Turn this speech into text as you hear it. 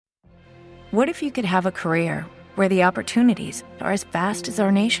What if you could have a career where the opportunities are as vast as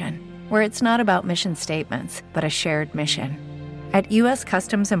our nation, where it's not about mission statements, but a shared mission? At U.S.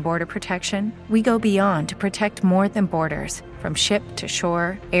 Customs and Border Protection, we go beyond to protect more than borders. From ship to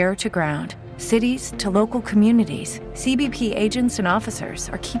shore, air to ground, cities to local communities, CBP agents and officers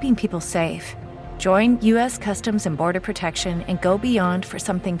are keeping people safe. Join U.S. Customs and Border Protection and go beyond for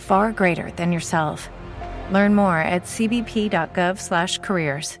something far greater than yourself. Learn more at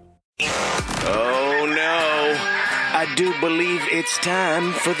cbp.gov/careers. Oh no, I do believe it's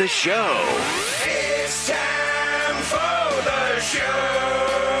time for the show. It's time for the show.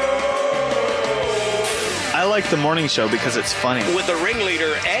 I like the morning show because it's funny. With the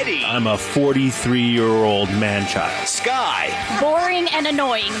ringleader, Eddie. I'm a 43-year-old man-child. Sky. Boring and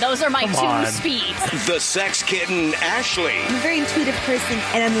annoying. Those are my two speeds. The sex kitten, Ashley. I'm a very intuitive person,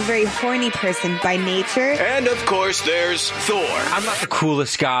 and I'm a very horny person by nature. And, of course, there's Thor. I'm not the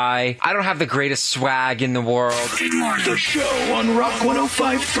coolest guy. I don't have the greatest swag in the world. The show on Rock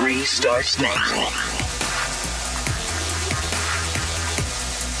 105.3 starts now.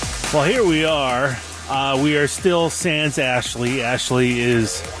 Well, here we are. We are still sans Ashley. Ashley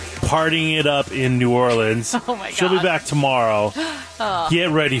is partying it up in New Orleans. Oh, my God. She'll be back tomorrow. Get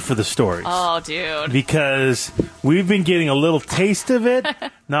ready for the stories. Oh, dude. Because we've been getting a little taste of it,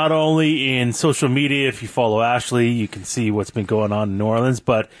 not only in social media. If you follow Ashley, you can see what's been going on in New Orleans,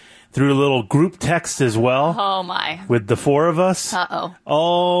 but through a little group text as well. Oh, my. With the four of us. Uh-oh.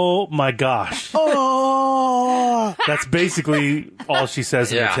 Oh, my gosh. Oh! That's basically all she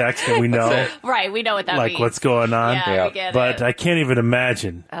says in the text, and we know. Right, we know what that means. Like, what's going on. Yeah, we get but it. I can't even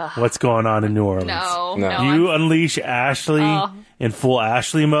imagine what's going on in New Orleans. No. You unleash Ashley in full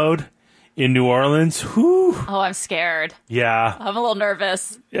Ashley mode in New Orleans. Whew. Oh, I'm scared. Yeah. I'm a little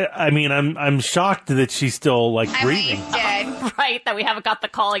nervous. I mean, I'm shocked that she's still, like, breathing. Right, that we haven't got the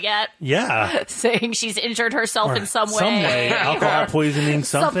call yet. Yeah. Saying she's injured herself in some way. Some way. Alcohol poisoning,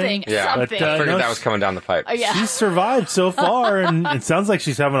 something. Yeah, something. I figured that was coming down the pipe. Yeah. She's survived so far, and it sounds like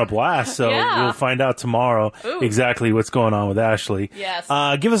she's having a blast. So we'll find out tomorrow exactly what's going on with Ashley. Yes.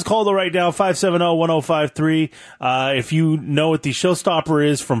 Give us a call, though, right now, 570-1053. If you know what the showstopper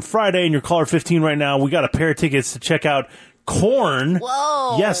is from Friday and you're caller 15 right now, we got a pair of tickets to check out Korn.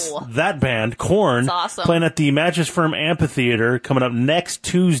 Whoa. Yes, that band, Korn. That's awesome. Playing at the Mattress Firm Amphitheater coming up next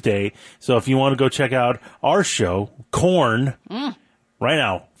Tuesday. So if you want to go check out our show, Korn, right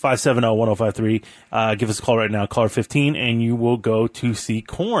now, 570-1053. Give us a call right now, caller 15, and you will go to see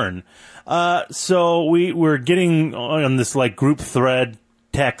Korn. So we're getting on this like group thread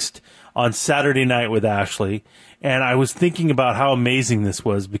text on Saturday night with Ashley, and I was thinking about how amazing this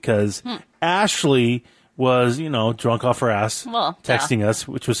was because Ashley was, drunk off her ass, texting us,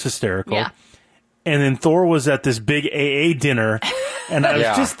 which was hysterical. Yeah. And then Thor was at this big AA dinner, and I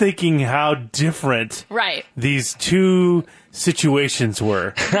was just thinking how different these two situations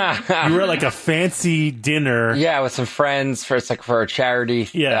were. You were at like a fancy dinner. Yeah, with some friends for a charity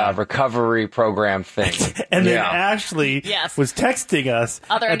recovery program thing. And then Ashley was texting us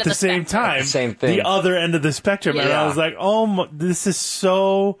at the same time. Same thing. The other end of the spectrum. And I was like, this is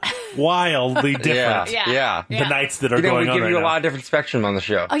so wildly different. Yeah. The nights that are going on we give right you a now. lot of different spectrum on the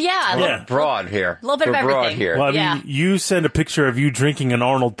show. Oh, yeah. A little broad here. A little bit of We're broad everything. here. Well, I mean, you sent a picture of you drinking an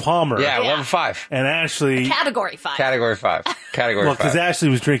Arnold Palmer. Yeah, level 5. And Ashley... Category 5. Category 5. Category 5. Well, because Ashley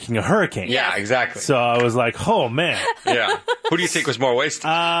was drinking a Hurricane. Yeah, exactly. So I was like, oh, man. Yeah. Who do you think was more wasted?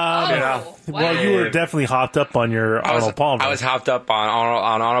 Well, you were definitely hopped up on your Arnold Palmer. I was hopped up on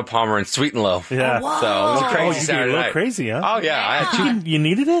Arnold Palmer and Sweet and Low. Yeah. So it was a crazy you Saturday a little night. crazy, huh? Oh, yeah. I had You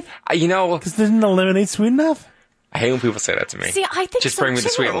needed it? Because isn't the lemonade sweet enough? I hate when people say that to me. See, I think Just so, bring me the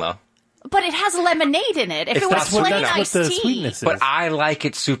too. Sweet and Low. But it has lemonade in it. If it was plain iced the tea. sweetness is. But I like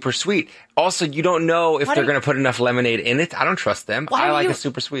it super sweet. Also, you don't know if they're going to put enough lemonade in it. I don't trust them. I like it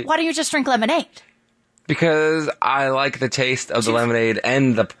super sweet. Why don't you just drink lemonade? Because I like the taste of the lemonade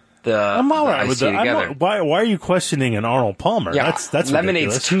and the I'm all right with iced tea together. why are you questioning an Arnold Palmer? Yeah, that's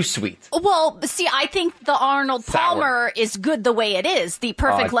lemonade's ridiculous. too sweet. Well, see, I think the Arnold Palmer is good the way it is. The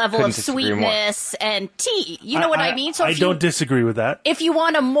perfect level of couldn't disagree more. sweetness and tea. You know what I mean? So I don't disagree with that. If you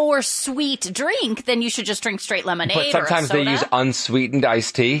want a more sweet drink, then you should just drink straight lemonade. But sometimes or a soda. they use unsweetened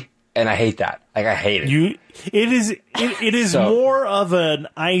iced tea, and I hate that. Like, I hate it. It is more of an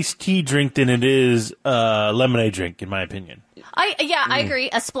iced tea drink than it is a lemonade drink, in my opinion. I agree.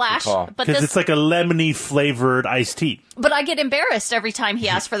 A splash, but Because it's like a lemony flavored iced tea. But I get embarrassed every time he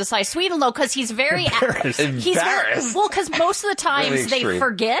asks for the size sweet and low because he's very Embarrassed? well, because most of the times Really they extreme.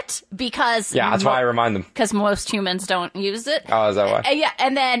 forget because that's why I remind them. Because most humans don't use it. Oh, is that why? Yeah,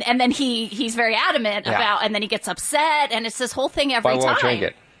 and then he's very adamant about, and then he gets upset, and it's this whole thing every Why time. won't drink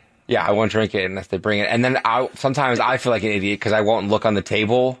it? Yeah, I won't drink it unless they bring it. And then sometimes I feel like an idiot because I won't look on the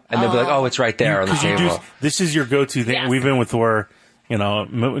table, and they'll be like, "Oh, it's right there on the table." This is your go-to thing. Yes. We've been with Thor,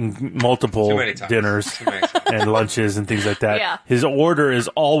 multiple dinners and lunches and things like that. Yeah. His order is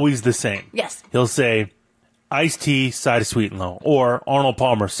always the same. Yes. He'll say, iced tea, side of sweet and low, or Arnold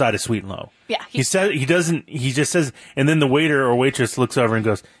Palmer, side of sweet and low. Yeah. He just says, and then the waiter or waitress looks over and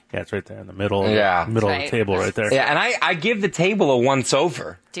goes, "Yeah, it's right there in the middle. Yeah. Middle of Right. the table right there." Yeah, and I give the table a once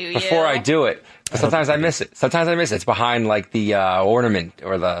over before I do it. But sometimes I miss it. It's behind like the ornament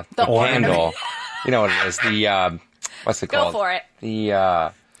or the candle. You know what it is? The what's it called? Go for it.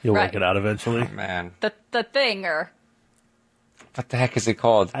 The You'll Right. work it out eventually. man. The thing, or What the heck is it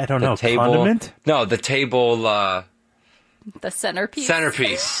called? I don't The know. Table? Condiment? No, the table the centerpiece.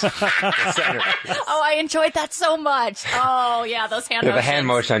 centerpiece. The centerpiece. Oh, I enjoyed that so much. Oh, yeah, those hand Yeah, motions. the hand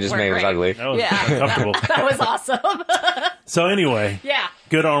motion I just were made was great. ugly. That was Yeah. uncomfortable. That was awesome. So anyway, Yeah.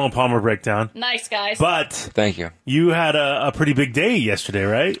 good Arnold Palmer breakdown. Nice, guys. But Thank you. you had a pretty big day yesterday,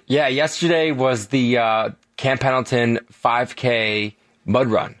 right? Yeah, yesterday was the Camp Pendleton 5K mud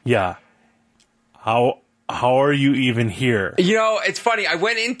run. Yeah. How are you even here? You know, it's funny. I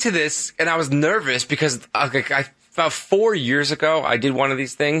went into this and I was nervous because about 4 years ago I did one of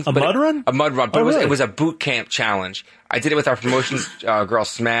these things. A mud run? A mud run, but Oh, really? it was a boot camp challenge. I did it with our promotions girl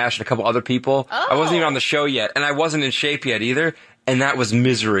Smash and a couple other people. I wasn't even on the show yet, and I wasn't in shape yet either, and that was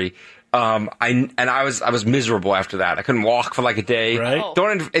misery. I was miserable after that. I couldn't walk for like a day. Right.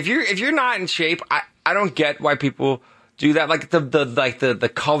 Don't if you're not in shape, I don't get why people do that. Like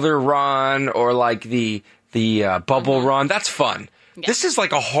the color run or like the bubble run. That's fun. Yeah. This is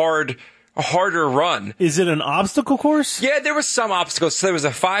like a harder run. Is it an obstacle course? Yeah, there was some obstacles. So there was a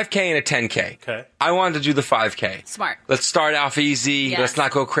 5K and a 10K. Okay. I wanted to do the 5K. Smart. Let's start off easy. Yes. Let's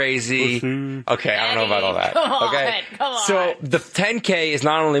not go crazy. Okay, I don't know about all that. Come on, okay. come on. So the 10K is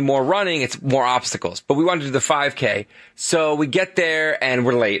not only more running, it's more obstacles. But we wanted to do the 5K. So we get there and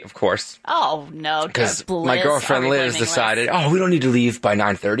we're late, of course. Oh, no. Because Bliss. my girlfriend Are we Liz blaming decided, we don't need to leave by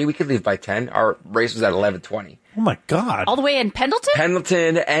 9:30. We could leave by 10. Our race was at 11:20. Oh my God. All the way in Pendleton?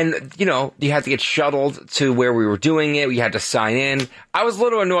 Pendleton, and you had to get shuttled to where we were doing it. We had to sign in. I was a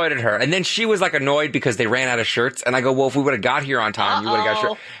little annoyed at her, and then she was like annoyed because they ran out of shirts. And I go, well, if we would have got here on time, you would have got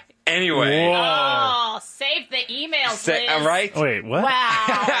shirts. Anyway, Oh, save the emails, Liz. right? Wait, what?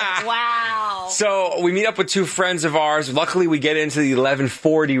 Wow. Wow. So we meet up with two friends of ours. Luckily, we get into the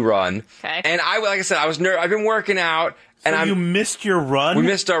 11:40 run. Okay. And like I said, I've been working out. And you missed your run? We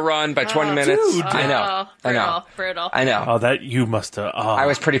missed our run by 20 minutes. dude. I know. Brutal. I know. Oh, that you must have. Oh. I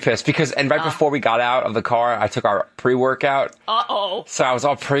was pretty pissed because, right before we got out of the car, I took our pre-workout. Uh-oh. So I was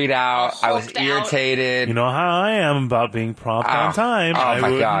all pre'd out. I was Hulked out. irritated. You know how I am about being prompt on time. Oh I my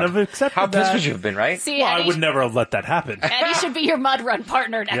wouldn't God. have accepted How pissed that. would you have been, right? See, Well, I Eddie, would never have let that happen. Eddie should be your mud run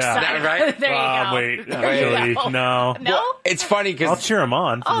partner next Yeah. time. Right? There you go. Wait, There you actually, go. no. No? It's funny I'll because cheer him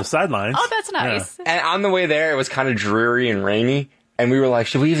on from the sidelines. Oh, that's nice. and on the way there, it was kind of dreary and rainy. And we were like,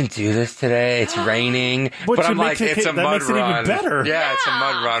 should we even do this today? It's raining. But I'm makes like, it's a that mud makes it even run. better. Yeah, it's a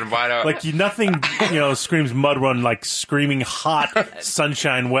mud run. Why don't Like nothing, screams mud run like screaming hot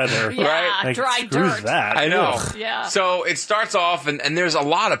sunshine weather. Yeah, Right? Like, dry screws dirt. that. I know. Ugh. Yeah. So it starts off, and there's a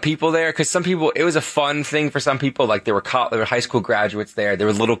lot of people there because some people, it was a fun thing for some people. Like there were high school graduates there, there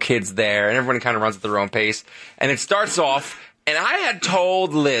were little kids there, and everyone kind of runs at their own pace. And it starts off, and I had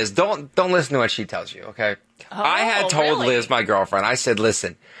told Liz, don't listen to what she tells you, okay? I had told really? Liz, my girlfriend, I said,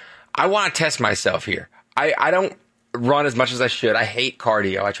 listen, I want to test myself here. I don't run as much as I should. I hate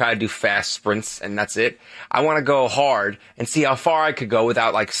cardio. I try to do fast sprints, and that's it. I want to go hard and see how far I could go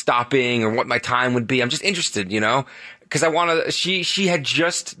without like stopping or what my time would be. I'm just interested, because I want to. She had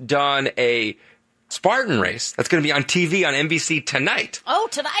just done a Spartan race that's going to be on TV on NBC tonight. Oh,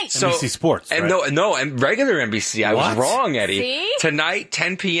 tonight. NBC Sports, And right? no, and regular NBC. I was What? wrong, Eddie. See? Tonight,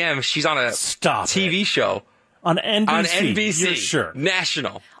 10 p.m. She's on a Stop TV it. show On NBC. on NBC. You're sure.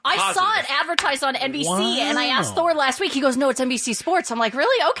 National. I saw Positive. it advertised on NBC, Wow. and I asked Thor last week. He goes, no, it's NBC Sports. I'm like,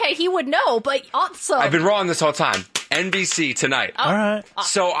 really? Okay, he would know, but also... I've been wrong this whole time. NBC tonight. All right.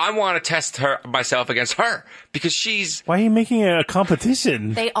 So I want to test myself against her because she's. Why are you making it a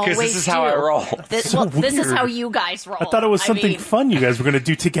competition? They always this is how do. I roll. So this is weird. how you guys roll. I thought it was something mean, fun you guys were going to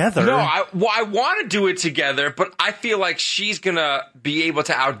do together. No, I want to do it together, but I feel like she's gonna be able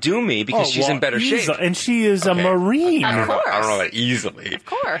to outdo me because she's in better shape. And she is a Okay. Marine. I don't know. I course. don't know that easily. Of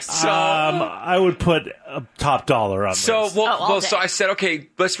course. So, I would put a top dollar on so this. well, day. so I said, okay,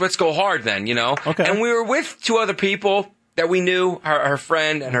 let's go hard then, Okay. And we were with two other people that we knew, her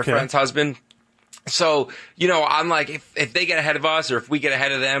friend and her Okay. friend's husband. So, I'm like, if they get ahead of us or if we get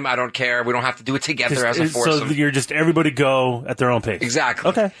ahead of them, I don't care. We don't have to do it together as a So foursome. you're just everybody go at their own pace. Exactly.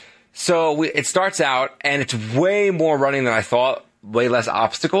 Okay. So it starts out, and it's way more running than I thought, way less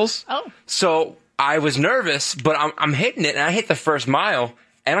obstacles. Oh. So I was nervous, but I'm hitting it, and I hit the first mile,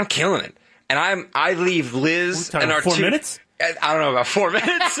 and I'm killing it. And I leave Liz and our 4 minutes? I don't know, about 4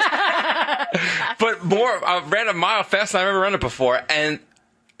 minutes. But I ran a mile faster than I've ever run it before, and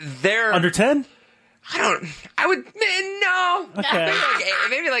they're... Under 10? No. Okay.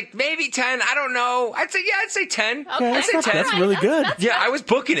 Maybe 10. I don't know. I'd say 10. Okay, I'd say 10. That's really good. Yeah, I was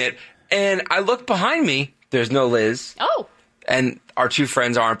booking it, and I look behind me. There's no Liz. Oh. And our 2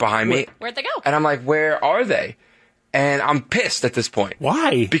 friends aren't behind me. Where'd they go? And I'm like, where are they? And I'm pissed at this point.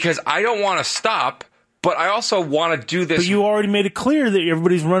 Why? Because I don't want to stop, but I also want to do this. But you already made it clear that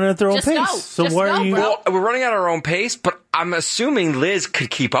everybody's running at their own Just pace. go. So Just why go, are you? bro. Well, we're running at our own pace, but I'm assuming Liz could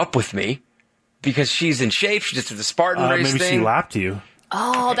keep up with me because she's in shape. She just did the Spartan race Maybe thing. she lapped you.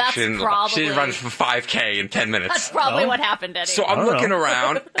 Oh, that's She probably... didn't run for 5K in 10 minutes. That's probably what happened anyway. So I'm I don't looking know.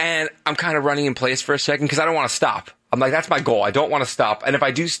 around, and I'm kind of running in place for a second because I don't want to stop. I'm like, that's my goal. I don't want to stop. And if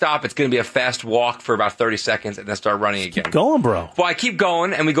I do stop, it's going to be a fast walk for about 30 seconds and then start running again. Keep going, bro. Well, I keep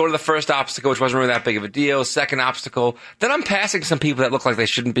going, and we go to the first obstacle, which wasn't really that big of a deal. Second obstacle. Then I'm passing some people that look like they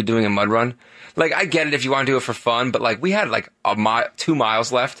shouldn't be doing a mud run. Like, I get it if you want to do it for fun, but, like, we had, like, 2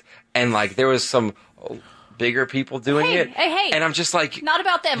 miles left, and, like, there was some bigger people doing it. Hey. And I'm just like... Not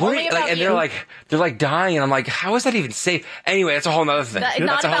about them, what only are you- about and you. they're like dying, and I'm like, how is that even safe? Anyway, that's a whole nother thing. Not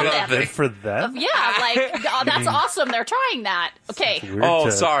That's a whole about nother them. thing. For them? Yeah, like, oh, that's awesome. They're trying that. Okay. Weird Oh,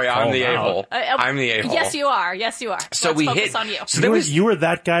 to sorry, I'm call the them out. a-hole. I'm the a-hole. Yes, you are. Yes, you are. So Let's we focus hit... on you. So there was... You were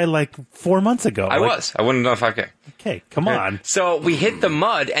that guy like 4 months ago. I Like, was. I wouldn't have done 5K. Okay, come on. So we hit the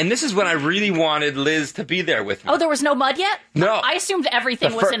mud, and this is when I really wanted Liz to be there with me. Oh, there was no mud yet? No. I assumed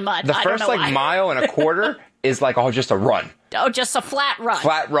everything was in mud. The I don't first know why. mile and a quarter is like just a run. Oh, just a flat run.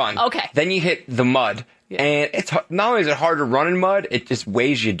 Flat run. Okay. Then you hit the mud. And it's not only is it hard to run in mud, it just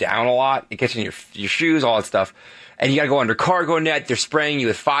weighs you down a lot. It gets in your shoes, all that stuff. And you got to go under cargo net. They're spraying you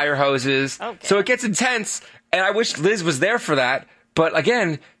with fire hoses. Okay. So it gets intense. And I wish Liz was there for that. But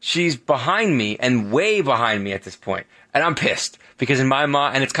again, she's behind me and way behind me at this point. And I'm pissed because in my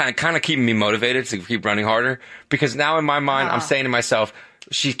mind, and it's kind of keeping me motivated to keep running harder because now in my mind, I'm saying to myself,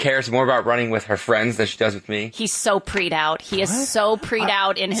 she cares more about running with her friends than she does with me. He's so preed out. He is so preed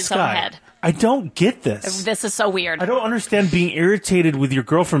out in his own Sky, head. I don't get this. This is so weird. I don't understand being irritated with your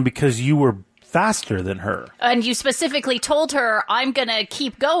girlfriend because you were faster than her. And you specifically told her, I'm going to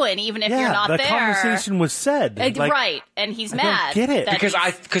keep going even if you're not that there. conversation was said. Like, right. And he's I mad. don't get it. that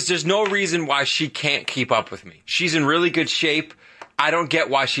Because there's no reason why she can't keep up with me. She's in really good shape. I don't get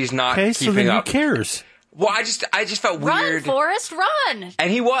why she's not Okay, keeping so then up. who cares? Well, I just felt Run, weird. Forrest, run.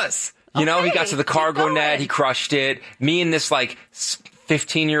 And he was. You know, he Okay, got to the keep cargo going. net. He crushed it. Me and this, like,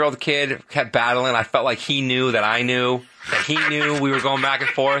 15-year-old kid kept battling. I felt like he knew that I knew. That he knew we were going back and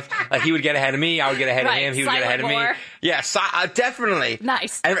forth. Like, he would get ahead of me. I would get ahead of Right, him. He would get ahead of me. silent war. Yeah, definitely.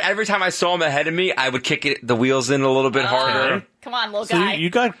 Nice. Every time I saw him ahead of me, I would kick the wheels in a little bit harder. Come on, little So guy. you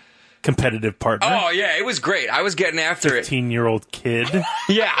got competitive partner. Oh, yeah, it was great. I was getting after it. 15-year-old kid.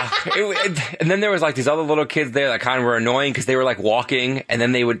 Yeah. And then there was like these other little kids there that kind of were annoying because they were like walking and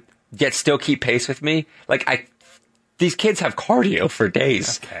then they would still keep pace with me. Like these kids have cardio for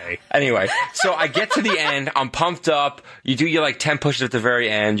days. Okay. Anyway, so I get to the end. I'm pumped up. You do your like 10 pushes at the very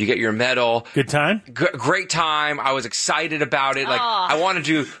end. You get your medal. Good time? Great time. I was excited about it. Like I wanted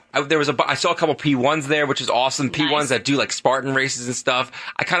to. I saw a couple P1s there, which is awesome. P1s Nice. that do like Spartan races and stuff.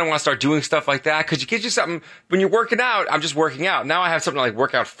 I kind of want to start doing stuff like that because it gives you something when you're working out. I'm just working out. Now I have something to like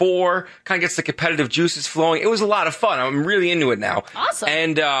work out for. Kind of gets the competitive juices flowing. It was a lot of fun. I'm really into it now. Awesome.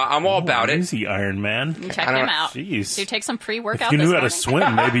 And I'm all about it. Easy, Iron Man. Check I don't- him out. Jeez. Do you take some pre-workout If you knew how to this morning?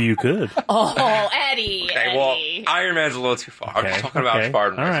 swim, maybe you could. Oh, Eddie. Okay, well, Eddie. Iron Man's a little too far. I'm Okay, talking about okay.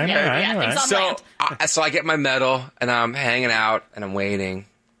 Spartan All right, racing. all right, Yeah, all right. things on So, land. so I get my medal, and I'm hanging out, and I'm waiting,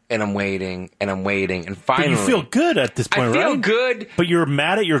 and I'm waiting, and I'm waiting, and But finally, you feel good at this I point, feel right? good. But you're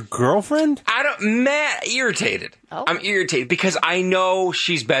mad at your girlfriend? Irritated. Oh. I'm irritated because I know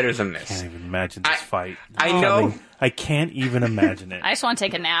she's better than this. I can't even imagine this fight. I know. I can't even imagine it. I just want to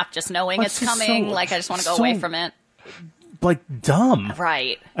take a nap, just knowing Well, it's it's just coming. so- Like, I just want to go so- away from it. Like, dumb.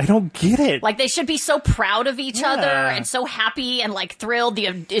 Right. I don't get it. Like, they should be so proud of each Yeah. other and so happy and, like, thrilled. The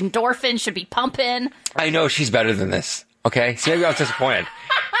endorphins should be pumping. I know she's better than this. Okay, so maybe I was disappointed,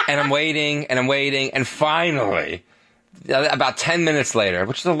 and I'm waiting, and finally, about 10 minutes later,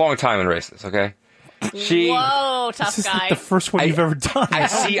 which is a long time in races. Okay, Whoa, tough this is guy. like the first one you've ever done. I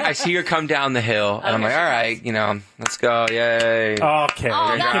see her come down the hill, and I'm like, all right, let's go, yay. Okay. Oh,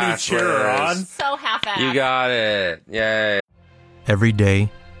 Can you that's- cheer her on? so half-assed. You got it, yay. Every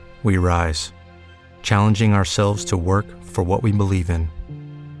day, we rise, challenging ourselves to work for what we believe in.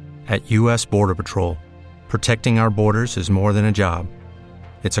 At U.S. Border Patrol, protecting our borders is more than a job.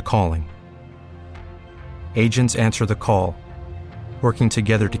 It's a calling. Agents answer the call, working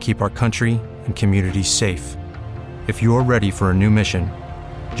together to keep our country and communities safe. If you're ready for a new mission,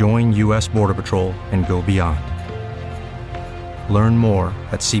 join U.S. Border Patrol and go beyond. Learn more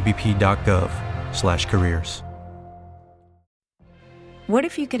at cbp.gov/careers. What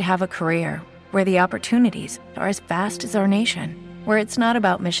if you could have a career where the opportunities are as vast as our nation, where it's not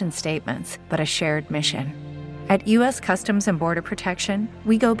about mission statements, but a shared mission? At U.S. Customs and Border Protection,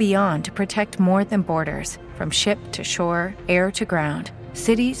 we go beyond to protect more than borders. From ship to shore, air to ground,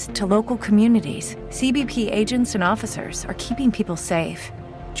 cities to local communities, CBP agents and officers are keeping people safe.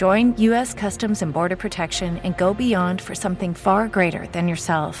 Join U.S. Customs and Border Protection and go beyond for something far greater than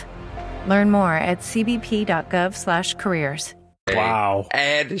yourself. Learn more at cbp.gov/careers. Wow.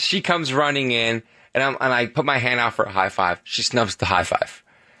 And she comes running in, and I put my hand out for a high five. She snubs the high five.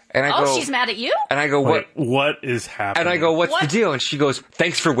 And I go, she's mad at you? And I go, what is happening? And I go, what's the deal? And she goes,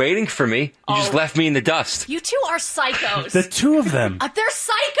 thanks for waiting for me. You just left me in the dust. You two are psychos. The two of them. They're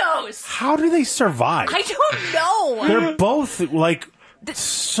psychos. How do they survive? I don't know. They're both, like,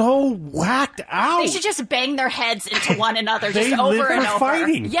 so whacked out. They should just bang their heads into one another They just live over and for over.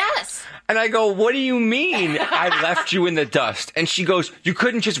 fighting. Yes. And I go, what do you mean I left you in the dust? And she goes, you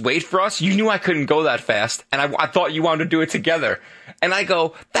couldn't just wait for us? You knew I couldn't go that fast. And I thought you wanted to do it together. And I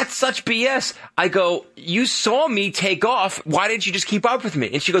go, that's such BS. I go, you saw me take off. Why didn't you just keep up with me?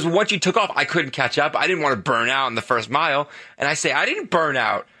 And she goes, well, once you took off, I couldn't catch up. I didn't want to burn out in the first mile. And I say, I didn't burn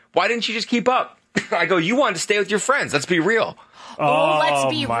out. Why didn't you just keep up? I go, you wanted to stay with your friends. Let's be real. Oh,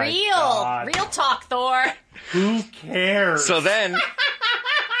 let's be my real. God. Real talk, Thor. Who cares? So then,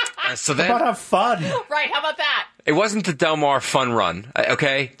 How about have fun? Right, how about that? it wasn't the Del Mar Fun Run,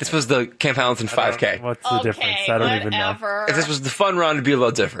 okay? This was the Camp Pendleton 5K. What's the difference? I don't even know. If this was the fun run, it'd be a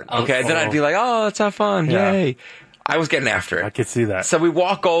little different, okay? Then Oh. I'd be like, oh, let's have fun, Yeah. yay. I was getting after it. I could see that. So we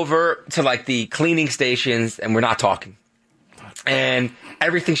walk over to like the cleaning stations and we're not talking. And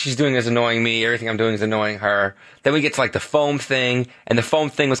everything she's doing is annoying me. Everything I'm doing is annoying her. Then we get to like the foam thing, and the foam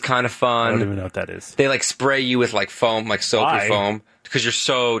thing was kind of fun. I don't even know what that is. They like spray you with like foam, like soapy Why? foam, because you're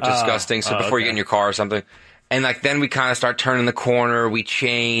so disgusting. So before you get in your car or something. And like then we kind of start turning the corner, we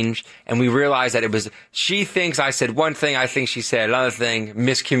change, and we realize that it was, she thinks I said one thing, I think she said another thing,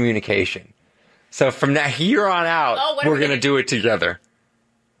 miscommunication. So from that here on out, we're going to do it together.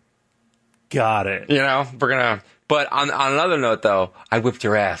 Got it. You know, we're going to, but on another note though, I whipped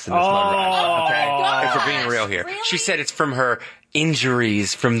her ass in this mud ride. Okay? If we're being real here. Really? She said it's from her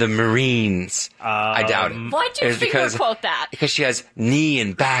injuries from the Marines. I doubt it. Why'd you It's finger quote that? Because she has knee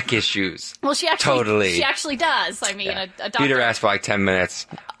and back issues. Well, she actually Totally. She actually does. I mean, a doctor. Beat her ass for like 10 minutes.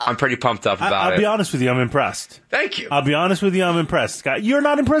 I'm pretty pumped up about I'll it. be honest with you, I'm impressed. Thank you. I'll be honest with you, I'm impressed. Scott, you're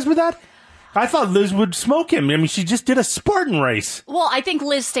not impressed with that? I thought Liz would smoke him. I mean, she just did a Spartan race. Well, I think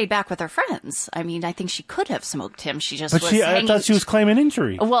Liz stayed back with her friends. I mean, I think she could have smoked him. She just But was I hanging. thought she was claiming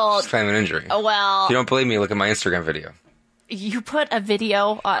injury. Well, Just claim an injury. well, If you don't believe me, look at my Instagram video you put a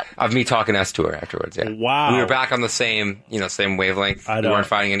video. of me talking S to her afterwards. Yeah. Wow. We were back on the same wavelength. I We know. weren't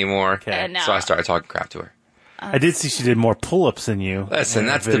fighting anymore. Okay. And So I started talking crap to her. I did see she did more pull-ups than you. Listen, in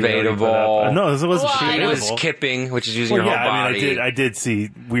the that's video you put debatable. up. No, this wasn't Why? It debatable. was kipping, which is using Well, your yeah, whole I body. mean, I did see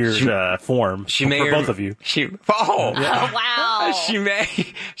weird form She for may or, both of you. Oh, wow.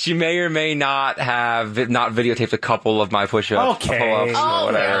 She may or may not have videotaped a couple of my push-ups, Okay. pull-ups, Oh,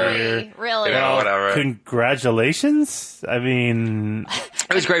 whatever. really? Really? You know, whatever. Congratulations. I mean,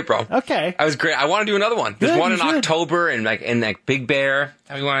 It was great, bro. okay. It was great. I want to do another one. There's Good, one you in should. October in Big Bear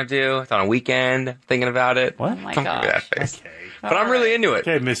that we want to do. It's on a weekend. Thinking about it. What? Oh my Don't give me that gosh. face. But I'm really into it.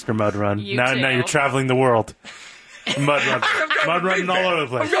 Okay, Mr. Mud Run. You Now too. you're traveling the world. Mud Run. going Mud to running Big all Bear. over the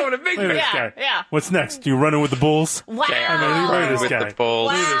place. I'm going to Big Look at Bear. this Yeah, guy. yeah. What's next? You running with the Bulls? Wow. Okay, I mean, look at this with guy. the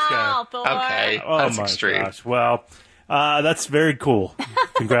bulls. Look at this guy. Wow, Thor. Okay, Oh that's my extreme. gosh. Well, that's very cool.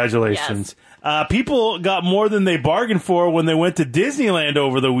 Congratulations. People got more than they bargained for when they went to Disneyland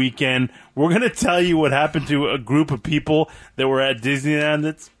over the weekend. We're going to tell you what happened to a group of people that were at Disneyland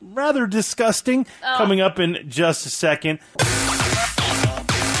that's rather disgusting. Coming up in just a second.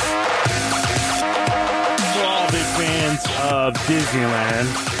 We're all big fans of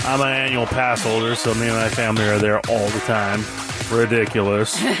Disneyland. I'm an annual pass holder, so me and my family are there all the time.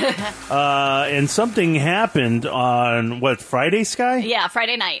 Ridiculous. And something happened on, Friday, Sky? Yeah,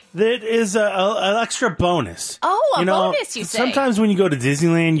 Friday night. That is an extra bonus. Oh, a bonus, you say? Sometimes when you go to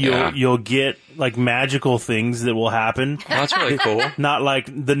Disneyland, you'll get like magical things that will happen. Oh, that's really cool. Not like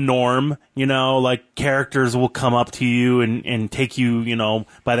the norm, like characters will come up to you and take you,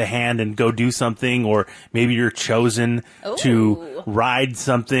 by the hand and go do something, or maybe you're chosen to ride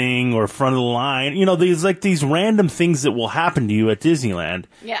something or front of the line. These random things that will happen to you at Disneyland,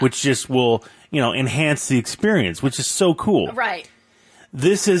 which just will, enhance the experience, which is so cool. Right.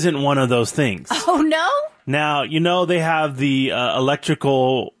 This isn't one of those things. Oh, no? Now, they have the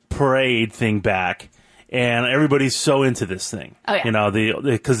electrical parade thing back, and everybody's so into this thing. Oh, yeah.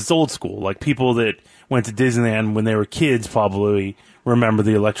 Because it's old school. Like, people that went to Disneyland when they were kids probably remember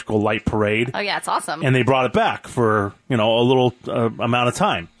the electrical light parade. Oh, yeah, it's awesome. And they brought it back for, a little amount of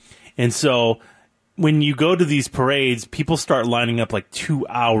time. And so when you go to these parades, people start lining up like 2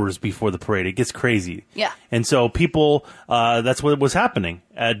 hours before the parade. It gets crazy. Yeah. And so people, that's what was happening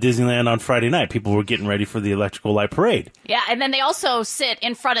at Disneyland on Friday night. People were getting ready for the electrical light parade. Yeah, and then they also sit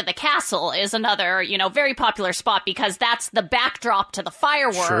in front of the castle is another, very popular spot because that's the backdrop to the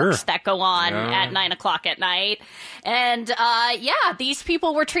fireworks that go on at 9 o'clock at night. And, these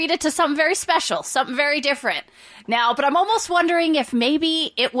people were treated to something very special, something very different. Now, but I'm almost wondering if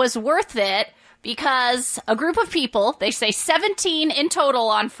maybe it was worth it, because a group of people, they say 17 in total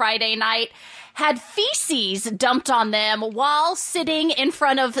on Friday night, had feces dumped on them while sitting in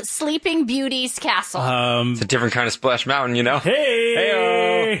front of Sleeping Beauty's castle. It's a different kind of Splash Mountain, Hey!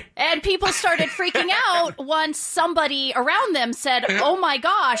 Hey-o. And people started freaking out once somebody around them said, oh my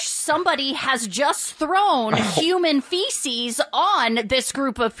gosh, somebody has just thrown human feces on this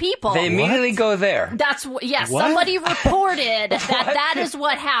group of people. They immediately go there. That's somebody reported that is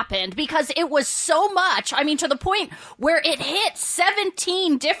what happened because it was so much. I mean, to the point where it hit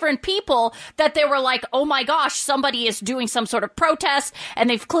 17 different people that they were like, oh my gosh, somebody is doing some sort of protest, and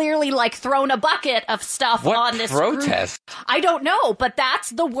they've clearly thrown a bucket of stuff on this protest? Group. I don't know, but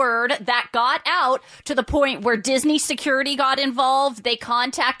that's the word that got out to the point where Disney security got involved. They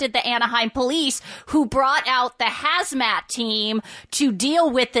contacted the Anaheim police, who brought out the hazmat team to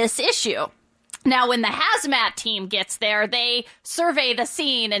deal with this issue. Now, when the hazmat team gets there, they survey the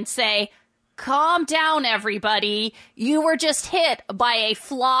scene and say, calm down, everybody. You were just hit by a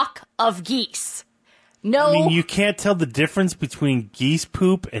flock of geese. No. I mean, you can't tell the difference between geese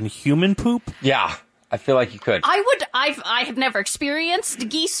poop and human poop? Yeah, I feel like you could. I have never experienced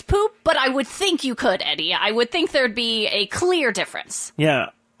geese poop, but I would think you could, Eddie. I would think there'd be a clear difference. Yeah.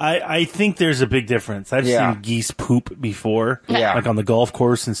 I think there's a big difference. I've seen geese poop before, like on the golf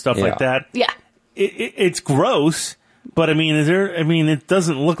course and stuff like that. Yeah. It's gross. But I mean, it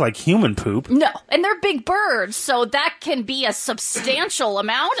doesn't look like human poop. No, and they're big birds, so that can be a substantial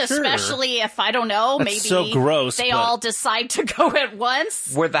amount, especially if, I don't know, That's maybe so gross, they all decide to go at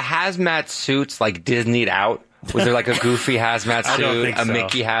once. Were the hazmat suits Disney'd out? Was there a goofy hazmat suit, I don't think so.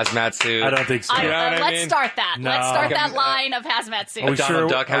 Mickey hazmat suit? I don't think so. Let's start that. No. Let's start that line of hazmat suits. Are we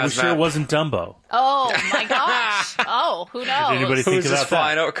sure it wasn't Dumbo? Oh, my gosh. Oh, who knows? Did anybody think Who's about this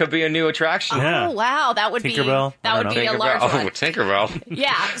flying? that? Oh, it could be a new attraction. Yeah. Oh, wow. That would Tinkerbell? be a large one. Oh, Tinkerbell.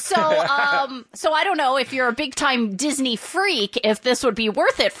 Yeah. So I don't know if you're a big time Disney freak, if this would be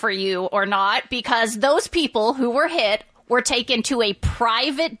worth it for you or not, because those people who were hit were taken to a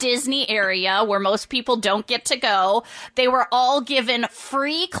private Disney area where most people don't get to go. They were all given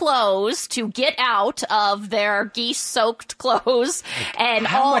free clothes to get out of their geese-soaked clothes. And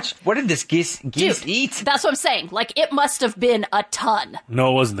what did this geese eat? That's what I'm saying. It must have been a ton.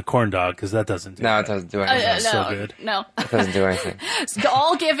 No, it wasn't the corn dog, because that doesn't do it doesn't do anything. That's so good. No. It doesn't do anything.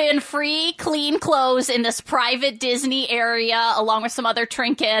 All given free, clean clothes in this private Disney area, along with some other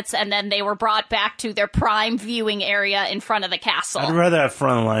trinkets, and then they were brought back to their prime viewing area in front of the castle. I'd rather have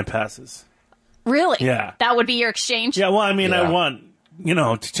front of the line passes. Really? Yeah. That would be your exchange? Yeah, well, I mean, I want,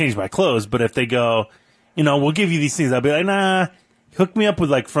 to change my clothes, but if they go, we'll give you these things, I'll be like, nah, hook me up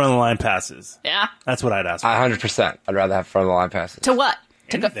with front of the line passes. Yeah. That's what I'd ask for. 100%. I'd rather have front of the line passes. To what?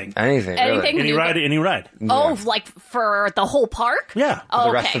 Anything. Anything. Anything? Really. Any ride. Oh, for the whole park? Yeah. For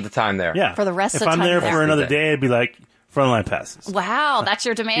the rest of the time there. Yeah. For the rest of the time. If I'm there for another day, I'd be like, front of the line passes. Wow, that's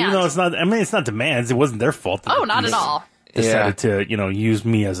your demand. Even though it's not demands. It wasn't their fault. Oh, not at all. Decided to, use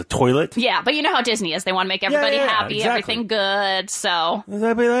me as a toilet. Yeah, but you know how Disney is. They want to make everybody happy, exactly. everything good, so.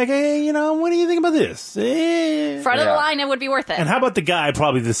 I'd be like, hey, what do you think about this? Front of the line, it would be worth it. And how about the guy,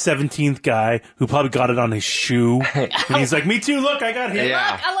 probably the 17th guy, who probably got it on his shoe, and he's like, me too, look, I got hit.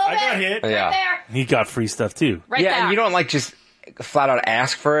 Yeah. Look, I got hit. Right there. He got free stuff, too. Right there. And you don't just flat out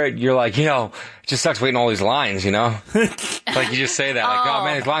ask for it, you're like, it just sucks waiting all these lines, Like you just say that, like, oh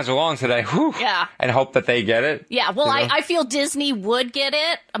man, these lines are long today. Whew. Yeah. And hope that they get it. Yeah, well, I feel Disney would get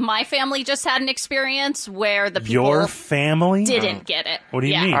it. My family just had an experience where the people... Your family? Didn't get it. What do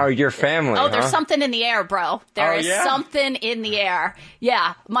you mean? Oh, your family, Oh, there's something in the air, bro. There is something in the air.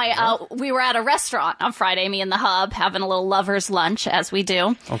 Yeah. We were at a restaurant on Friday, me and the hub, having a little lover's lunch, as we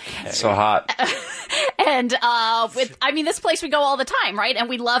do. Okay. It's so hot. And this place we go all the time, right? And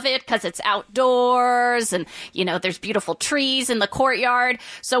we love it because it's outdoors and, there's beautiful trees in the courtyard.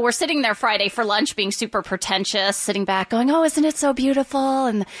 So we're sitting there Friday for lunch being super pretentious, sitting back going, oh, isn't it so beautiful?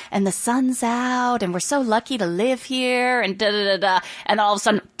 And the sun's out and we're so lucky to live here and da-da-da-da. And all of a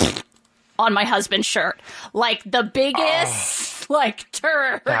sudden, on my husband's shirt, like the biggest...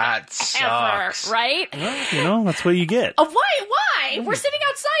 turd that sucks. ever, right? Well, that's what you get. Why? We're sitting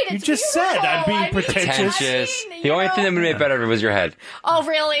outside. It's you just said I'm being pretentious. The only thing that would have made it better was your head. Oh,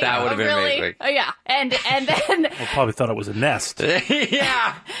 really? That would have been amazing. Oh, yeah. And then... Well, probably thought it was a nest.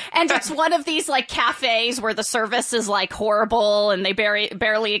 Yeah. And it's one of these, cafes where the service is, horrible and they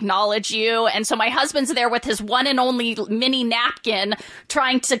barely acknowledge you. And so my husband's there with his one and only mini napkin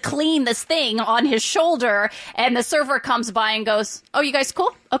trying to clean this thing on his shoulder. And the server comes by and goes, oh, you guys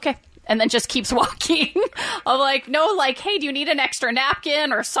cool? Okay. And then just keeps walking. I'm like, no, hey, do you need an extra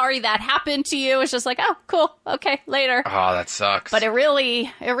napkin? Or sorry that happened to you. It's just like, oh, cool. Okay, later. Oh, that sucks. But it really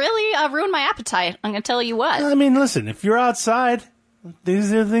ruined my appetite. I'm going to tell you what. I mean, listen, if you're outside,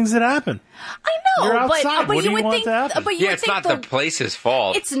 these are the things that happen. I know, You're outside. but What do you you would want think, to happen? but you would it's think not the place's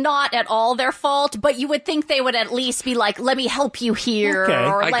fault. It's not at all their fault, but you would think they would at least be like, let me help you here, Okay.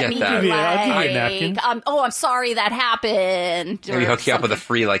 or I let get me that. be I'll give you a napkin. I'm sorry that happened. Maybe or hook you up with a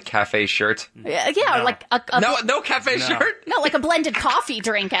something. free cafe shirt. Yeah, No. like No cafe shirt. no, like a blended coffee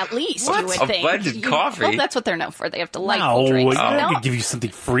drink at least. What? You would A think blended coffee? Well, that's what they're known for. They have delightful No, drinks. they're not No, going to give you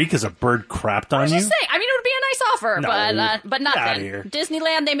something free because a bird crapped on I was you. just saying. I mean, it would be a nice offer, No. but Get outta nothing. here.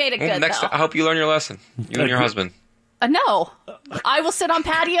 Disneyland, they made it good Next, though. I hope you learn your lesson. You and your husband. No, I will sit on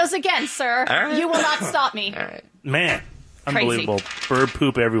patios again, sir. All right. You will not stop me. All right. Man, Crazy. unbelievable. Bird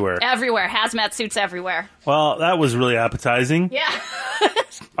poop everywhere. Everywhere, hazmat suits everywhere. Well, that was really appetizing. Yeah.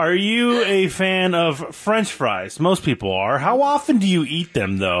 Are you a fan of French fries? Most people are. How often do you eat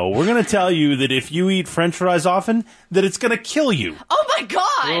them, though? We're going to tell you that if you eat French fries often, that it's going to kill you. Oh my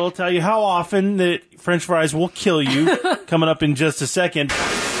God. We'll tell you how often that French fries will kill you coming up in just a second.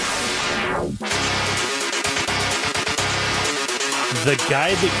 The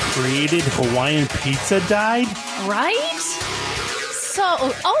guy that created Hawaiian pizza died? Right? So,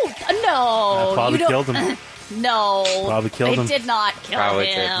 no. Probably you don't- killed him. No. Probably killed him. They did not kill Probably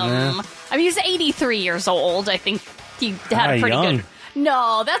him. did. Yeah. I mean, he's 83 years old. I think he had a pretty young. good...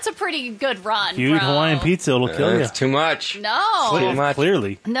 No, that's a pretty good run, If you eat bro. Hawaiian pizza, it'll kill you. It's too much. No. Too much.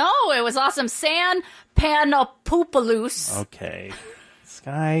 Clearly. No, it was awesome. San Panopoulos. Okay.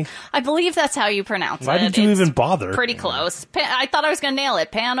 Sky. I believe that's how you pronounce Why it. did you It's even bother? Pretty close. I thought I was going to nail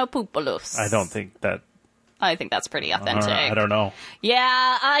it. Panopoulos. I don't think that. I think that's pretty authentic. I don't know.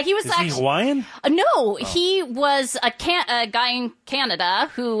 Yeah, he was Is actually... he Hawaiian? No, he was a guy in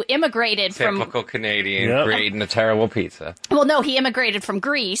Canada who immigrated from... Typical Canadian Yep. creating a terrible pizza. Well, no, he immigrated from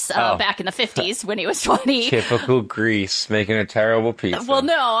Greece Oh. back in the 50s when he was 20. Typical Greece making a terrible pizza. Well,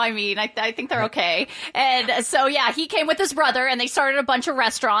 no, I mean, I think they're okay. And so, yeah, he came with his brother, and they started a bunch of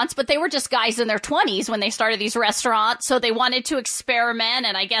restaurants, but they were just guys in their 20s when they started these restaurants, so they wanted to experiment,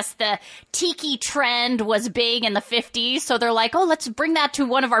 and I guess the tiki trend was big in the 50s, so they're like, oh, let's bring that to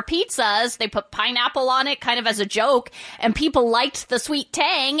one of our pizzas. They put pineapple on it kind of as a joke, and people liked the sweet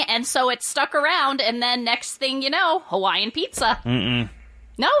tang, and so it stuck around, and then next thing you know, Hawaiian pizza. Mm-mm.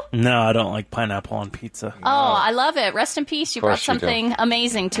 No? No, I don't like pineapple on pizza. Oh, I love it. Rest in peace. You brought course you do. something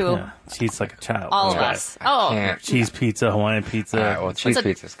amazing to Yeah, she eats like a child. all of That's why. us. Oh, Can't. Cheese pizza, Hawaiian pizza. All right, well, cheese a-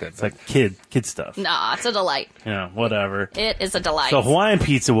 pizza's good. It's like kid stuff. nah, it's a delight. Yeah, whatever. It is a delight. So Hawaiian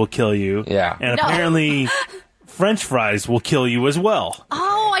pizza will kill you. Yeah. And No. apparently French fries will kill you as well.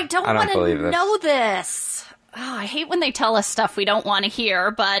 Oh, I don't I don't want believe to this. know this. Oh, I hate when they tell us stuff we don't want to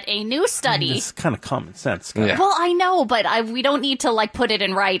hear, but a new study... It's kind of common sense. Yeah. Well, I know, but we don't need to put it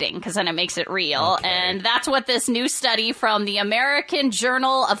in writing because then it makes it real. Okay. And that's what this new study from the American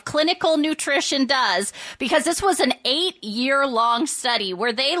Journal of Clinical Nutrition does, because this was an 8-year-long study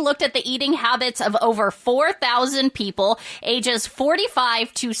where they looked at the eating habits of over 4,000 people ages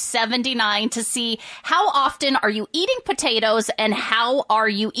 45 to 79 to see how often are you eating potatoes and how are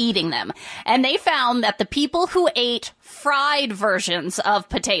you eating them. And they found that the people people who ate fried versions of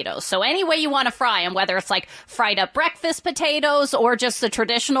potatoes. So any way you want to fry them, whether it's like fried up breakfast potatoes or just the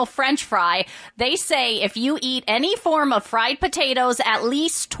traditional French fry, they say if you eat any form of fried potatoes at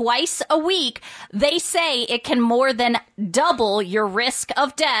least twice a week, they say it can more than double your risk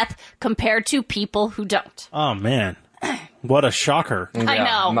of death compared to people who don't. Oh, man. What a shocker. Yeah, I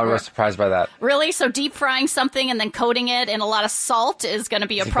know. I'm not really surprised by that. Really? So deep frying something and then coating it in a lot of salt is going to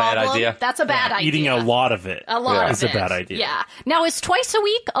be a problem? bad idea. That's a bad idea. Eating a lot of it is a bad idea. Yeah. Now, is twice a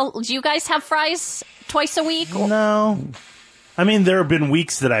week? Do you guys have fries twice a week? No. I mean, there have been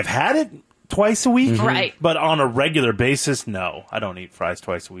weeks that I've had it twice a week. Right. But on a regular basis, no. I don't eat fries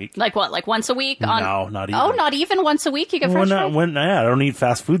twice a week. Like what? Like once a week? No, not even. Oh, not even once a week you get French fries? I don't eat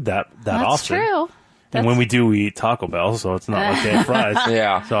fast food that That's often. true. And when we do, we eat Taco Bell, so it's not like they have fries.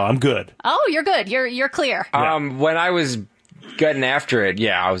 Yeah. So I'm good. Oh, you're good. You're clear. When I was getting after it,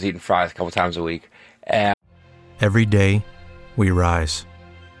 I was eating fries a couple times a week. Every day, we rise,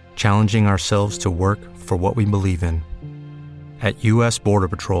 challenging ourselves to work for what we believe in. At U.S. Border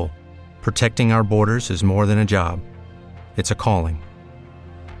Patrol, protecting our borders is more than a job. It's a calling.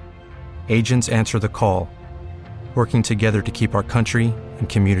 Agents answer the call, working together to keep our country and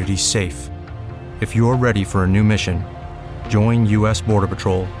communities safe. If you're ready for a new mission, join U.S. Border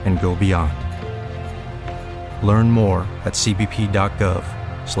Patrol and go beyond. Learn more at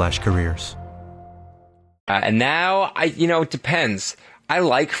cbp.gov/careers. And now, it depends. I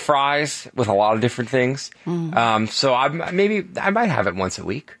like fries with a lot of different things. So I might have it once a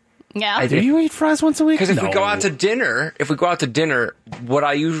week. Yeah. Do you eat fries once a week? Because if we go out to dinner, what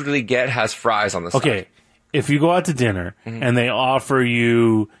I usually get has fries on the side. Okay, if you go out to dinner and they offer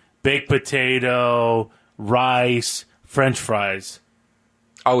you baked potato, rice, French fries.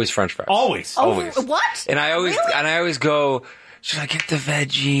 Always French fries. Always. Always. What? And I always go, should I get the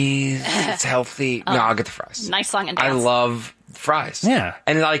veggies? It's healthy. No, I'll get the fries. Nice song and dance. I love fries. Yeah.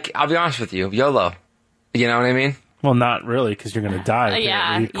 And I'll be honest with you, YOLO. You know what I mean? Well, not really, because you're going to die,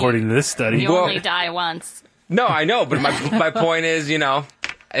 apparently, according to this study. You only die once. No, I know, but my point is,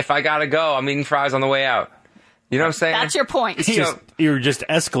 if I gotta go, I'm eating fries on the way out. You know what I'm saying? That's your point. You're just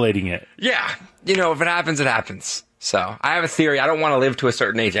escalating it. Yeah. If it happens, it happens. So I have a theory. I don't want to live to a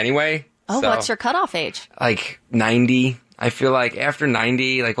certain age anyway. Oh, so, what's your cutoff age? Like 90. I feel like after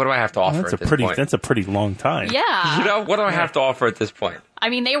 90, what do I have to offer at this point? That's a pretty long time. Yeah. What do I have to offer at this point? I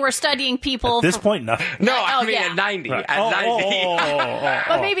mean, they were studying people. At this point, nothing. No, I mean at 90. Right. At 90.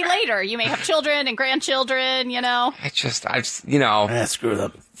 But maybe later. You may have children and grandchildren, I've screw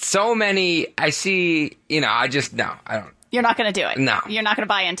them. So many, I see, I don't. You're not going to do it. No. You're not going to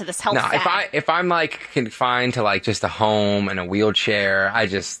buy into this health No, fad. if I'm confined to just a home and a wheelchair,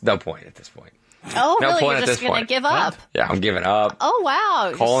 no point at this point. Oh, No really? point You're at just this going to point. give up? Yeah, I'm giving up. Oh,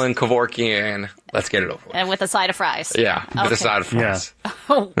 wow. Colin Kevorkian. Let's get it over with. And with a side of fries. Yeah, with a side of fries.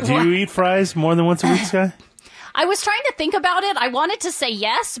 Do you eat fries more than once a week, Sky? I was trying to think about it. I wanted to say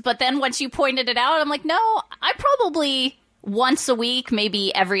yes, but then once you pointed it out, I'm like, no, I probably once a week,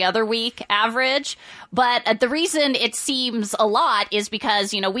 maybe every other week average. But the reason it seems a lot is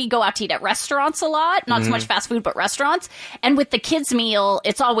because, we go out to eat at restaurants a lot, not so much fast food, but restaurants. And with the kids' meal,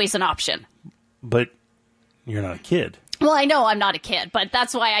 it's always an option. But you're not a kid. Well, I know I'm not a kid, but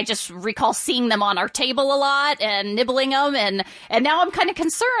that's why I just recall seeing them on our table a lot and nibbling them. And now I'm kind of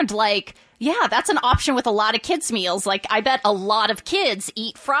concerned, yeah, that's an option with a lot of kids' meals. I bet a lot of kids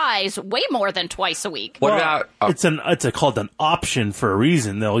eat fries way more than twice a week. What about... It's called an option for a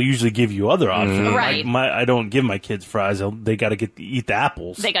reason. They'll usually give you other options. Right. I don't give my kids fries. They got to eat the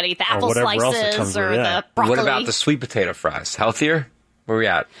apples. They got to eat the apple whatever else it slices comes or with, the broccoli. What about the sweet potato fries? Healthier? Where we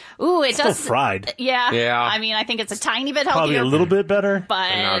at? Ooh, it Still does. fried. Yeah. Yeah. I mean, I think it's a tiny bit healthier. Probably a little bit better.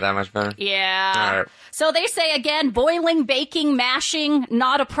 But Not that much better? yeah. All right. So they say, again, boiling, baking, mashing,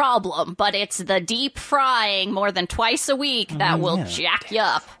 not a problem. But it's the deep frying more than twice a week that will jack you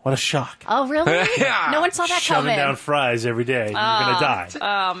up. What a shock. Oh, really? Yeah. No one saw that Shoving coming. down fries every day. You're going to die.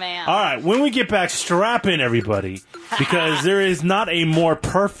 Oh, man. All right, when we get back, strap in, everybody, because there is not a more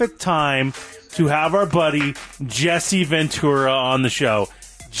perfect time to have our buddy Jesse Ventura on the show.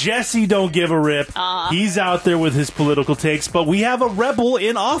 Jesse don't give a rip. He's out there with his political takes, but we have a rebel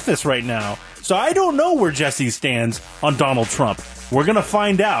in office right now. So I don't know where Jesse stands on Donald Trump. We're going to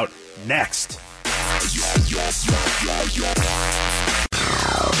find out next.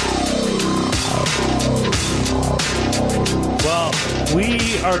 Well,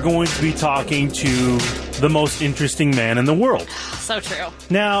 we are going to be talking to the most interesting man in the world. So true.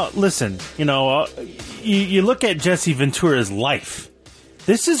 Now, listen, you look at Jesse Ventura's life.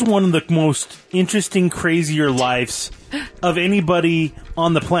 This is one of the most interesting, crazier lives of anybody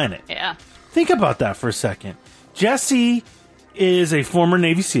on the planet. Yeah. Think about that for a second. Jesse is a former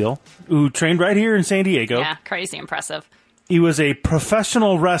Navy SEAL who trained right here in San Diego. Yeah, crazy impressive. He was a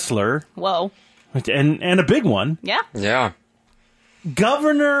professional wrestler. Whoa. And a big one. Yeah. Yeah.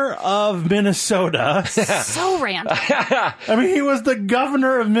 Governor of Minnesota. So random. I mean, he was the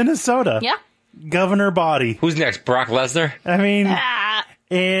governor of Minnesota. Yeah. Governor Body. Who's next? Brock Lesnar? I mean, Ah.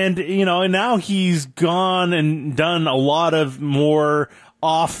 and, and now he's gone and done a lot of more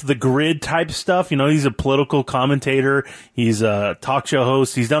off the grid type stuff. He's a political commentator. He's a talk show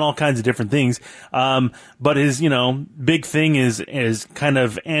host. He's done all kinds of different things. But his, big thing is kind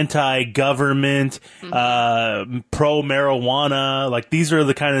of anti-government, pro-marijuana. Like, these are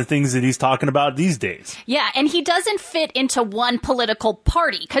the kind of things that he's talking about these days. Yeah, and he doesn't fit into one political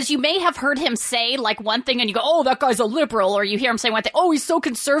party, because you may have heard him say, like, one thing and you go, oh, that guy's a liberal, or you hear him say one thing, oh, he's so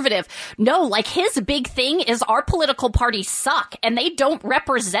conservative. No, like, his big thing is our political parties suck, and they don't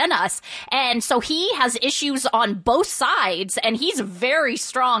represent us. And so he has issues on both sides, and he's very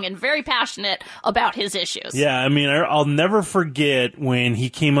strong and very passionate about his issues. Yeah, I mean, I'll never forget when he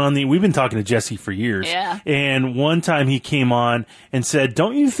came on we've been talking to Jesse for years. Yeah. And one time he came on and said,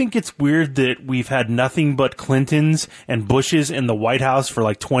 don't you think it's weird that we've had nothing but Clintons and Bushes in the White House for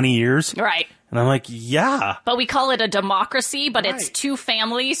like 20 years? Right. And I'm like, yeah. But we call it a democracy, but it's two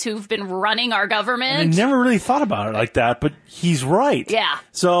families who've been running our government. I never really thought about it like that, but he's right. Yeah.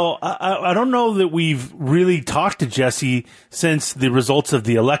 So I don't know that we've really talked to Jesse since the results of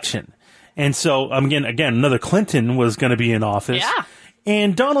the election. And so, again, another Clinton was going to be in office. Yeah.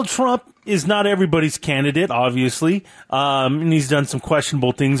 And Donald Trump is not everybody's candidate, obviously. And he's done some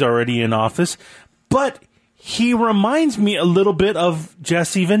questionable things already in office. But he reminds me a little bit of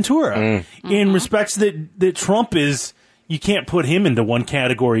Jesse Ventura in respects that Trump is, you can't put him into one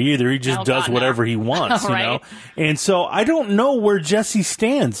category either. He just does whatever he wants, Right. And so I don't know where Jesse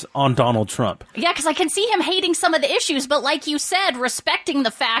stands on Donald Trump. Yeah, because I can see him hating some of the issues, but like you said, respecting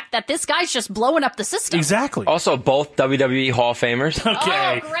the fact that this guy's just blowing up the system. Exactly. Also, both WWE Hall of Famers.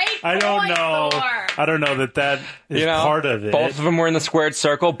 Okay. Oh, great I don't point, know. Thor. I don't know that is part of it. Both of them were in the squared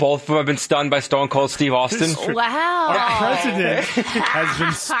circle. Both of them have been stunned by Stone Cold Steve Austin. Wow. Our president has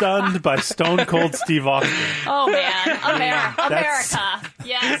been stunned by Stone Cold Steve Austin. Oh, man. America.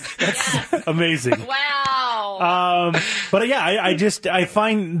 Yes. Amazing. Wow. But yeah, I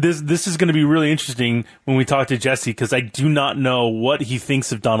find this is going to be really interesting when we talk to Jesse, because I do not know what he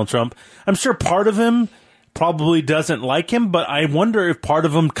thinks of Donald Trump. I'm sure part of him probably doesn't like him, but I wonder if part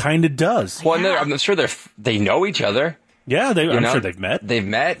of him kind of does. Well, I'm sure they know each other. Yeah, I'm sure they've met. They've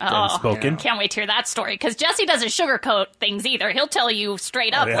met. Oh, and spoken. Can't wait to hear that story, because Jesse doesn't sugarcoat things either. He'll tell you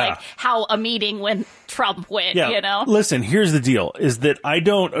straight up, yeah. like, how a meeting when Trump went, Yeah. Listen, here's the deal, is that I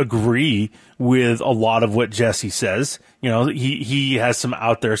don't agree with a lot of what Jesse says. He has some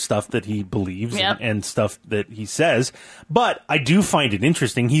out there stuff that he believes and stuff that he says, but I do find it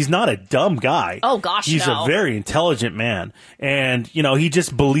interesting. He's not a dumb guy. Oh, gosh, He's no. a very intelligent man, and, he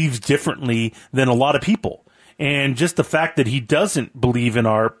just believes differently than a lot of people. And just the fact that he doesn't believe in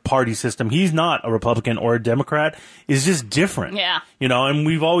our party system, he's not a Republican or a Democrat, is just different. Yeah. And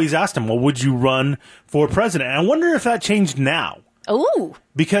we've always asked him, well, would you run for president? And I wonder if that changed now. Ooh.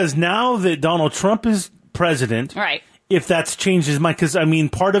 Because now that Donald Trump is president, Right. if that's changed his mind, because,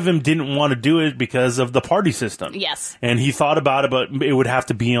 part of him didn't want to do it because of the party system. Yes. And he thought about it, but it would have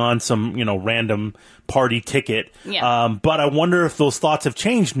to be on some, random party ticket. Yeah. But I wonder if those thoughts have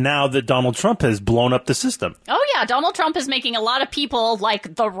changed now that Donald Trump has blown up the system. Oh, yeah. Donald Trump is making a lot of people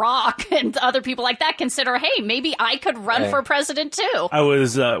like The Rock and other people like that consider, hey, maybe I could run for president too. I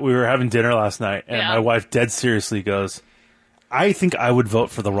was, we were having dinner last night, and Yeah. my wife dead seriously goes, I think I would vote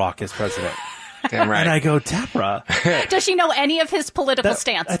for The Rock as president. Damn right. And I go, Deborah. Does she know any of his political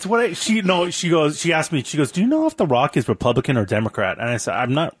stance? That's what she asked me, she goes, do you know if The Rock is Republican or Democrat? And I said,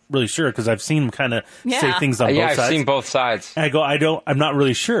 I'm not really sure, because I've seen him kind of say things on both sides. I've seen both sides. And I go, I'm not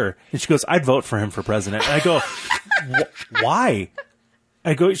really sure. And she goes, I'd vote for him for president. And I go, why?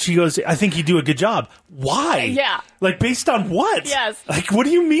 She goes, I think he'd do a good job. Why? Yeah. Like, based on what? Yes. Like, what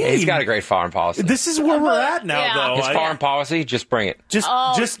do you mean? He's got a great foreign policy. This is where we're at now, Yeah. though. His foreign policy, just bring it. Just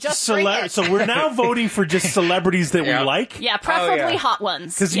bring it. So we're now voting for just celebrities that we like. Yeah, preferably Oh, yeah. hot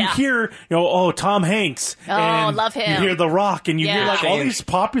ones. Because yeah. you hear, Tom Hanks. Oh, and love him. You hear The Rock, and you hear Yeah. like all these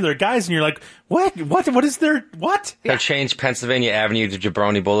popular guys, and you're like, what is there? What? They'll change Pennsylvania Avenue to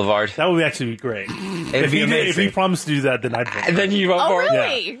Jabroni Boulevard. That would actually be great. It'd be amazing. If he promised to do that, then I'd vote. And then you vote Oh, for it?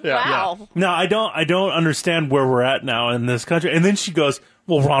 really? Yeah. Wow. No, I don't understand where we're at now in this country. And then she goes,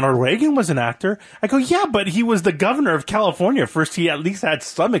 well, Ronald Reagan was an actor. I go, yeah, but he was the governor of California. First, he at least had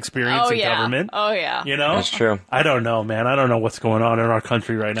some experience in government. Oh, yeah. That's true. I don't know, man. I don't know what's going on in our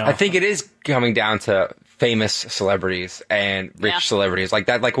country right now. I think it is coming down to famous celebrities and rich celebrities like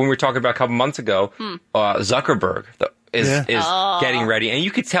that. Like when we were talking about a couple months ago, Zuckerberg is getting ready, and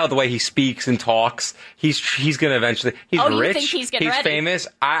you could tell the way he speaks and talks. He's going to eventually. He's rich. You think he's getting ready? Famous.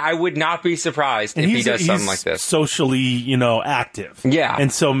 I would not be surprised if he does something like this. Socially, active. Yeah,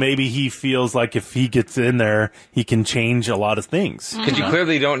 and so maybe he feels like if he gets in there, he can change a lot of things. Because you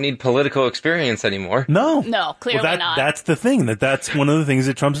clearly don't need political experience anymore. No, clearly not. That's the thing. That's one of the things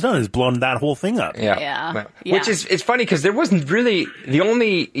that Trump's done is blown that whole thing up. Yeah. Which is it's funny because there wasn't really the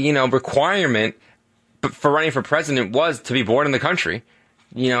only requirement for running for president was to be born in the country,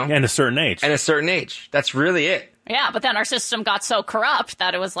 and a certain age. That's really it. Yeah, but then our system got so corrupt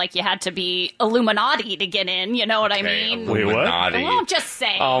that it was like you had to be Illuminati to get in. You know what I mean? Wait, what? Well, I'm just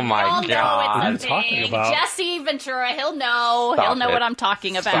saying. Oh my God! What are you talking about? Jesse Ventura, he'll know. He'll know what I'm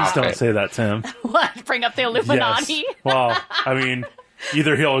talking about. Please don't say that, Tim. What? Bring up the Illuminati? Yes. Well, I mean,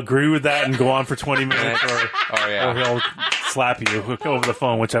 either he'll agree with that and go on for 20 minutes, or he'll slap you over the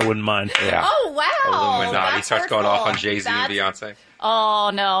phone, which I wouldn't mind. Yeah. Oh, wow. Illuminati. He starts going off on Jay-Z and Beyonce.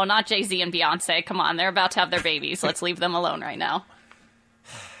 Oh, no, not Jay-Z and Beyonce. Come on, they're about to have their babies. Let's leave them alone right now.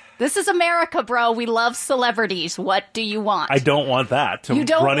 This is America, bro. We love celebrities. What do you want? I don't want that.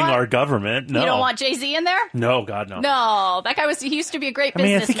 Running our government. No. You don't want Jay-Z in there? No, God, no. No, that guy he used to be a great I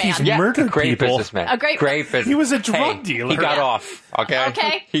businessman. think he's murdered great people. Businessman. A great businessman. He was a drug dealer. He got off.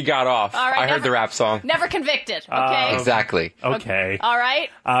 Okay. He got off. All right, I heard the rap song. Never convicted. Okay. Exactly. Okay. All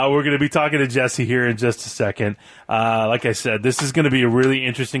right. We're going to be talking to Jesse here in just a second. Like I said, this is going to be a really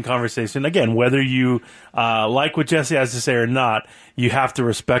interesting conversation. Again, whether you like what Jesse has to say or not, you have to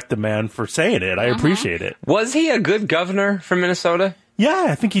respect the man for saying it. I appreciate it. Was he a good governor from Minnesota? Yeah,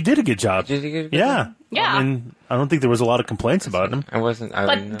 I think he did a good job. Did he get a good Yeah. Yeah. I mean, I don't think there was a lot of complaints about him.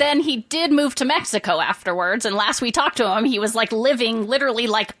 But then he did move to Mexico afterwards, and last we talked to him, he was like living literally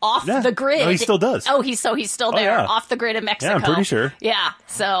like off the grid. No, he still does. Oh, he's still there, off the grid in Mexico. Yeah, I'm pretty sure. Yeah,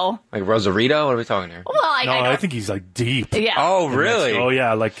 so. Like Rosarito? What are we talking here? Well, I think he's like deep. Yeah. Oh, really? Oh,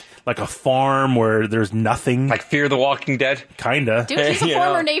 yeah, like a farm where there's nothing. Like Fear the Walking Dead? Kinda. Dude, he's a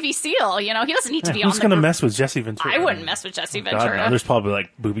former Navy SEAL. He doesn't need to be on Who's going to mess with Jesse Ventura? I wouldn't mess with Jesse Ventura. God, no. There's probably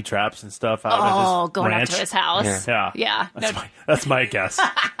like booby traps and stuff out at his going ranch. up to his house. Yeah. That's my guess.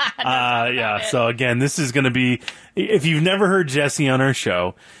 So again, this is going to be, if you've never heard Jesse on our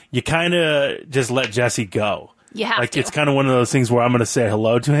show, you kind of just let Jesse go. You have to. It's kind of one of those things where I'm going to say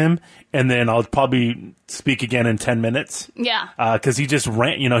hello to him, and then I'll probably speak again in 10 minutes. Yeah. Because he just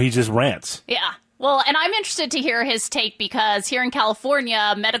rants. Yeah. Well, and I'm interested to hear his take because here in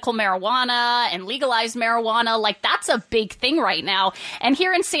California, medical marijuana and legalized marijuana, like that's a big thing right now. And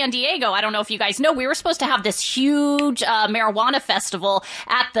here in San Diego, I don't know if you guys know, we were supposed to have this huge marijuana festival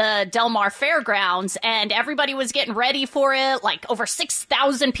at the Del Mar Fairgrounds, and everybody was getting ready for it. Like over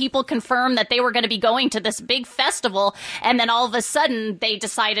 6,000 people confirmed that they were going to be going to this big festival. And then all of a sudden they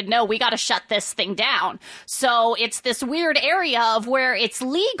decided, no, we got to shut this thing down. So it's this weird area of where it's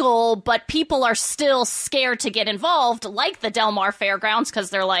legal, but people are still scared to get involved, like the Del Mar Fairgrounds, because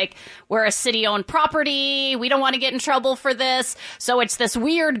they're like, we're a city-owned property, we don't want to get in trouble for this. So it's this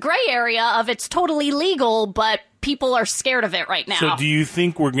weird gray area of it's totally legal, but people are scared of it right now. So do you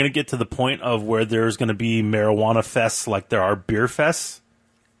think we're going to get to the point of where there's going to be marijuana fests like there are beer fests?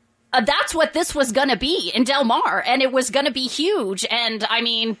 That's what this was going to be in Del Mar, and it was going to be huge. And I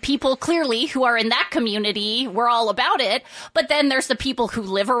mean, people clearly who are in that community were all about it. But then there's the people who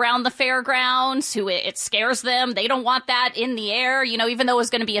live around the fairgrounds who it scares them. They don't want that in the air, even though it was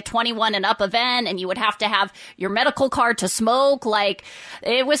going to be a 21 and up event and you would have to have your medical card to smoke. Like,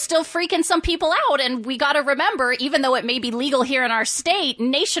 it was still freaking some people out. And we got to remember, even though it may be legal here in our state,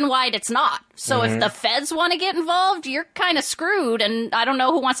 nationwide it's not. So if the feds want to get involved, you're kind of screwed. And I don't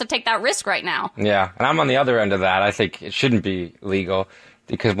know who wants to take that risk right now. Yeah, and I'm on the other end of that. I think it shouldn't be legal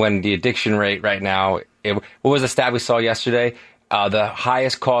because when the addiction rate right now, what was the stat we saw yesterday? The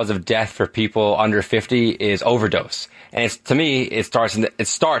highest cause of death for people under 50 is overdose. And to me, it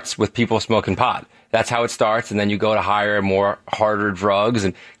starts with people smoking pot. That's how it starts, and then you go to higher, harder drugs,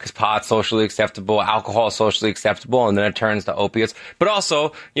 and because pot's socially acceptable, alcohol is socially acceptable, and then it turns to opiates. But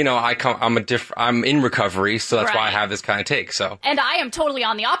also, I'm in recovery, so that's why I have this kind of take. So, and I am totally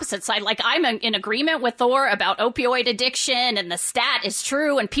on the opposite side. Like, I'm in agreement with Thor about opioid addiction, and the stat is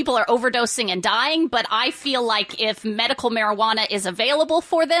true, and people are overdosing and dying. But I feel like if medical marijuana marijuana is available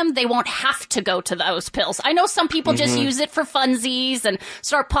for them, they won't have to go to those pills. I know some people just use it for funsies and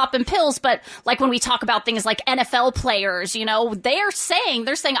start popping pills, but like when we talk about things like NFL players, you know, they're saying,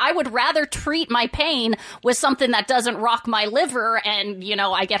 I would rather treat my pain with something that doesn't rock my liver and, you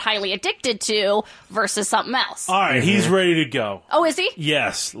know, I get highly addicted to versus something else. All right, he's ready to go. Oh, is he?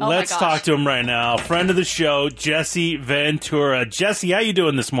 Yes. Oh, let's talk to him right now. Friend of the show, Jesse Ventura. Jesse, how you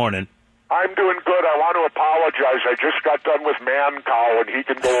doing this morning? I'm doing good. I want to apologize. I just got done with Man Cow, and he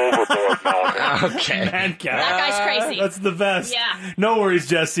can go overboard now. Okay. Man Cow. That guy's crazy. That's the best. Yeah. No worries,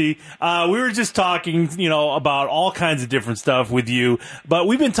 Jesse. We were just talking, you know, about all kinds of different stuff with you, but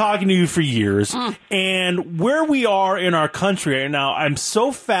we've been talking to you for years, and where we are in our country right now, I'm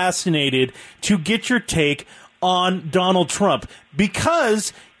so fascinated to get your take on Donald Trump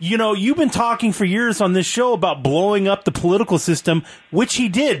because, you know, you've been talking for years on this show about blowing up the political system, which he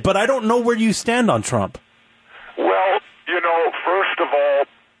did, but I don't know where you stand on Trump. Well, you know, first of all,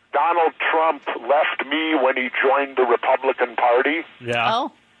 Donald Trump left me when he joined the Republican Party. Yeah.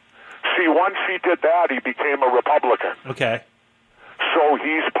 Oh. See, once he did that, he became a Republican. Okay. So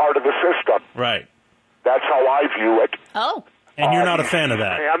he's part of the system. Right. That's how I view it. Oh. And you're not a He's fan of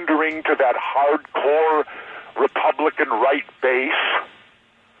that. Pandering to that hardcore Republican right base,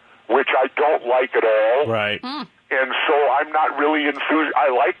 which I don't like at all. Right. And so I'm not really enthused. I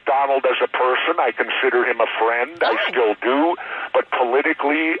like Donald as a person. I consider him a friend. I still do. But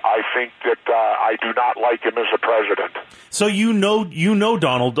politically, I think that I do not like him as a president. So you know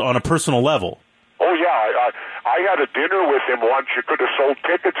Donald on a personal level. Oh, yeah. I had a dinner with him once you could have sold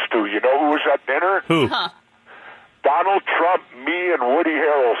tickets to. You know who was at dinner? Who? Huh. Donald Trump, me, and Woody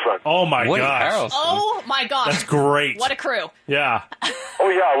Harrelson. Oh, my Woody gosh. Harrelson. Oh, my gosh. That's great. What a crew. Yeah. Oh,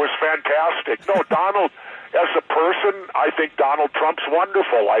 yeah, it was fantastic. No, Donald, as a person, I think Donald Trump's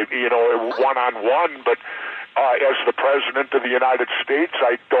wonderful. One-on-one, but as the President of the United States,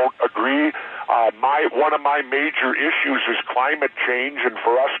 I don't agree. One of my major issues is climate change, and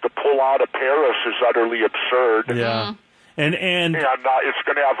for us to pull out of Paris is utterly absurd. Yeah. And it's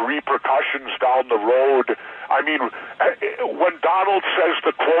going to have repercussions down the road. I mean, when Donald says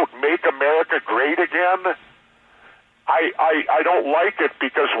the quote, "Make America Great Again," I don't like it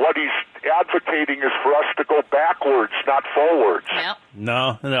because what he's advocating is for us to go backwards, not forwards. Yep.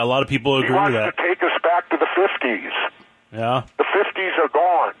 No, a lot of people agree He wants with that. to take us back to the 50s. Yeah. The 50s are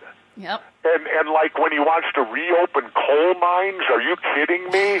gone. Yep. And like when he wants to reopen coal mines, are you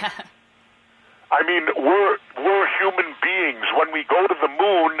kidding me? I mean, we're human beings. When we go to the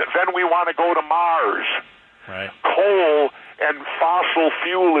moon, then we want to go to Mars. Right. Coal and fossil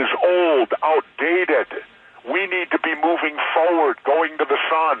fuel is old, outdated. We need to be moving forward, going to the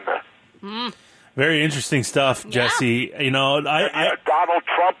sun. Very interesting stuff, Jesse. You know, Donald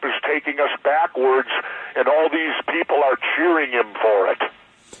Trump is taking us backwards, and all these people are cheering him for it.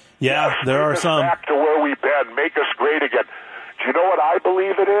 Yeah, Yes, there are take us some. back to where we've been. Make us great again. Do you know what I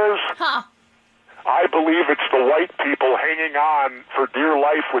believe it is? Huh. I believe it's the white people hanging on for dear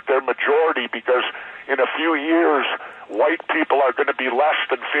life with their majority because in a few years, white people are going to be less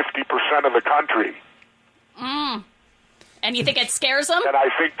than 50% of the country. And you think it scares them? And I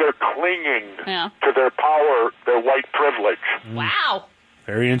think they're clinging Yeah. to their power, their white privilege. Wow.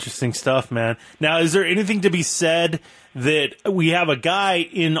 Very interesting stuff, man. Now, is there anything to be said that we have a guy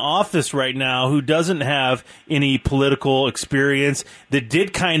in office right now who doesn't have any political experience that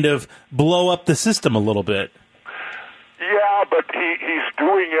did kind of blow up the system a little bit? Yeah, but he's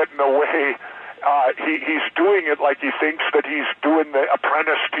doing it in a way. He's doing it like he thinks that he's doing the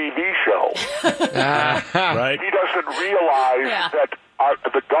Apprentice TV show. Right? He doesn't realize that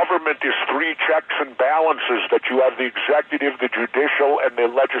the government is three checks and balances, that you have the executive, the judicial, and the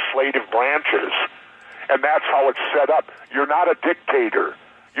legislative branches. And that's how it's set up. You're not a dictator.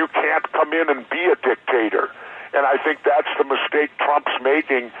 You can't come in and be a dictator. And I think that's the mistake Trump's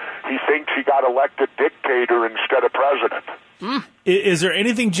making. He thinks he got elected dictator instead of president. Is there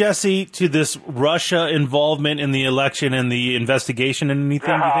anything, Jesse, to this Russia involvement in the election and the investigation and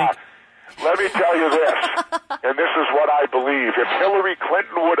anything, do you think? Let me tell you this, and this is what I believe. If Hillary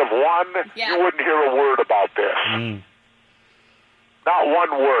Clinton would have won, you wouldn't hear a word about this. Not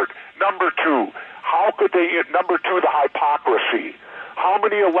one word. Number two, the hypocrisy. How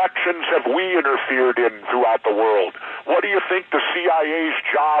many elections have we interfered in throughout the world? What do you think the CIA's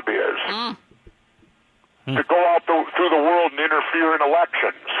job is? To go out through the world and interfere in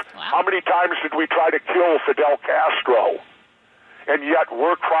elections. Wow. How many times did we try to kill Fidel Castro? And yet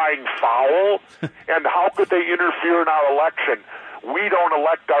we're crying foul? And how could they interfere in our election? we don't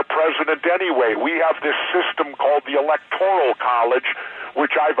elect our president anyway. We have this system called the Electoral College,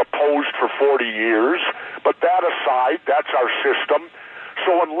 which I've opposed for 40 years. But that aside, that's our system.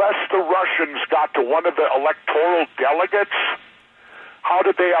 So unless the Russians got to one of the electoral delegates, how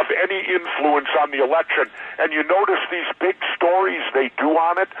did they have any influence on the election? And you notice these big stories they do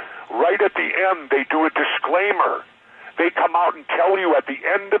on it, right at the end they do a disclaimer. They come out and tell you at the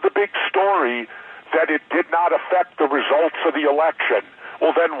end of the big story that it did not affect the results of the election.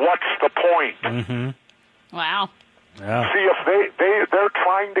 Well, then what's the point? Mm-hmm. Wow. Yeah. See, if they're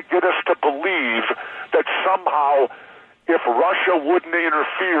trying to get us to believe that somehow if Russia wouldn't have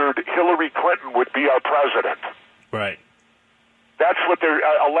interfered, Hillary Clinton would be our president. Right. That's what they're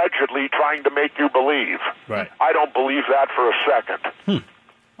allegedly trying to make you believe. Right. I don't believe that for a second.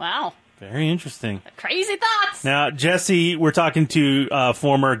 Wow. Very interesting. Crazy thoughts. Now, Jesse, we're talking to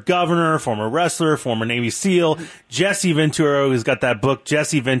former governor, former wrestler, former Navy SEAL, Jesse Ventura, who's got that book,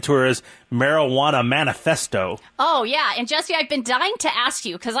 Jesse Ventura's Marijuana Manifesto. Oh, yeah. And Jesse, I've been dying to ask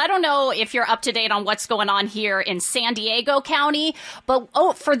you, because I don't know if you're up to date on what's going on here in San Diego County, but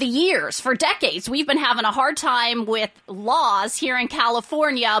for decades, we've been having a hard time with laws here in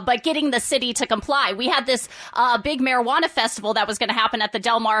California, but getting the city to comply. We had this big marijuana festival that was going to happen at the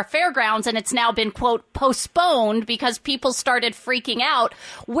Del Mar Fairgrounds, and it's now been, quote, postponed because people started freaking out.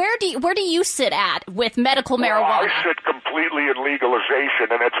 Where do you sit at with medical marijuana? Well, I sit completely in legalization,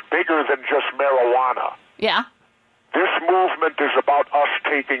 and it's bigger than just marijuana. Yeah. This movement is about us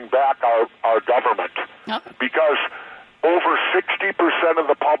taking back our government. Oh. Because over 60% of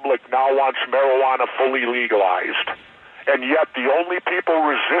the public now wants marijuana fully legalized. And yet the only people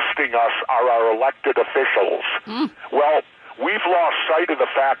resisting us are our elected officials. Well, we've lost sight of the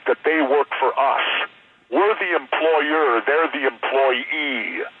fact that they work for us. We're the employer, they're the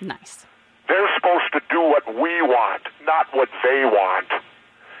employee. Nice. They're supposed to do what we want, not what they want.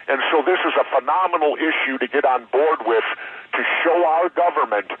 And so this is a phenomenal issue to get on board with, to show our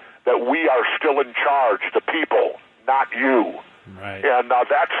government that we are still in charge, the people, not you. Right. And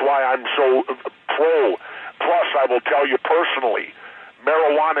that's why I'm so pro. Plus, I will tell you personally,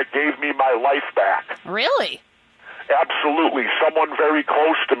 marijuana gave me my life back. Really? Absolutely. Someone very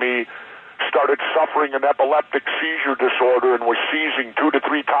close to me started suffering an epileptic seizure disorder and was seizing 2 to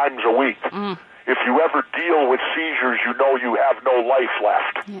 3 times a week. If you ever deal with seizures, you know you have no life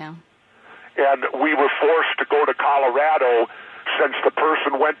left. Yeah. And we were forced to go to Colorado. Since the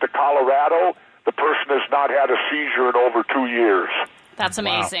person went to Colorado, the person has not had a seizure in over 2 years. That's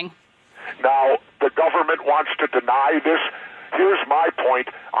amazing. Wow. Now, the government wants to deny this. Here's my point.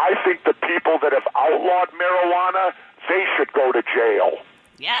 I think the people that have outlawed marijuana, they should go to jail.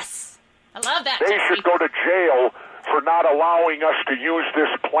 Yes. I love that, They Jesse. should go to jail for not allowing us to use this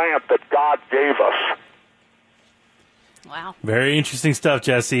plant that God gave us. Wow. Very interesting stuff,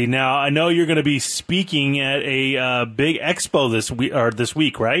 Jesse. Now, I know you're going to be speaking at a big expo this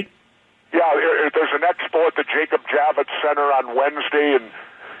week, right? Yeah, there's an expo at the Jacob Javits Center on Wednesday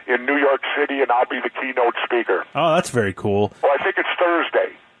in New York City, and I'll be the keynote speaker. Oh, that's very cool. Well, I think it's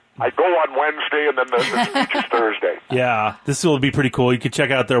Thursday. I go on Wednesday, and then the speech is Thursday. Yeah, this will be pretty cool. You can check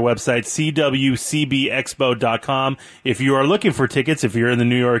out their website, cwcbexpo.com. If you are looking for tickets, if you're in the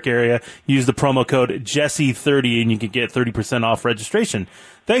New York area, use the promo code Jesse30, and you can get 30% off registration.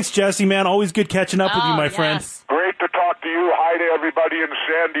 Thanks, Jesse, man. Always good catching up with you, my friend. Great to talk to you. Hi to everybody in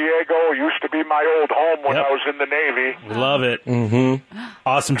San Diego. Used to be my old home when I was in the Navy. We love it.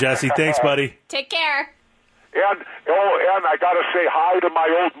 Awesome, Jesse. Thanks, buddy. Take care. And I got to say hi to my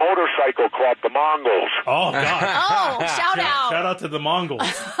old motorcycle club, the Mongols. Oh, God. Oh, shout out. Shout out to the Mongols.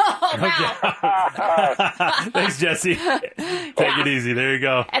 Oh, wow. Thanks, Jesse. Take it easy. There you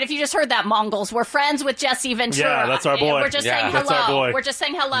go. And if you just heard that, Mongols, we're friends with Jesse Ventura. Yeah, that's our boy. We're just saying hello. That's our boy. We're just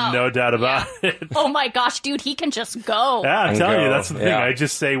saying hello. No doubt about it. Oh, my gosh, dude, he can just go. Yeah, I'm telling you, that's the thing. I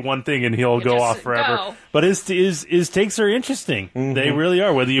just say one thing and he'll go off forever. Go. But his takes are interesting. They really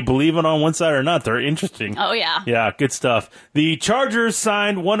are. Whether you believe it on one side or not, they're interesting. Oh, yeah. Yeah, good stuff. The Chargers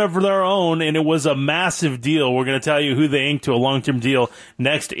signed one of their own, and it was a massive deal. We're going to tell you who they inked to a long-term deal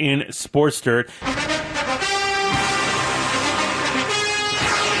next in Sports Dirt.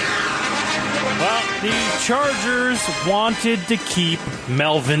 Well, the Chargers wanted to keep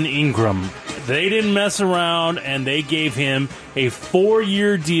Melvin Ingram. They didn't mess around, and they gave him a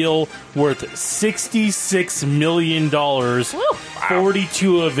 4-year deal worth $66 million,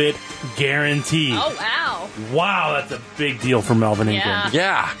 42 of it guaranteed. Oh, wow. Wow, that's a big deal for Melvin Ingram.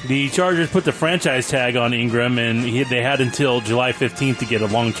 Yeah. The Chargers put the franchise tag on Ingram, and they had until July 15th to get a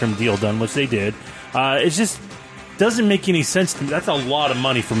long-term deal done, which they did. It just doesn't make any sense to me. That's a lot of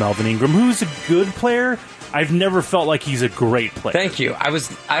money for Melvin Ingram, who's a good player, I've never felt like he's a great player. Thank you.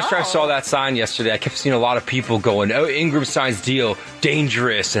 After I saw that sign yesterday, I kept seeing a lot of people going, "Oh, Ingram signs deal,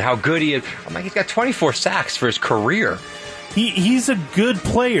 dangerous," and how good he is. I'm like, he's got 24 sacks for his career. He's a good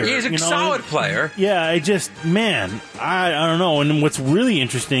player. He's a solid player. Yeah, I don't know. And what's really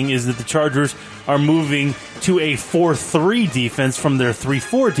interesting is that the Chargers are moving to a 4-3 defense from their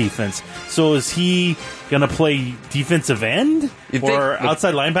 3-4 defense. So is he going to play defensive end or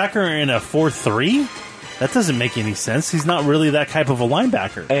outside linebacker in a 4-3? That doesn't make any sense. He's not really that type of a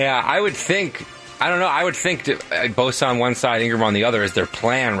linebacker. Yeah, I would think Bosa on one side, Ingram on the other is their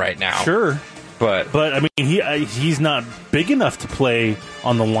plan right now. Sure. But I mean, he's not big enough to play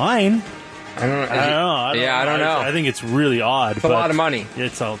on the line. I don't know. I think it's really odd. It's a lot of money.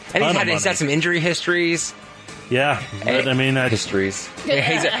 It's a ton and of money. He's had some injury histories. Yeah, but I mean, histories.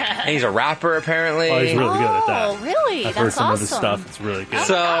 And he's a rapper apparently. Oh, he's really good at that. Oh, really? I've That's heard some awesome. of his stuff. It's really good.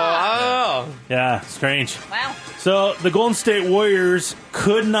 So, I don't know. Yeah, strange. Wow. So the Golden State Warriors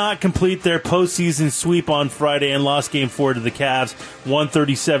could not complete their postseason sweep on Friday and lost Game 4 to the Cavs,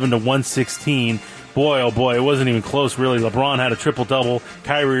 137-116. Boy, oh boy, it wasn't even close, really. LeBron had a triple-double.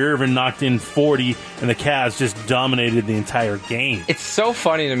 Kyrie Irving knocked in 40, and the Cavs just dominated the entire game. It's so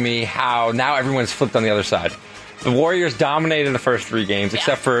funny to me how now everyone's flipped on the other side. The Warriors dominated the first 3 games,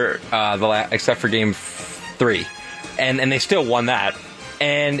 except for Game 3, and they still won that.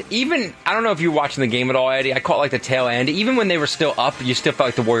 And even, I don't know if you were watching the game at all, Eddie. I caught like the tail end. Even when they were still up, you still felt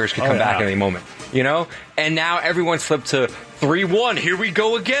like the Warriors could come back at any moment, you know? And now everyone's flipped to 3-1. Here we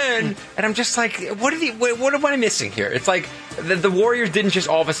go again. And I'm just like, what am I missing here? It's like the Warriors didn't just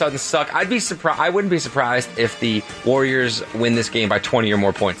all of a sudden suck. I wouldn't be surprised if the Warriors win this game by 20 or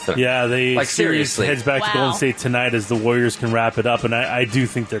more points tonight. Yeah, like seriously heads back to Golden State tonight as the Warriors can wrap it up, and I do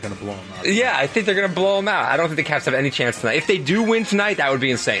think they're going to blow them out. Yeah, I think they're going to blow them out. I don't think the Cavs have any chance tonight. If they do win tonight, that would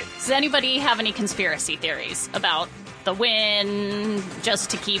be insane. Does anybody have any conspiracy theories about the win, just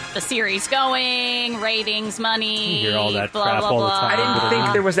to keep the series going, ratings, money, you hear all that blah, crap blah, all blah. the time. I didn't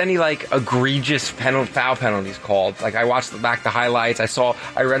think there was any like egregious foul penalties called. Like I watched back the highlights. I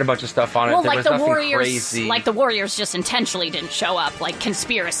read a bunch of stuff on it. Well, There like was the nothing Warriors, crazy. like the Warriors just intentionally didn't show up. Like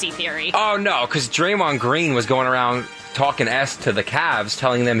conspiracy theory. Oh no, because Draymond Green was going around talking S to the Cavs,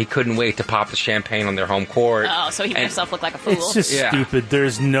 telling them he couldn't wait to pop the champagne on their home court. Oh, so he made himself look like a fool. It's just stupid.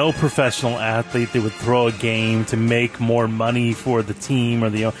 There's no professional athlete that would throw a game to make more money for the team or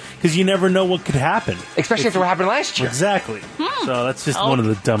because you never know what could happen. Especially after what happened last year. Exactly. So that's just one of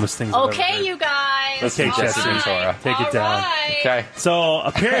the dumbest things. Okay, you guys. Okay, Jesse Ventura. Take it down. Right. Okay. So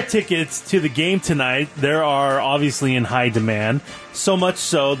a pair of tickets to the game tonight, there are obviously in high demand. So much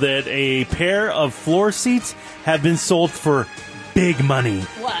so that a pair of floor seats have been sold for big money.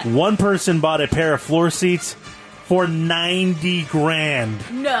 What? One person bought a pair of floor seats for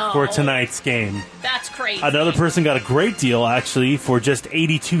 $90,000 No. for tonight's game. That's crazy. Another person got a great deal, actually, for just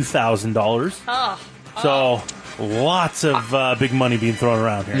 $82,000. Oh. So lots of big money being thrown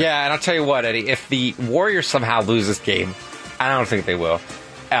around here. Yeah, and I'll tell you what, Eddie, if the Warriors somehow lose this game, I don't think they will.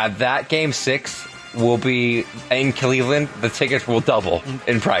 That Game 6 will be in Cleveland. The tickets will double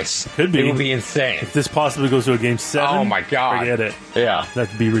in price. Could be. It will be insane. If this possibly goes to a Game 7, oh my God, forget it. Yeah,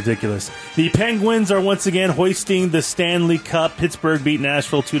 that'd be ridiculous. The Penguins are once again hoisting the Stanley Cup. Pittsburgh beat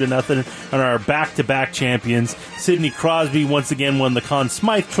Nashville 2-0 and are back-to-back champions. Sidney Crosby once again won the Conn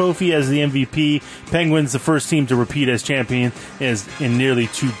Smythe Trophy as the MVP. Penguins, the first team to repeat as champion in nearly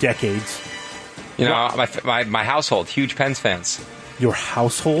 2 decades. You know, my household, huge Pens fans. Your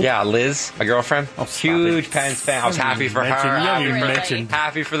household? Yeah, Liz, my girlfriend, huge it. Pens fan. I was happy for her.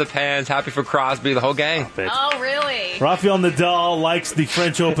 Happy for the Pens. Happy for Crosby. The whole gang. Oh, really? Rafael Nadal likes the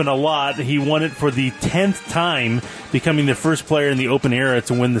French Open a lot. He won it for the 10th time, becoming the first player in the Open era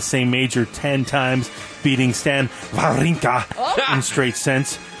to win the same major 10 times, beating Stan Wawrinka in straight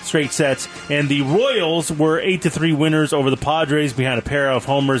sets. And the Royals were 8-3 winners over the Padres behind a pair of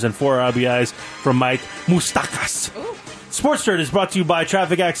homers and 4 RBIs from Mike Moustakas. Sports Dirt is brought to you by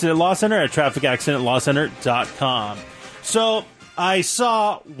Traffic Accident Law Center at trafficaccidentlawcenter.com. So, I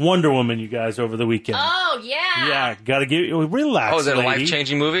saw Wonder Woman, you guys, over the weekend. Oh, yeah. Yeah, gotta relax. Oh, is it a lady.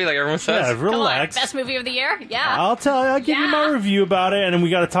 life-changing movie like everyone says? Yeah, relax. Best movie of the year? Yeah. I'll give you my review about it, and then we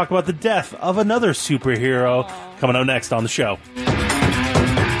gotta talk about the death of another superhero coming up next on the show.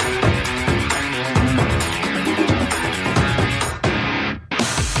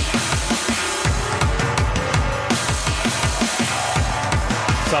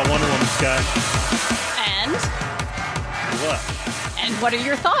 Saw Wonder Woman, Sky. And? What? And what are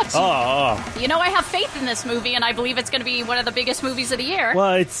your thoughts? Oh. You know, I have faith in this movie, and I believe it's going to be one of the biggest movies of the year.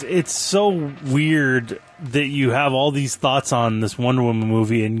 Well, it's so weird that you have all these thoughts on this Wonder Woman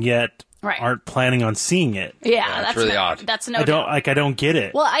movie, and yet aren't planning on seeing it. Yeah, that's really odd. That's no. I don't get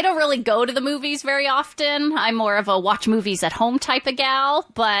it. Well, I don't really go to the movies very often. I'm more of a watch movies at home type of gal,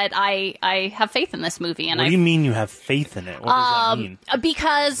 but I have faith in this movie. And what do you mean you have faith in it? What does that mean?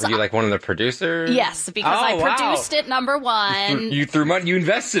 Because were you like one of the producers? Yes, because I produced it. Number one, you threw money. You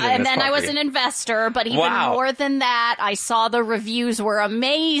invested in and this then I was puppy. an investor. But even more than that, I saw the reviews were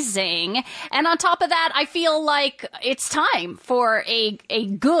amazing, and on top of that, I feel like it's time for a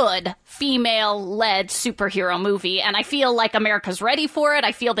good female-led superhero movie, and I feel like America's ready for it.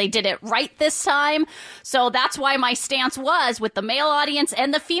 I feel they did it right this time. So that's why my stance was, with the male audience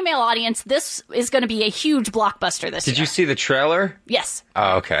and the female audience, this is going to be a huge blockbuster this year. Did you see the trailer? Yes.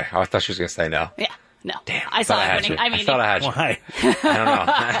 Oh, okay. I thought she was going to say no. Yeah. No. Damn. I saw it winning. I thought I had you. Why? I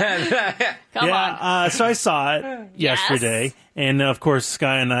don't know. Come on. So I saw it yesterday, and of course,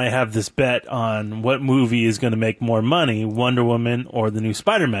 Sky and I have this bet on what movie is going to make more money, Wonder Woman or the new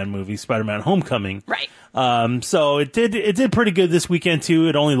Spider-Man movie, Spider-Man Homecoming. Right. So it did pretty good this weekend too.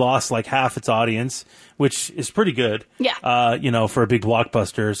 It only lost like half its audience, which is pretty good. Yeah. For a big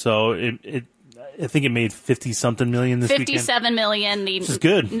blockbuster. So I think it made 50-something million this weekend. 57 million, Which is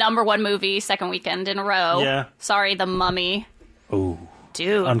good. number one movie, second weekend in a row. Yeah. Sorry, The Mummy. Ooh.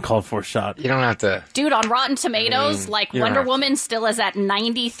 Dude. Uncalled for shot. You don't have to. Dude, on Rotten Tomatoes, Wonder Woman still is at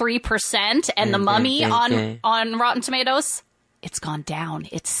 93%, and The Mummy on Rotten Tomatoes, it's gone down.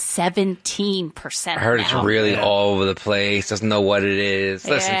 It's 17%. I heard it's really all over the place. Doesn't know what it is.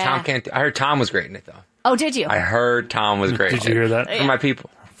 Listen, Yeah. Tom can't. I heard Tom was great in it, though. Oh, did you? I heard Tom was great. Did you hear that? From my people.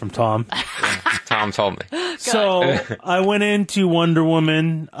 From Tom. Tom told me. So I went into Wonder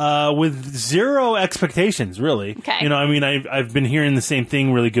Woman with zero expectations, really. Okay. I've been hearing the same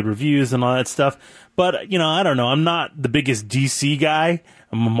thing, really good reviews and all that stuff. But, I don't know. I'm not the biggest DC guy.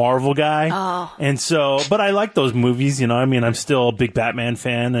 I'm a Marvel guy. Oh. And so, but I like those movies, I'm still a big Batman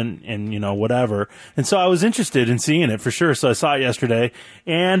fan and whatever. And so I was interested in seeing it for sure. So I saw it yesterday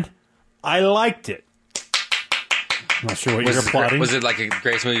and I liked it. I'm not sure what you're applauding. Was it like a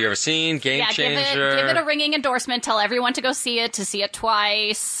greatest movie you've ever seen? Game changer? Give it a ringing endorsement. Tell everyone to go see it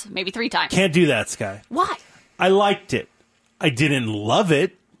twice, maybe 3 times. Can't do that, Sky. Why? I liked it. I didn't love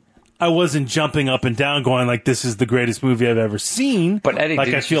it. I wasn't jumping up and down going like, this is the greatest movie I've ever seen. But Eddie,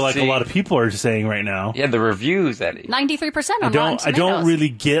 like I feel like a lot of people are saying right now. Yeah, the reviews, Eddie. 93% on Rotten Tomatoes. I don't really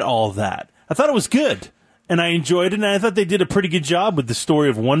get all that. I thought it was good. And I enjoyed it, and I thought they did a pretty good job with the story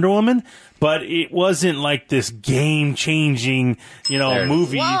of Wonder Woman, but it wasn't like this game-changing,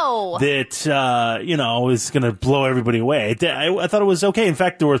 movie that, is going to blow everybody away. I thought it was okay. In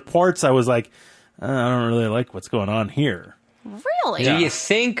fact, there were parts I was like, I don't really like what's going on here. Really? Do you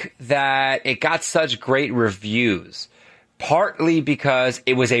think that it got such great reviews partly because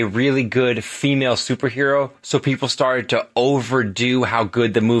it was a really good female superhero, so people started to overdo how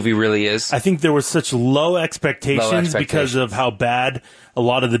good the movie really is? I think there was such low expectations because of how bad a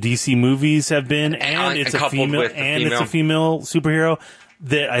lot of the DC movies have been, and it's a female superhero,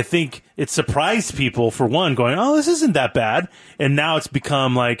 that I think it surprised people, for one, going, oh, this isn't that bad. And now it's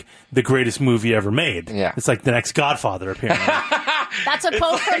become like the greatest movie ever made. Yeah. It's like the next Godfather, apparently. That's a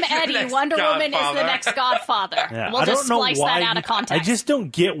quote from Eddie. Wonder Woman is the next Godfather. Yeah. We'll just splice that out of context. I just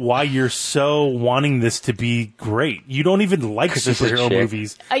don't get why you're so wanting this to be great. You don't even like superhero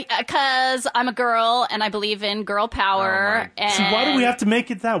movies. Because I'm a girl and I believe in girl power. And so why do we have to make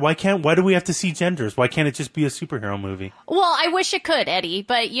it that? Why do we have to see genders? Why can't it just be a superhero movie? Well, I wish it could, Eddie.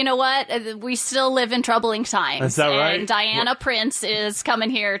 But you know what? We still live in troubling times. Is that right? And Diana Prince is coming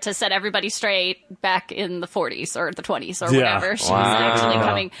here to set everybody straight back in the 40s or the 20s or whatever. She's actually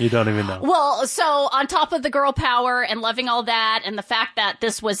coming. You don't even know. Well, so on top of the girl power and loving all that and the fact that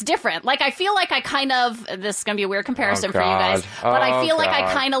this was different, like I feel like I kind of, this is going to be a weird comparison for you guys, but I feel like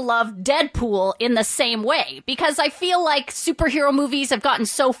I kind of love Deadpool in the same way because I feel like superhero movies have gotten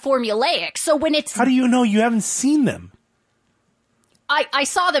so formulaic. So when it's... How do you know you haven't seen them? I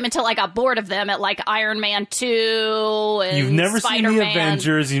saw them until I got bored of them at like Iron Man 2 and You've never Spider-Man. seen the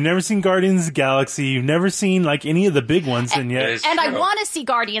Avengers. You've never seen Guardians of the Galaxy. You've never seen like any of the big ones. And yet, I want to see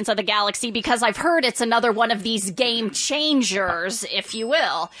Guardians of the Galaxy because I've heard it's another one of these game changers, if you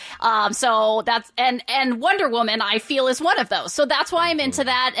will. So that's and Wonder Woman I feel is one of those. So that's why I'm into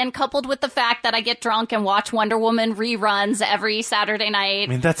that. And coupled with the fact that I get drunk and watch Wonder Woman reruns every Saturday night.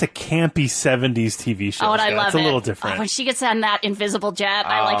 I mean, that's a campy 70s TV show. Oh, and I love it. It's a little different. When she gets on that invisible jet,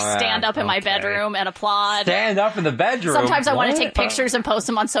 I stand up in my bedroom and applaud. Stand up in the bedroom? Sometimes I want to take pictures and post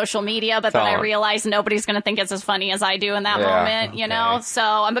them on social media, but then I realize nobody's going to think it's as funny as I do in that moment, you know? So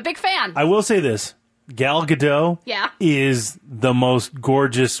I'm a big fan. I will say this. Gal Gadot is the most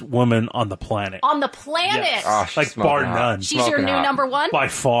gorgeous woman on the planet. On the planet? Yes. Oh, like bar none. She's your new number one? By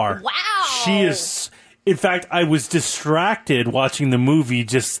far. Wow. She is... In fact, I was distracted watching the movie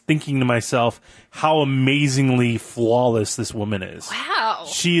just thinking to myself how amazingly flawless this woman is. Wow.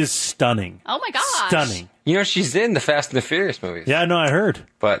 She is stunning. Oh, my gosh. Stunning. You know, she's in the Fast and the Furious movies. Yeah, no, I heard.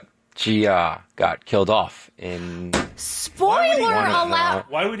 But she got killed off in... Spoiler alert!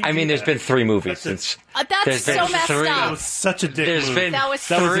 Why would he I mean, there's been 3 movies since... That's so messed up. That was such a dick move. That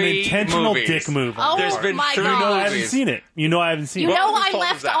was an intentional dick move. Oh, there's been my 3 God. You know I haven't seen it. You know I haven't seen it. You know I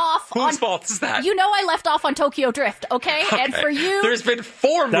left off Whose fault is that? You know I left off on Tokyo Drift, okay? And for you... There's been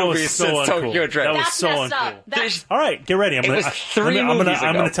 4 That was movies so since uncool. Tokyo Drift. That was That's so messed uncool. up. That's... All right, get ready. I'm was 3 movies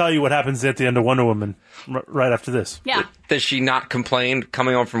ago. going to tell you what happens at the end of Wonder Woman right after this. Yeah. Does she not complain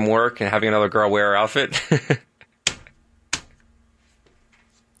coming home from work and having another girl wear her outfit?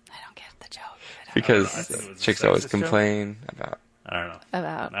 Because chicks always complain about... I don't know.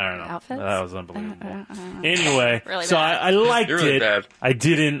 About outfits? That was unbelievable. Anyway, really so bad. I liked really it. Bad. I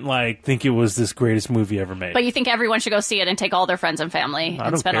didn't think it was this greatest movie ever made. But you think everyone should go see it and take all their friends and family I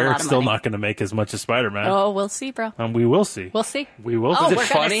and don't spend care. a lot It's of still money? not going to make as much as Spider-Man. Oh, we'll see, bro. We will see. We'll see. We will Oh, see. we're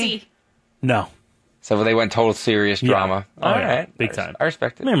going to see. No. So they went total serious drama. Yeah. All yeah. right. Big time. I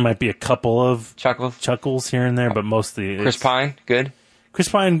respect it. There might be a couple of chuckles here and there, but mostly Chris Pine, good. Chris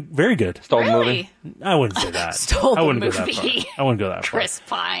Pine, very good. Stole the Really? movie. I wouldn't say that. Stole I wouldn't the go that movie. far. I wouldn't go that far. Chris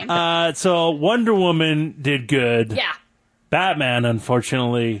Pine. So Wonder Woman did good. Yeah. Batman,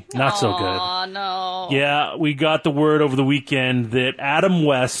 unfortunately, not so good. Oh, no. Yeah, we got the word over the weekend that Adam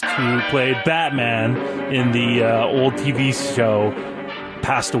West, who played Batman in the old TV show,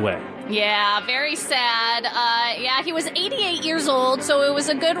 passed away. Yeah, very sad. Yeah, he was 88 years old, so it was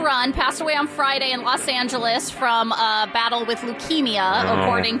a good run. Passed away on Friday in Los Angeles from a battle with leukemia,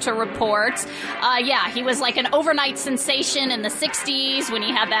 according to reports. Yeah, he was like an overnight sensation in the 60s when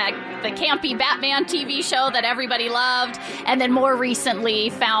he had the campy Batman TV show that everybody loved. And then more recently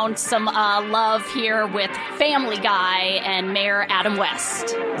found some love here with Family Guy and Mayor Adam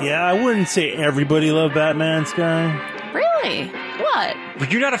West. Yeah, I wouldn't say everybody loved Batman, Sky. Really? What? Were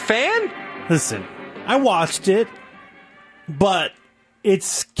you not a fan? Listen, I watched it, but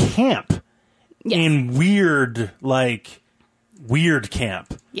it's camp. Yes. In weird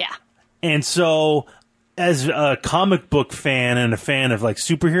camp. Yeah. And so, as a comic book fan and a fan of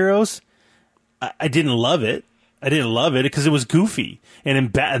superheroes, I didn't love it. I didn't love it because it was goofy,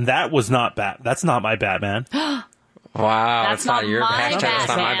 and that was not That's not my Batman. Wow, That's that's not your my hashtag. That's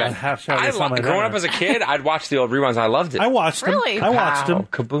not my Batman. bad. Growing up as a kid, I'd watch the old reruns. I loved it. I watched them. Really? I watched them.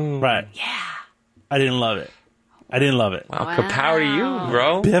 Kaboom! Right. Yeah. I didn't love it. Wow, kapow to you,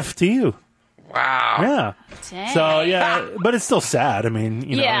 bro. Biff to you. Wow. Yeah. Dang. So yeah, but it's still sad. I mean,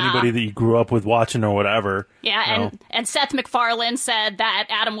 anybody that you grew up with watching or whatever. Yeah, and Seth MacFarlane said that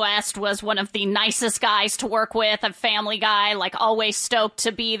Adam West was one of the nicest guys to work with, a Family Guy, always stoked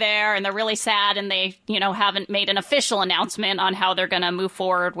to be there, and they're really sad, and they, haven't made an official announcement on how they're going to move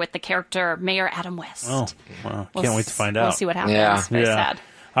forward with the character Mayor Adam West. Oh, well, can't wait to find out. We'll see what happens. Yeah. Very sad.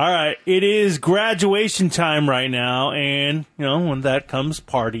 All right, it is graduation time right now, and, when that comes,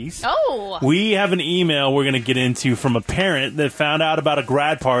 parties. Oh! We have an email we're going to get into from a parent that found out about a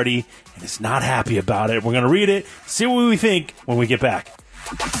grad party and is not happy about it. We're going to read it, see what we think when we get back.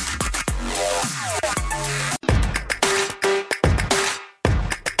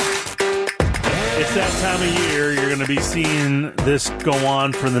 It's that time of year. You're going to be seeing this go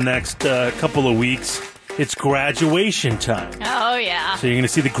on for the next couple of weeks. It's graduation time. Oh, yeah. So you're going to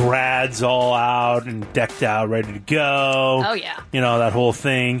see the grads all out and decked out, ready to go. Oh, yeah. That whole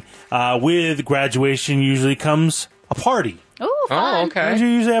thing. With graduation usually comes a party. Ooh, fun. Oh, okay. Don't you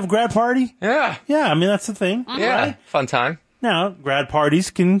usually have a grad party? Yeah. Yeah, I mean, that's the thing. Yeah. Right? Fun time. Now, grad parties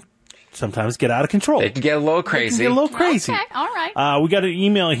can sometimes get out of control. They can get a little crazy. Okay, all right. We got an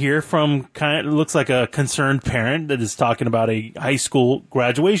email here from it looks like a concerned parent that is talking about a high school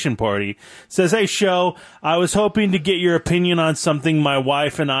graduation party. Says, "Hey, show, I was hoping to get your opinion on something my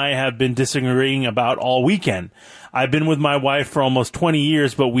wife and I have been disagreeing about all weekend. I've been with my wife for almost 20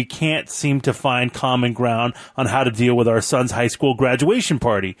 years, but we can't seem to find common ground on how to deal with our son's high school graduation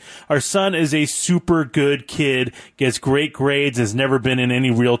party. Our son is a super good kid, gets great grades, has never been in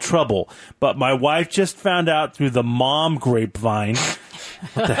any real trouble. But my wife just found out through the mom grapevine,"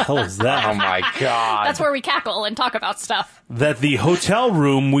 what the hell is that? Oh, my God. That's where we cackle and talk about stuff. "That the hotel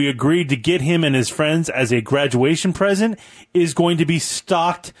room we agreed to get him and his friends as a graduation present is going to be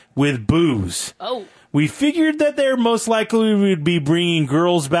stocked with booze. Oh. We figured that they're most likely would be bringing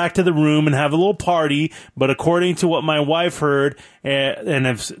girls back to the room and have a little party, but according to what my wife heard,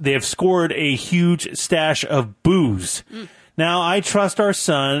 they have scored a huge stash of booze. Now, I trust our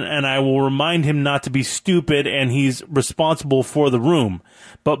son, and I will remind him not to be stupid, and he's responsible for the room.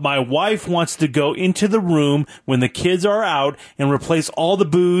 But my wife wants to go into the room when the kids are out and replace all the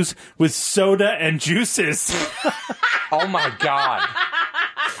booze with soda and juices. Oh, my God.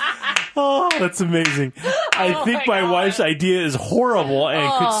 Oh, that's amazing. I think my wife's idea is horrible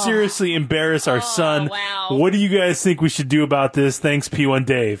and could seriously embarrass our son. Wow. What do you guys think we should do about this? Thanks, P1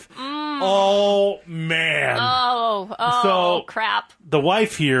 Dave. Oh, man. So, crap. The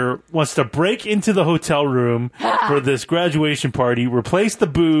wife here wants to break into the hotel room for this graduation party, replace the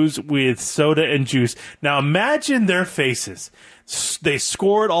booze with soda and juice. Now, imagine their faces. They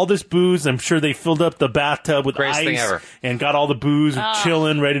scored all this booze. I'm sure they filled up the bathtub with ice and got all the booze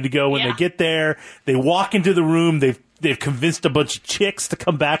chilling, ready to go. When they get there, they walk into the room. They've convinced a bunch of chicks to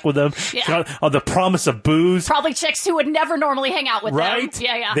come back with them on the promise of booze. Probably chicks who would never normally hang out with them. Right?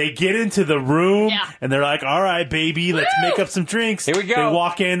 Yeah. They get into the room, and they're like, all right, baby, let's make up some drinks. Here we go. They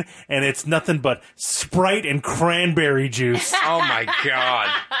walk in, and it's nothing but Sprite and cranberry juice. Oh, my God.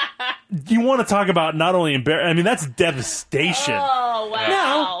 You want to talk about not only I mean, that's devastation. Oh, wow.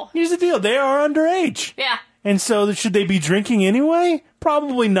 Now, here's the deal. They are underage. Yeah. And so should they be drinking anyway?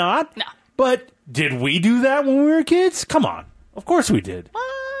 Probably not. No. But did we do that when we were kids? Come on. Of course we did.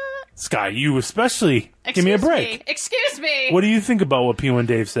 What? Sky, you especially. Give me a break. Excuse me. What do you think about what P1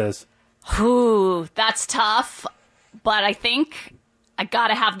 Dave says? Ooh, that's tough. But I think I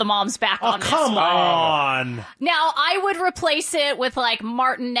gotta have the moms back on this come one. on. Now, I would replace it with like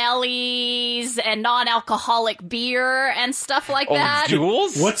Martinelli's and non-alcoholic beer and stuff like that.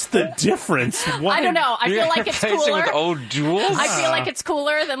 Jules? What's the difference? I don't know. I feel like it's cooler. With old Jules? I feel like it's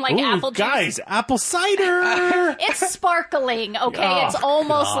cooler than like apple juice. Guys, apple cider. It's sparkling, okay? It's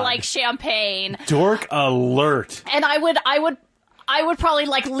almost like champagne. Dork alert. And I would probably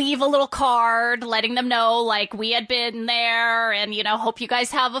like leave a little card letting them know like we had been there and hope you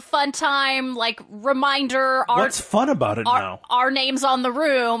guys have a fun time, like reminder what's fun about it now? Our names on the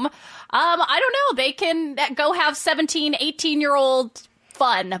room. I don't know, they can go have 17, 18-year-old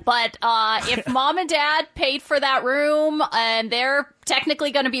fun, but if mom and dad paid for that room and they're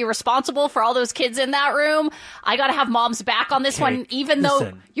technically going to be responsible for all those kids in that room, I got to have moms back on this one, even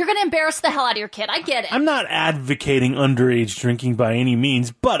though you're going to embarrass the hell out of your kid. I get it. I'm not advocating underage drinking by any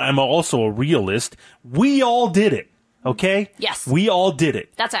means, but I'm also a realist. We all did it. Okay? Yes. We all did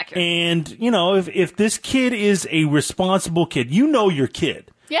it. That's accurate. And, if this kid is a responsible kid, your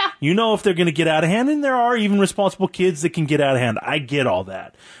kid. Yeah. If they're going to get out of hand, and there are even responsible kids that can get out of hand. I get all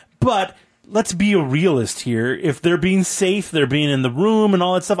that. But let's be a realist here. If they're being safe, they're being in the room and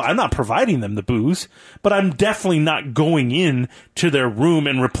all that stuff, I'm not providing them the booze, but I'm definitely not going in to their room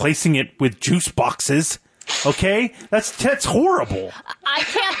and replacing it with juice boxes. Okay? That's horrible.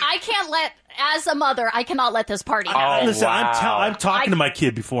 I can't let, as a mother, I cannot let this party happen. Listen, wow. I'm talking to my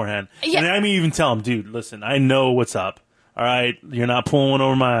kid beforehand. Yeah. And I may even tell him, dude, listen, I know what's up. All right, you're not pulling one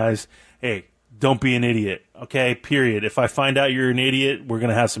over my eyes. Hey, don't be an idiot, okay? Period. If I find out you're an idiot, we're going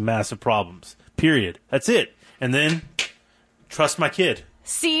to have some massive problems. Period. That's it. And then, trust my kid.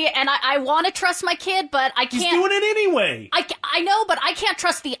 See, and I want to trust my kid, but I can't. He's doing it anyway. I know, but I can't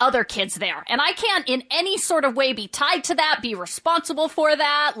trust the other kids there. And I can't in any sort of way be tied to that, be responsible for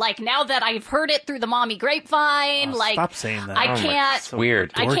that. Like, now that I've heard it through the mommy grapevine, stop saying that. I can't. It's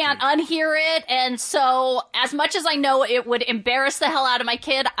weird. I can't unhear it. And so, as much as I know it would embarrass the hell out of my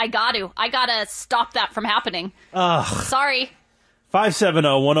kid, I gotta stop that from happening. Sorry.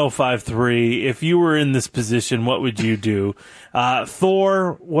 570-1053. If you were in this position, what would you do?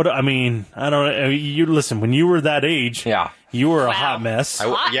 Thor, I don't know. You listen, when you were that age, you were a hot mess.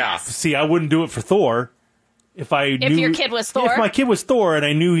 See, I wouldn't do it for Thor. If your kid was Thor? If my kid was Thor and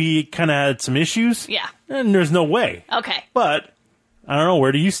I knew he kind of had some issues, then there's no way. Okay. But I don't know.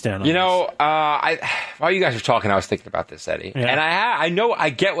 Where do you stand on this? While you guys were talking, I was thinking about this, Eddie. Yeah. And I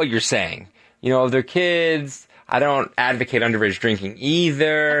get what you're saying. They're kids. I don't advocate underage drinking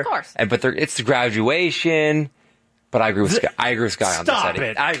either. Of course. But it's the graduation. But I agree with Sky. I agree with Sky on this,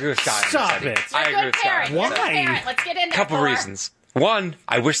 Eddie. I agree with Sky on this, Eddie. I agree with Sky. Why? Let's get into it. Couple reasons. One,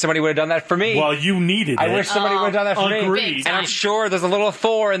 I wish somebody would have done that for me. Well, you needed it. I wish somebody would have done that for me. And I'm sure there's a little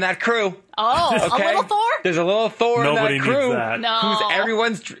Thor in that crew. Oh, okay? A little Thor? There's a little Thor in that crew. Needs that. No.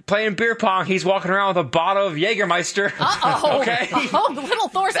 Everyone's playing beer pong. He's walking around with a bottle of Jägermeister. Uh-oh. Okay? Oh, the little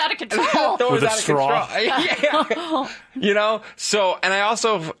Thor's out of control. With a straw. Yeah. So, and I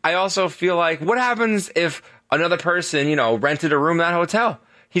also feel like, what happens if another person, rented a room in that hotel?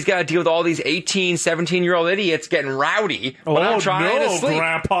 he's got to deal with all these 18, 17-year-old idiots getting rowdy when I'm trying to sleep.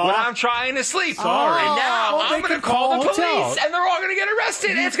 Grandpa. When I'm trying to sleep. Sorry. And now I'm going to call the police, and they're all going to get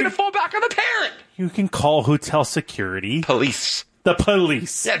arrested, and it's going to fall back on the parent. You can call hotel security. Police. The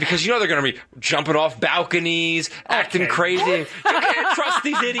police. Yeah, because you know they're going to be jumping off balconies, acting crazy. You can't trust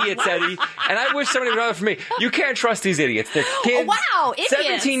these idiots, Eddie. And I wish somebody would know that for me. You can't trust these idiots. They're kids. Wow, idiots.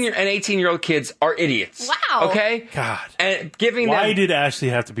 17 and 18-year-old kids are idiots. Wow. Okay? God. And giving them... Why did Ashley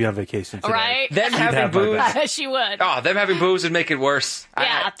have to be on vacation today? Right? Them having booze... She would. Oh, them having booze would make it worse.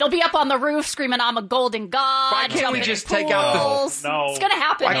 Yeah, they'll be up on the roof screaming, "I'm a golden god." Why can't we just take out the... No. It's going to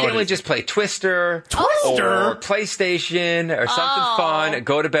happen. Why can't we just play Twister? Or PlayStation or something fun?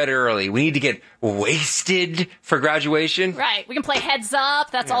 Go to bed early. We need to get wasted for graduation. Right. We can play Heads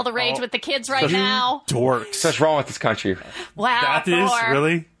Up. That's all the rage with the kids right now. Dorks. What's wrong with this country? Wow. That is? Thor.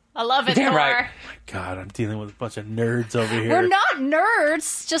 Really? I love it, Damn Thor. right. God, I'm dealing with a bunch of nerds over here. We're not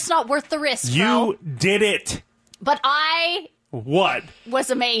nerds, just not worth the risk, You bro. did it. But I What? was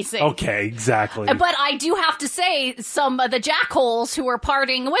amazing. Okay, exactly. But I do have to say, some of the jackholes who were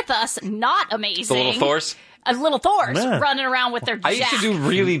partying with us, not amazing. The little Thors? Little Thors Yeah. running around with their jack. I used to do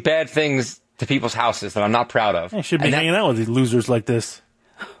really bad things to people's houses that I'm not proud of. I should be hanging out with these losers like this.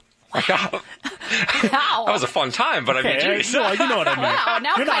 That was a fun time, but Okay, I mean, geez. you know what I mean. Wow,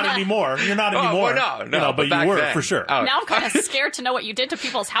 now You're not kinda- anymore. You're not Oh, anymore. well, no, You know, but you back were then. for sure. Oh. Now I'm kind of scared to know what you did to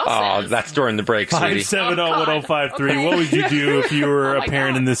people's houses. Oh, that's during the break, sweetie. 570-1053. Okay. What would you do if you were Oh a my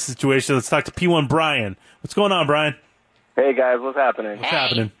parent God. in this situation? Let's talk to P1 Brian. What's going on, Brian? Hey guys, what's happening? What's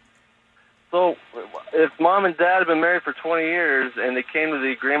happening? So, if mom and dad have been married for 20 years and they came to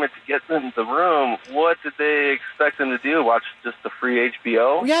the agreement to get them in the room, what did they expect them to do? Watch just the free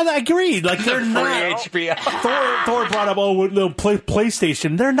HBO? Yeah, I agree. Like they're not. HBO. Thor brought up, they'll play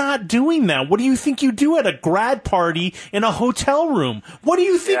PlayStation. They're not doing that. What do you think you do at a grad party in a hotel room? What do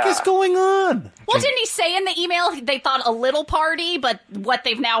you think is going on? Well, didn't he say in the email they thought a little party, but what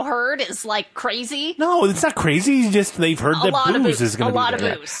they've now heard is like crazy? No, it's not crazy. It's just they've heard A that lot of booze booze. is going to be A lot of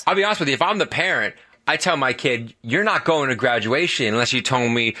there. booze. I'll be honest with you. If I'm the parent, I tell my kid, you're not going to graduation unless you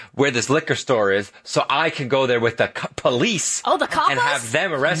told me where this liquor store is so I can go there with the police. Oh, the coppers? And have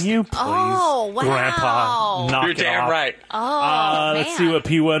them arrested. You please, Oh, wow. Grandpa, knock You're it damn off. right. Oh, Let's see what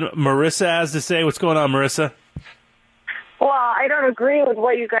P1 Marissa has to say. What's going on, Marissa? Well, I don't agree with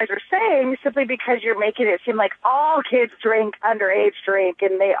what you guys are saying simply because you're making it seem like all kids drink, underage drink,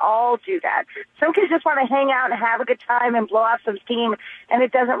 and they all do that. Some kids just want to hang out and have a good time and blow off some steam, and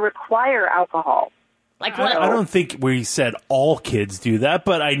it doesn't require alcohol. Like I don't think we said all kids do that,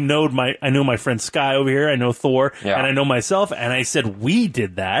 but I know my friend Sky over here. I know Thor, and I know myself, and I said we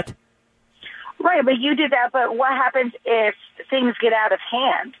did that. Right, but you did that, but what happens if things get out of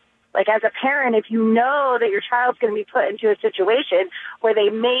hand? Like, as a parent, if you know that your child's going to be put into a situation where they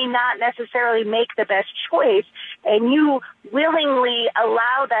may not necessarily make the best choice, and you willingly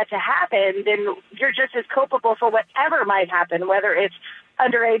allow that to happen, then you're just as culpable for whatever might happen, whether it's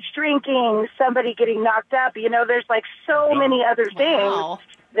underage drinking, somebody getting knocked up. You know, there's like so many other things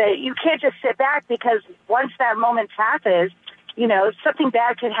that you can't just sit back, because once that moment passes, you know, something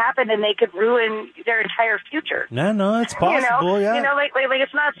bad could happen and they could ruin their entire future. No, it's possible, you know, like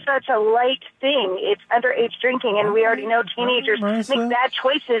it's not such a light thing. It's underage drinking, and we already know teenagers make bad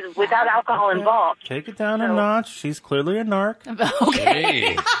choices without alcohol involved. Take it down a notch. She's clearly a narc.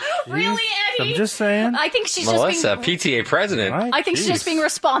 Okay. Really, Eddie? I'm just saying. I think she's Melissa, just being... PTA president. I think she's just being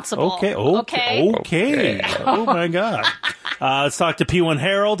responsible. Okay. Okay. Oh, my God. Let's talk to P1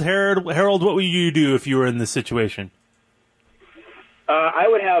 Harold. Harold, what would you do if you were in this situation? I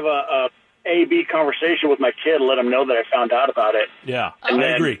would have a A-B conversation with my kid and let them know that I found out about it. Yeah, and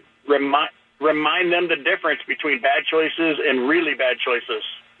I agree. Remind them the difference between bad choices and really bad choices.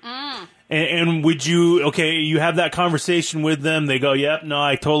 And would you, you have that conversation with them. They go, yep, no,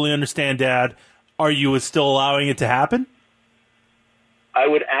 I totally understand, Dad. Are you still allowing it to happen? I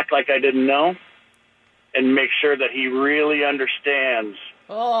would act like I didn't know and make sure that he really understands.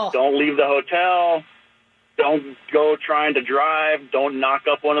 Oh. Don't leave the hotel. Don't go trying to drive. Don't knock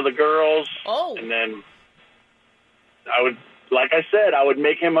up one of the girls. Oh. And then I would, like I said, I would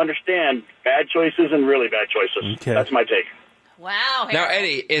make him understand bad choices and really bad choices. Okay. That's my take. Wow. Now,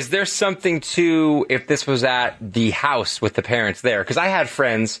 Eddie, is there something to if this was at the house with the parents there? Because I had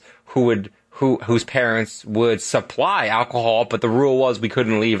friends whose parents would supply alcohol, but the rule was we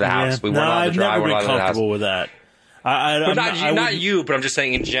couldn't leave the house. We weren't allowed to drive. I've never been allowed to leave the house. comfortable with that. Not you, but I'm just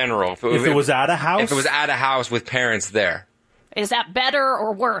saying in general. If it was at a house? If it was at a house with parents there. Is that better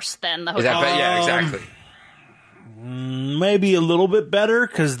or worse than the hotel? Yeah, exactly. Maybe a little bit better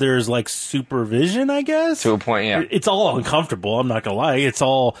because there's like supervision, I guess. To a point, yeah. It's all uncomfortable. I'm not gonna lie. It's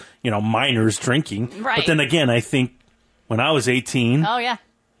all minors drinking. Right. But then again, I think when I was 18, Oh, yeah.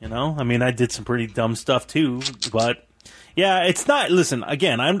 I mean, I did some pretty dumb stuff too. But yeah, it's not. Listen,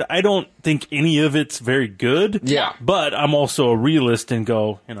 again, I don't think any of it's very good. Yeah. But I'm also a realist and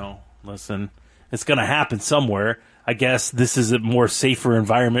go, listen, it's gonna happen somewhere. I guess this is a more safer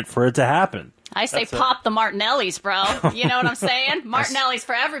environment for it to happen. I say pop the Martinellis, bro. You know what I'm saying? Martinellis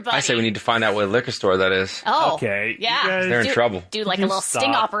for everybody. I say we need to find out what liquor store that is. Oh, okay. Yeah. They're in trouble. Do like a little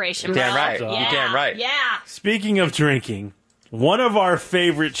sting operation, You're bro. damn right. Yeah. You're damn right. Yeah. Speaking of drinking, one of our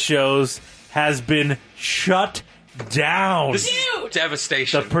favorite shows has been shut down. This is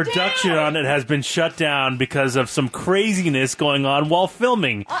devastation. The production on it has been shut down because of some craziness going on while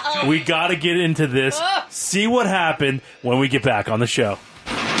filming. Uh-oh. We got to get into this, see what happened when we get back on the show.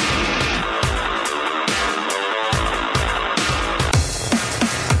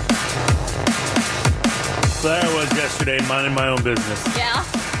 So there I was yesterday, minding my own business. Yeah.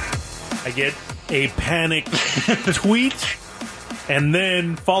 I get a panic tweet and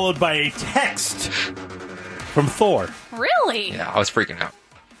then followed by a text from Thor. Really? Yeah, I was freaking out.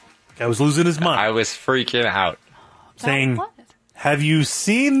 I was losing his mind. I was freaking out. Saying, have you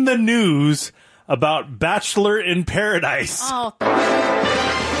seen the news about Bachelor in Paradise? Oh,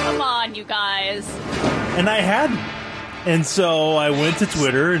 come on, you guys. And I hadn't. And so I went to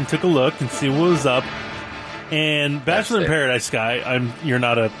Twitter and took a look and see what was up. And Bachelor in Paradise, Guy, you're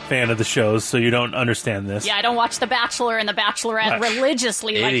not a fan of the shows, so you don't understand this. Yeah, I don't watch The Bachelor and The Bachelorette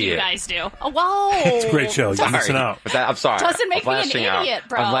religiously like you guys do. Oh, whoa. It's a great show. You're missing out. I'm sorry. Doesn't make me an idiot,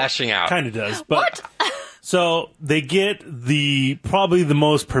 bro. I'm lashing out. Kind of does. But so they get probably the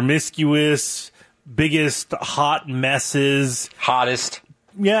most promiscuous, biggest hot messes. Hottest.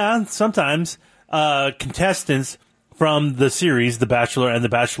 Yeah, sometimes. Contestants from the series, The Bachelor and The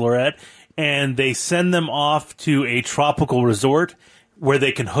Bachelorette. And they send them off to a tropical resort where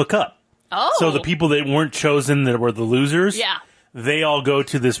they can hook up. Oh. So the people that weren't chosen, that were the losers, yeah, they all go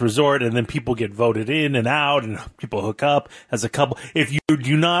to this resort, and then people get voted in and out, and people hook up as a couple. If you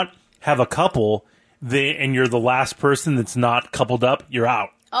do not have a couple, and you're the last person that's not coupled up, you're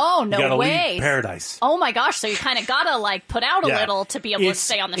out. Oh, no you gotta way. Leave Paradise. Oh, my gosh. So you kind of got to, put out a little to be able to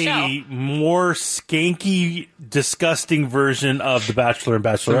stay on the show. It's a more skanky, disgusting version of The Bachelor and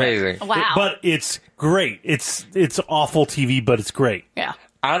Bachelorette. It's amazing. Wow. But it's great. It's awful TV, but it's great. Yeah.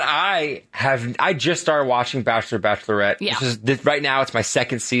 And I just started watching Bachelor Bachelorette. Yeah. Right now, it's my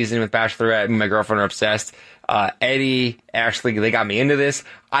second season with Bachelorette. Me and my girlfriend are obsessed. Eddie, Ashley, they got me into this.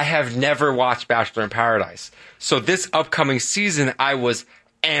 I have never watched Bachelor in Paradise. So this upcoming season, I was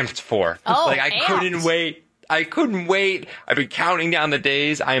amped for. Oh, I couldn't wait. I've been counting down the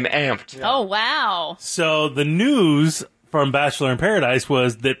days. I am amped. Oh, wow. So the news from Bachelor in Paradise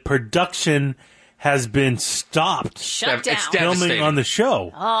was that production has been stopped. Shut down. It's filming devastating. on the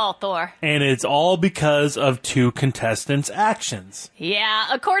show. Oh, Thor. And it's all because of two contestants' actions. Yeah,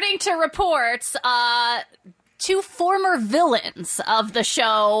 according to reports, two former villains of the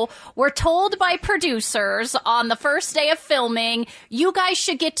show were told by producers on the first day of filming, you guys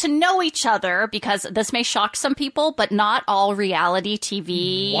should get to know each other, because this may shock some people, but not all reality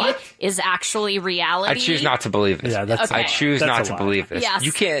TV is actually reality. I choose not to believe this. Yeah, that's I choose not to believe this. Yes.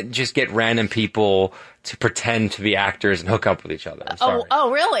 You can't just get random people to pretend to be actors and hook up with each other. I'm sorry. Oh,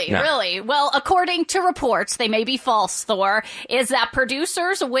 really? No. Really? Well, according to reports, they may be false, Thor, is that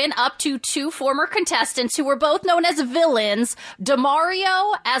producers went up to two former contestants who were both known as villains,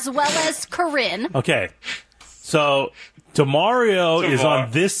 DeMario as well as Corinne. Okay. So DeMario is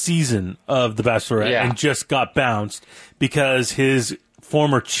on this season of The Bachelorette and just got bounced because his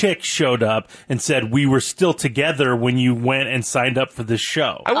former chick showed up and said, we were still together when you went and signed up for this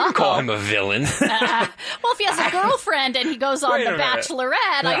show. I wouldn't call him a villain. Well, if he has a girlfriend and he goes on The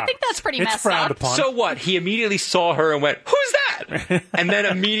Bachelorette, I think that's pretty messed up. So what? He immediately saw her and went, who's that? And then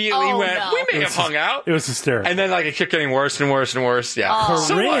immediately went, we may have hung out. It was hysterical. And then it kept getting worse and worse and worse. Yeah.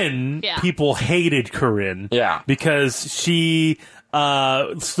 Corinne, people hated Corinne. Yeah. Because she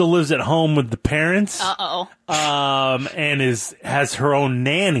still lives at home with the parents. And has her own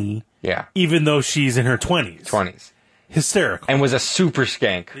nanny. Yeah. Even though she's in her 20s. Hysterical. And was a super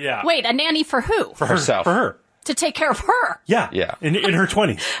skank. Yeah. Wait, a nanny for who? For herself. For her. to take care of her. Yeah. In her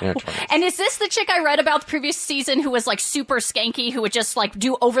 20s. And is this the chick I read about the previous season who was like super skanky, who would just like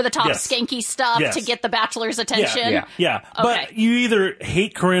do over the top skanky stuff to get the Bachelor's attention? Yeah. Okay. But you either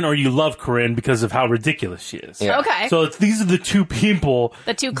hate Corinne or you love Corinne because of how ridiculous she is. Yeah. Okay. So these are the two people.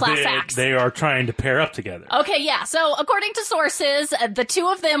 The two class acts. They are trying to pair up together. Okay, yeah. So according to sources, the two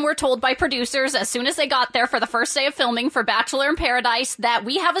of them were told by producers as soon as they got there for the first day of filming for Bachelor in Paradise that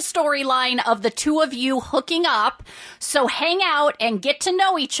we have a storyline of the two of you hooking up. So hang out and get to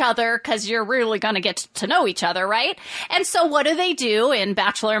know each other because you're really going to get to know each other, right? And so what do in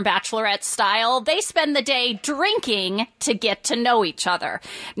Bachelor and Bachelorette style? They spend the day drinking to get to know each other.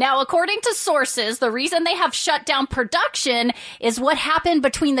 Now, according to sources, the reason they have shut down production is what happened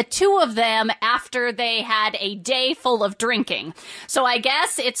between the two of them after they had a day full of drinking. So I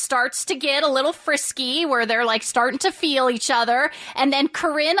guess it starts to get a little frisky where they're like starting to feel each other. And then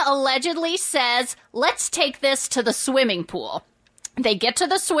Corinne allegedly says, let's take this to the swimming pool. They get to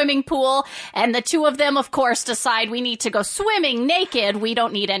the swimming pool, and the two of them, of course, decide we need to go swimming naked. We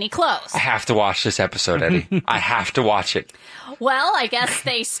don't need any clothes. I have to watch this episode, Eddie. I have to watch it. Well, I guess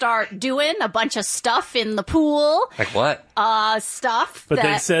they start doing a bunch of stuff in the pool. Like what? Stuff. But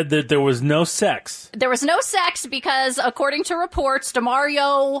they said that there was no sex. There was no sex because, according to reports,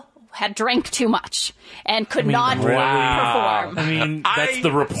 DeMario had drank too much and could not perform. I mean, that's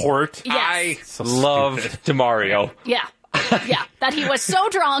the report. Yes. I love DeMario. Yeah. Yeah, that he was so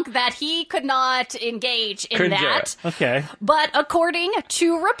drunk that he could not engage in that. Okay. But according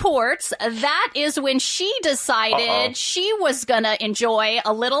to reports, that is when she decided she was going to enjoy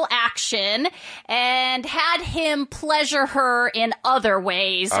a little action and had him pleasure her in other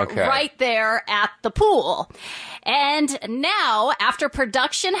ways right there at the pool. And now, after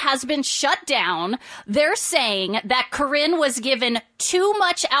production has been shut down, they're saying that Corinne was given too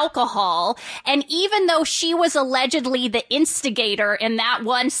much alcohol, and even though she was allegedly the instigator in that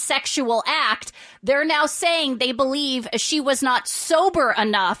one sexual act, they're now saying they believe she was not sober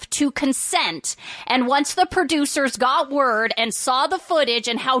enough to consent. And once the producers got word and saw the footage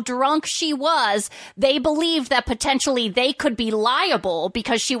and how drunk she was, they believed that potentially they could be liable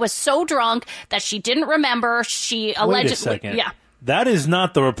because she was so drunk that she didn't remember. She allegedly... Wait a second. Yeah. That is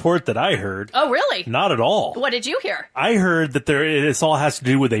not the report that I heard. Oh, really? Not at all. What did you hear? I heard that this all has to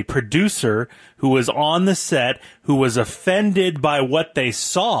do with a producer who was on the set who was offended by what they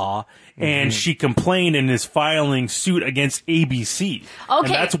saw, and she complained and is filing suit against ABC. Okay. And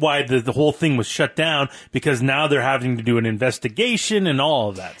that's why the whole thing was shut down, because now they're having to do an investigation and all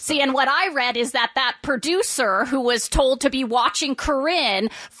of that. See, and what I read is that producer who was told to be watching Corinne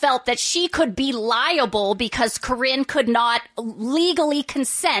felt that she could be liable because Corinne could not legally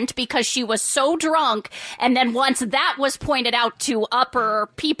consent because she was so drunk. And then once that was pointed out to upper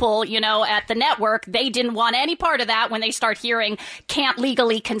people, at the network, they didn't want any part of that when they start hearing can't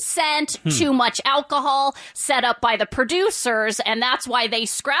legally consent, too much alcohol set up by the producers. And that's why they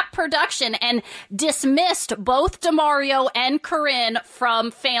scrapped production and dismissed both DeMario and Corinne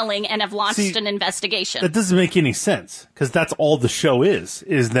from failing and have launched an investigation. That doesn't make any sense, because that's all the show is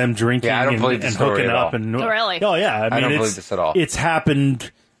them drinking and hooking up. And really? Oh, yeah. I don't believe this at all. It's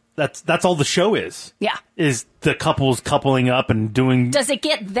happened. That's all the show is. Yeah. Is the couples coupling up and doing... Does it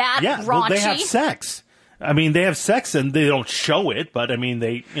get that raunchy? Well, they have sex. I mean, they have sex and they don't show it, but I mean,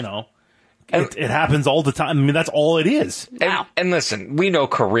 they, it happens all the time. I mean, that's all it is. Wow. And listen, we know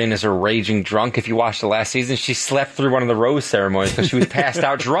Corinne is a raging drunk. If you watched the last season, she slept through one of the rose ceremonies because she was passed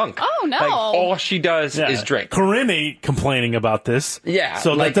out drunk. Oh, no. Like, all she does is drink. Corinne ain't complaining about this. Yeah.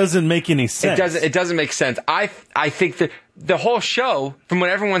 So that doesn't make any sense. It doesn't make sense. I think that the whole show, from what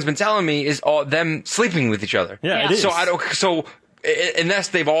everyone's been telling me, is all them sleeping with each other. Yeah. It is. So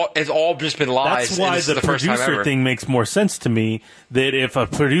unless it's all just been lies. That's why the producer thing makes more sense to me. That if a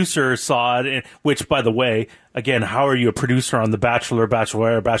producer saw it, which, by the way, again, how are you a producer on The Bachelor,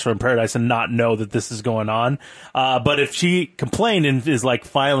 Bachelorette, Bachelor in Paradise and not know that this is going on? But if she complained and is like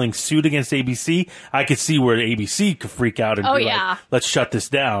filing suit against ABC, I could see where ABC could freak out and be like, let's shut this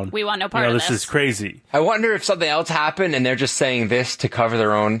down. We want no part of this. This is crazy. I wonder if something else happened and they're just saying this to cover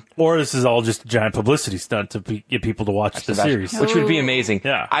their own. Or this is all just a giant publicity stunt to get people to watch the series. Which would be amazing.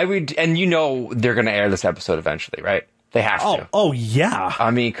 Yeah. I would, and they're going to air this episode eventually, right? They have to. Oh, yeah.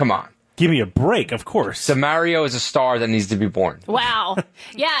 I mean, come on. Give me a break, of course. DeMario is a star that needs to be born. Wow.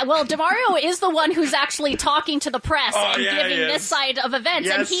 Yeah, well, DeMario is the one who's actually talking to the press and giving this side of events.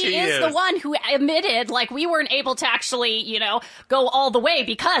 Yes, and he is the one who admitted, we weren't able to actually, go all the way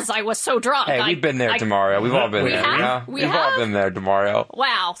because I was so drunk. Hey, we've been there, DeMario. We've all been there. We've all been there, DeMario.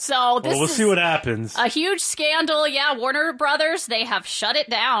 Wow. So this we'll see what happens. A huge scandal. Yeah, Warner Brothers, they have shut it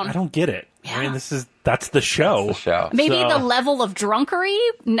down. I don't get it. Yeah. I mean, that's the show. That's the show. Maybe the level of drunkery?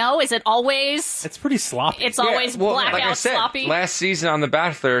 No, is it always? It's pretty sloppy. It's always blackout like I said, sloppy. Last season on The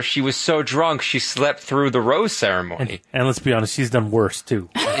Bachelor, she was so drunk she slept through the rose ceremony. And let's be honest, she's done worse too.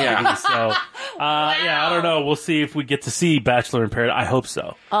 Yeah. So, yeah, I don't know. We'll see if we get to see Bachelor in Paradise. I hope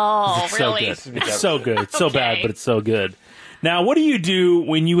so. Oh, it's really? So good. It's so good. It's so Okay. bad, but it's so good. Now, what do you do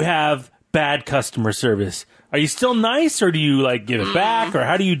when you have bad customer service? Are you still nice, or do you give it back, or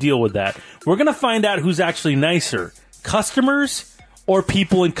how do you deal with that? We're going to find out who's actually nicer, customers or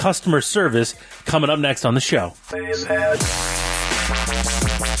people in customer service, coming up next on the show. There's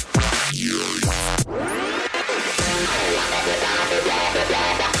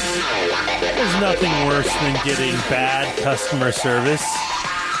nothing worse than getting bad customer service,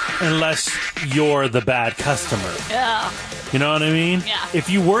 unless you're the bad customer. Yeah. You know what I mean? Yeah. If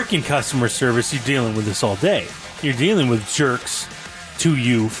you work in customer service, you're dealing with this all day. You're dealing with jerks to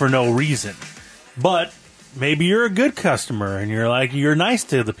you for no reason. But maybe you're a good customer and you're nice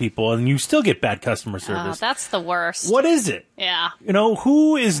to the people and you still get bad customer service. That's the worst. What is it? Yeah.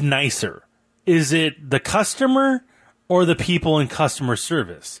 Who is nicer? Is it the customer or the people in customer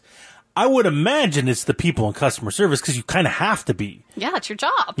service? I would imagine it's the people in customer service because you kind of have to be. Yeah, it's your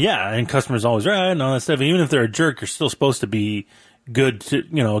job. Yeah, and customers always right and all that stuff. Even if they're a jerk, you're still supposed to be good to,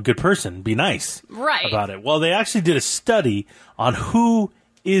 a good person. Be nice about it. Well, they actually did a study on who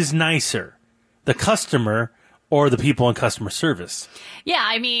is nicer, the customer or the people in customer service. Yeah,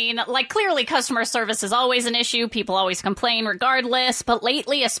 I mean, clearly customer service is always an issue. People always complain regardless. But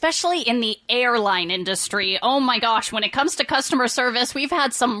lately, especially in the airline industry, oh my gosh, when it comes to customer service, we've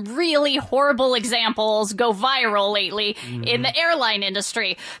had some really horrible examples go viral lately in the airline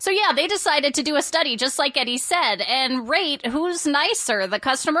industry. So yeah, they decided to do a study, just like Eddie said, and rate who's nicer, the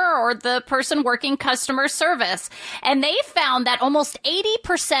customer or the person working customer service. And they found that almost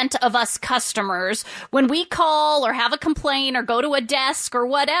 80% of us customers, when we call or have a complaint or go to a desk or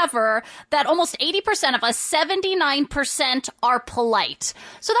whatever, that almost 80% of us, 79% are polite.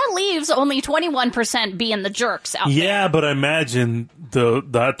 So that leaves only 21% being the jerks out there. Yeah, but I imagine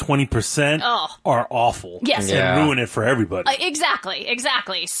that 20% are awful. Yes. And ruin it for everybody. Exactly.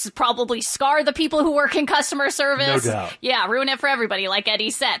 Probably scar the people who work in customer service. No doubt. Yeah, ruin it for everybody, like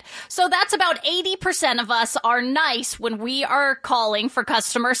Eddie said. So that's about 80% of us are nice when we are calling for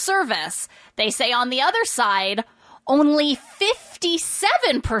customer service. They say on the other side, only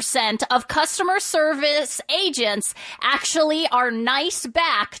 57% of customer service agents actually are nice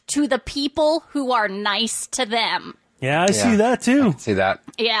back to the people who are nice to them. Yeah, I see that too. I see that.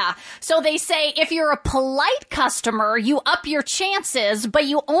 Yeah. So they say if you're a polite customer, you up your chances, but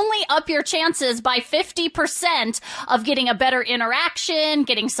you only up your chances by 50% of getting a better interaction,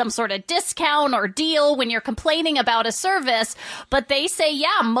 getting some sort of discount or deal when you're complaining about a service. But they say,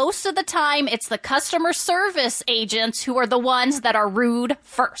 yeah, most of the time it's the customer service agents who are the ones that are rude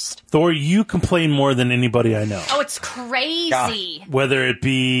first. Thor, you complain more than anybody I know. Oh, it's crazy. Whether it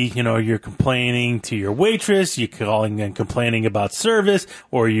be, you're complaining to your waitress, you're calling and complaining about service,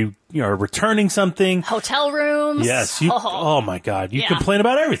 or you're returning something. Hotel rooms. Yes. Oh my God. You complain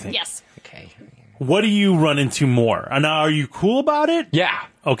about everything. Yes. Okay. What do you run into more? Now, are you cool about it? Yeah.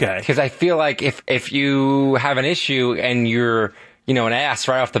 Okay. Because I feel like if you have an issue and you're, an ass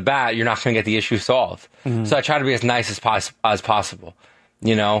right off the bat, you're not going to get the issue solved. Mm-hmm. So I try to be as nice as possible.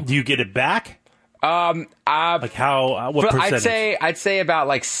 Do you get it back? What percentage? I'd say about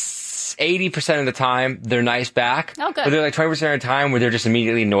 80% of the time they're nice back. Oh, good. But they're 20% of the time where they're just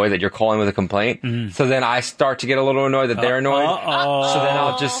immediately annoyed that you're calling with a complaint. Mm. So then I start to get a little annoyed that they're annoyed. So then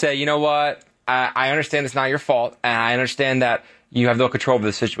I'll just say, you know what? I understand it's not your fault, and I understand that you have no control over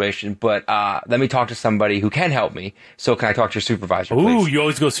the situation, but let me talk to somebody who can help me. So can I talk to your supervisor, please? Ooh, you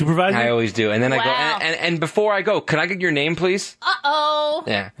always go supervisor? I always do. And then I go, and before I go, can I get your name, please? Uh-oh.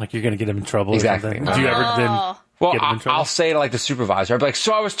 Yeah. Like you're going to get him in trouble exactly. or something? Did you ever then... Well, I'll say to the supervisor, I'll be like,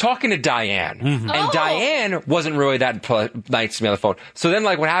 so I was talking to Diane, and Diane wasn't really that nice to me on the phone. So then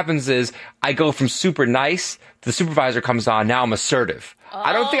what happens is I go from super nice, the supervisor comes on, now I'm assertive.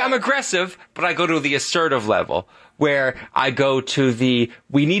 I don't think I'm aggressive, but I go to the assertive level where I go to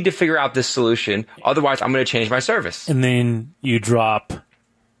we need to figure out this solution, otherwise I'm going to change my service. And then you drop...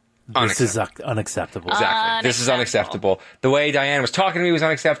 This is unacceptable. Exactly. This is unacceptable. The way Diane was talking to me was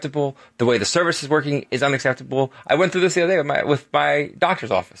unacceptable. The way the service is working is unacceptable. I went through this the other day with my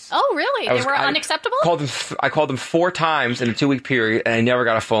doctor's office. Oh, really? They were unacceptable? I called them 4 times in a 2-week period, and I never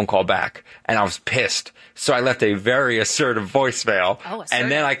got a phone call back. And I was pissed. So I left a very assertive voicemail. Oh, assertive. And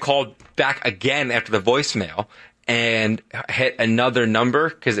then I called back again after the voicemail and hit another number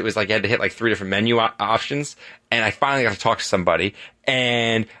because it was you had to hit 3 different menu options. and I finally got to talk to somebody,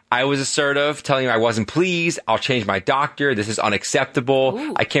 and I was assertive, telling her I wasn't pleased. I'll change my doctor. This is unacceptable.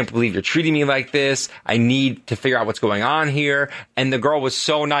 Ooh. I can't believe you're treating me like this. I need to figure out what's going on here. And the girl was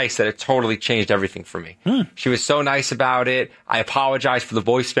so nice that it totally changed everything for me. She was so nice about it. I apologized for the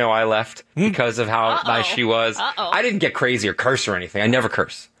voicemail I left because of how nice she was. I didn't get crazy or curse or anything. I never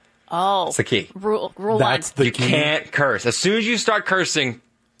curse. Oh. That's the key. Rule That's one. the key. You can't curse. As soon as you start cursing,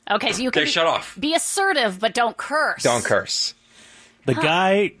 Okay, so you can they shut off. be assertive, but don't curse. Don't curse. The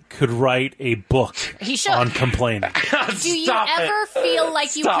guy could write a book He should. on complaining. Do you ever feel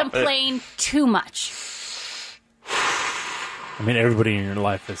like you complain too much? I mean, everybody in your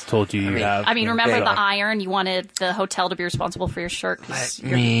life has told you have. I mean, remember so. the iron? You wanted the hotel to be responsible for your shirt because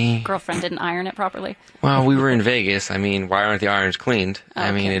your girlfriend didn't iron it properly? Well, we were in Vegas. I mean, why aren't the irons cleaned?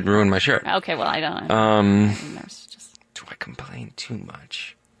 I mean, it ruined my shirt. Okay, well, I don't know. Do I complain too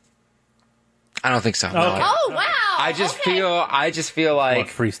much? I don't think so. Okay. No. Oh, wow. I just feel like Want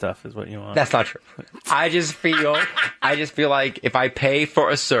free stuff is what you want. that's not true. I just feel like if I pay for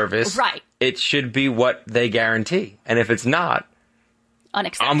a service, Right. it should be what they guarantee. And if it's not,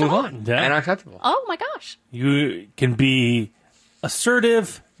 Unacceptable. I'll move on. Yeah. And unacceptable. Oh, my gosh. You can be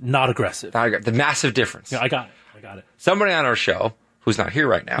assertive, not aggressive. The massive difference. Yeah, I got it. Somebody on our show, who's not here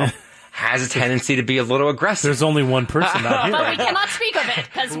right now, has a tendency to be a little aggressive. There's only one person not here. But we cannot speak of it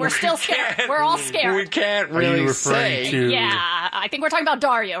because we're still scared. We're all scared. We can't Are really you referring say. to? Yeah, I think we're talking about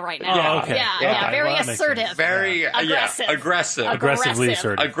Dario right now. Oh, okay. Yeah, Okay, yeah, very well, that makes sense. assertive. Very Aggressive. aggressive. Aggressively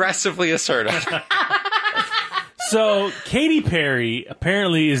assertive. Aggressively assertive. So, Katy Perry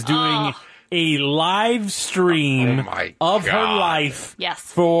apparently is doing a live stream of her life Yes.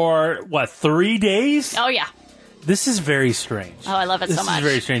 for, 3 days? Oh, yeah. This is very strange. Oh, I love it so much. This is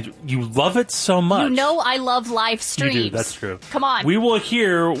very strange. You love it so much. You know I love live streams. You do, that's true. Come on. We will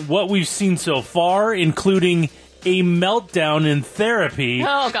hear what we've seen so far, including a meltdown in therapy,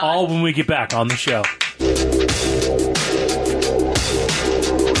 Oh, God. all when we get back on the show.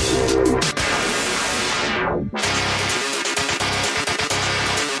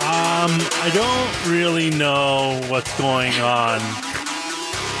 I don't really know what's going on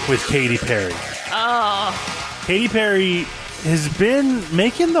with Katy Perry. Oh. Katy Perry has been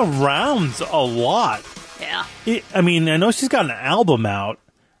making the rounds a lot. Yeah. I mean, I know she's got an album out,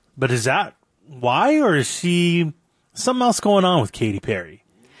 but is that why, or is she something else going on with Katy Perry?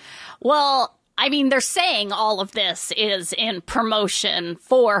 Well, I mean, they're saying all of this is in promotion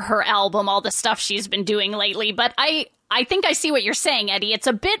for her album, all the stuff she's been doing lately, but I think I see what you're saying, Eddie. It's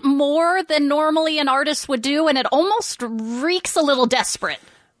a bit more than normally an artist would do, and it almost reeks a little desperate.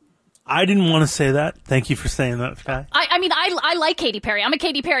 I didn't want to say that. Thank you for saying that, Sky. I mean, I like Katy Perry. I'm a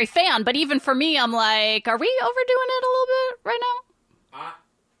Katy Perry fan, but even for me, I'm like, are we overdoing it a little bit right now?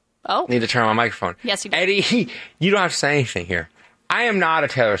 Oh. Need to turn on my microphone. Yes, you do. Eddie, you don't have to say anything here. I am not a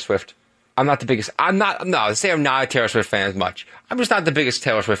Taylor Swift. I'm not the biggest. I'm not a Taylor Swift fan as much. I'm just not the biggest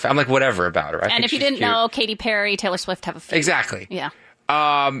Taylor Swift fan. I'm like, whatever about her. And if you didn't know, Katy Perry, Taylor Swift have a feud. Exactly. Yeah.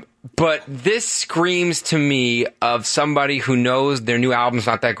 But this screams to me of somebody who knows their new album's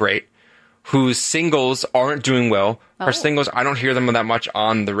not that great, whose singles aren't doing well. Her singles, I don't hear them that much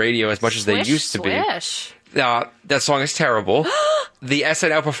on the radio as much as they used to be. That song is terrible. The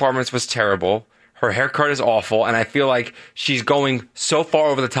SNL performance was terrible. Her haircut is awful, and I feel like she's going so far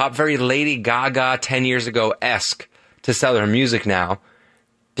over the top, very Lady Gaga 10 years ago-esque, to sell her music now,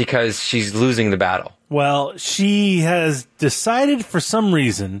 because she's losing the battle. Well, she has decided for some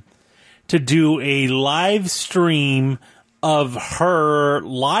reason to do a live stream of her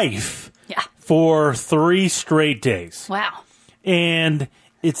life for 3 straight days. Wow. And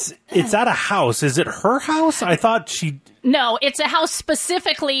it's at a house. Is it her house? I thought she... No, it's a house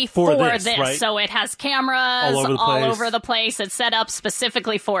specifically for this. Right? So it has cameras all over the place. It's set up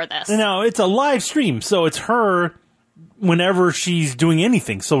specifically for this. No, it's a live stream. So it's her whenever she's doing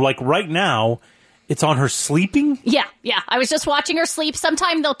anything. So like right now, it's on her sleeping? Yeah. I was just watching her sleep.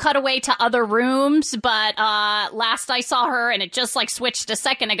 Sometime they'll cut away to other rooms, but last I saw her, and it just like switched a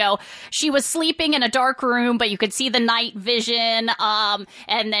second ago, she was sleeping in a dark room, but you could see the night vision. And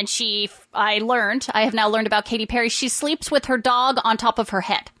then I have now learned about Katy Perry. She sleeps with her dog on top of her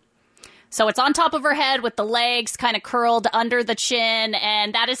head. So it's on top of her head with the legs kind of curled under the chin,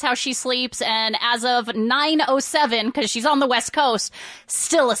 and that is how she sleeps. And as of 9:07, because she's on the West Coast,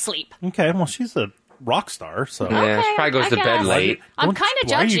 still asleep. Okay, well, she's a rock star, so... Yeah, she probably goes to bed late. I'm kind of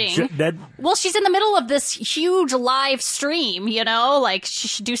judging. Well, she's in the middle of this huge live stream, like she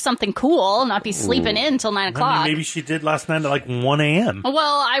should do something cool, not be sleeping in until 9 o'clock. I mean, maybe she did last night at like 1 a.m. Well,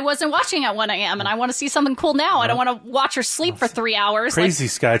 I wasn't watching at 1 a.m., and I want to see something cool now. I don't want to watch her sleep for 3 hours. Crazy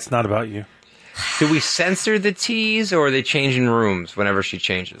Sky, it's not about you. Do we censor the teas, or are they changing rooms whenever she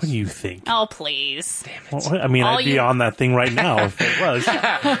changes? What do you think? Oh, please. Damn it. Well, I mean, I'd be on that thing right now if it was.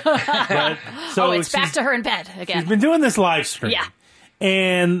 So it's back to her in bed again. She's been doing this live stream. Yeah.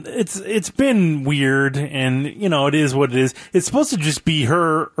 And it's been weird, and it is what it is. It's supposed to just be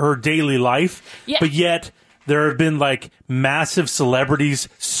her daily life, but yet there have been like massive celebrities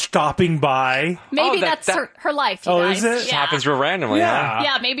stopping by. Maybe that's her life. You guys. Is it? It happens real randomly. Yeah. Huh?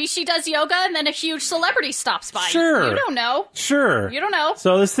 Yeah, maybe she does yoga and then a huge celebrity stops by. Sure. You don't know. Sure. You don't know.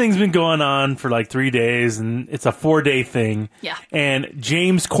 So this thing's been going on for like 3 days, and it's a 4-day thing. Yeah. And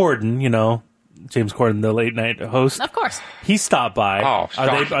James Corden, James Corden, the late night host. Of course. He stopped by. Oh,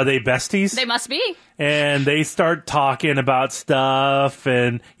 are they besties? They must be. And they start talking about stuff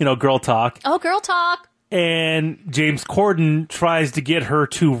and, girl talk. Oh, girl talk. And James Corden tries to get her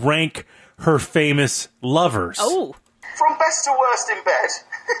to rank her famous lovers. Oh. From best to worst in bed.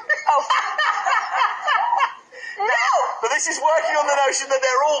 Oh. No! But this is working on the notion that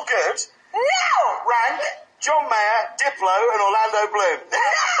they're all good. No! Rank John Mayer, Diplo, and Orlando Bloom. No!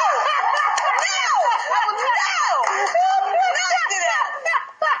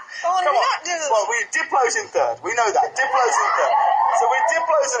 Well, Diplo's in third. We know that. Diplo's in third. So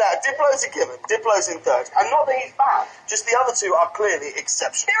Diplo's are out. Diplo's a given. Diplo's in third. And not that he's bad. Just the other two are clearly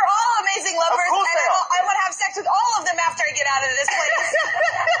exceptional. They're all amazing lovers. Of course they are. I want to have sex with all of them after I get out of this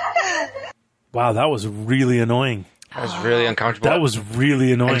place. Wow, that was really annoying. That was really uncomfortable. That was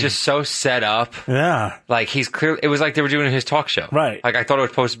really annoying. And just so set up. Yeah. Like, he's clear. It was like they were doing his talk show. Right. Like, I thought it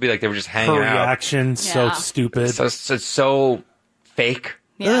was supposed to be like they were just hanging her out. reaction, so stupid. So fake.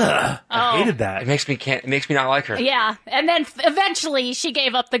 Yeah. I hated that. It makes me not like her. Yeah. And then eventually she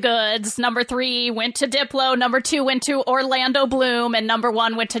gave up the goods. Number 3 went to Diplo. Number 2 went to Orlando Bloom. And number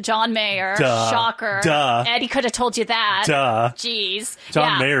 1 went to John Mayer. Duh. Shocker. Duh. Eddie could have told you that. Duh. Jeez.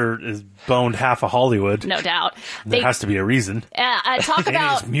 John Mayer is boned half of Hollywood. No doubt. There has to be a reason. Talk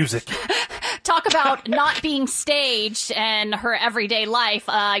about his music. Talk about not being staged and her everyday life.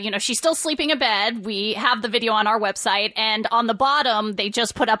 She's still sleeping in bed. We have the video on our website, and on the bottom, they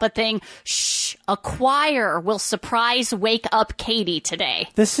just put up a thing. Shh, a choir will surprise wake up Katie today.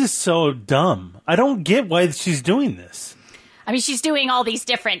 This is so dumb. I don't get why she's doing this. I mean, she's doing all these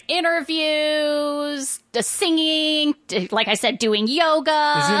different interviews, singing, like I said, doing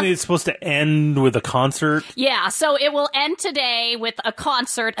yoga. Isn't it supposed to end with a concert? Yeah, so it will end today with a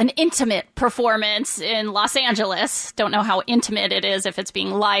concert, an intimate performance in Los Angeles. Don't know how intimate it is if it's being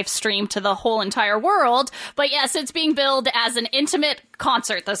live streamed to the whole entire world. But yes, it's being billed as an intimate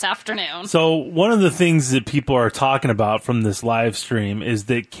concert this afternoon. So one of the things that people are talking about from this live stream is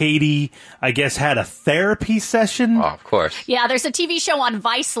that Katie, I guess, had a therapy session. Oh, of course. Yeah, there's a TV show on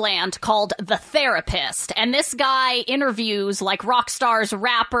Viceland called The Therapist, and this guy interviews like rock stars,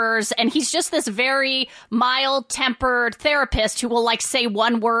 rappers, and he's just this very mild-tempered therapist who will like say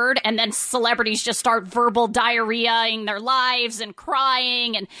one word, and then celebrities just start verbal diarrheaing their lives and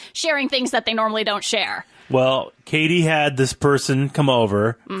crying and sharing things that they normally don't share. Well, Katie had this person come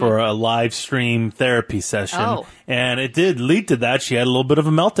over for a live stream therapy session, and it did lead to that. She had a little bit of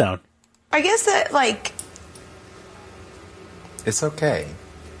a meltdown. I guess that, It's okay.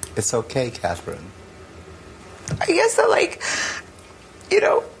 It's okay, Catherine. I guess that,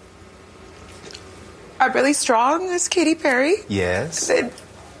 I'm really strong as Katy Perry. Yes. And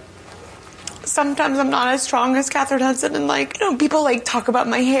sometimes I'm not as strong as Catherine Hudson, and, people, talk about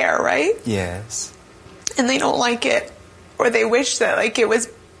my hair, right? Yes. And they don't like it, or they wish that it was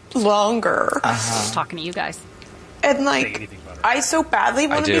longer. Just talking to you guys. And I so badly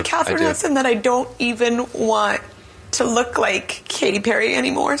want to be Catherine Hudson that I don't even want to look like Katy Perry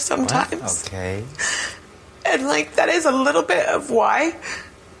anymore sometimes. What? Okay. And that is a little bit of why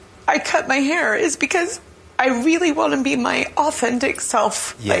I cut my hair, is because I really want to be my authentic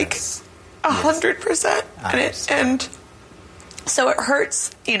self. Yes. 100%. And so it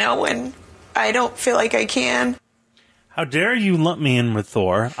hurts, when I don't feel like I can. How dare you lump me in with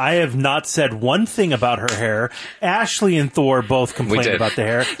Thor? I have not said one thing about her hair. Ashley and Thor both complained about the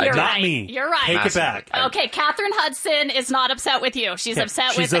hair. You're not right. me. You're right. Take it back. Okay, Catherine Hudson is not upset with you. She's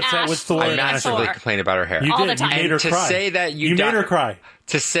upset with upset Ash. with Thor. I massively complained about her hair. You all did. the time. You made her to cry. say that you made her cry.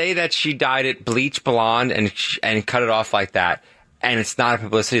 To say that she dyed it bleach blonde and cut it off like that, and it's not a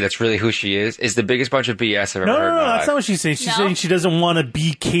publicity, that's really who she is the biggest bunch of BS I've ever heard in my that's life. not what she's saying. She's saying she doesn't want to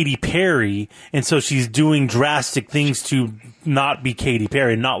be Katy Perry, and so she's doing drastic things to not be Katy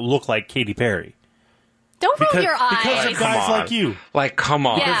Perry, not look like Katy Perry. Don't roll your eyes. Because of guys like you. Come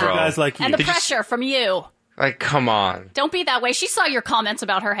on, Yeah. bro. Guys like you. And the pressure from you. Come on. Don't be that way. She saw your comments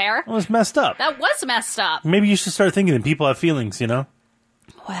about her hair. Well, it's messed up. That was messed up. Maybe you should start thinking that people have feelings,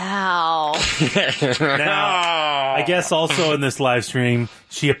 Wow. Now, I guess also in this live stream,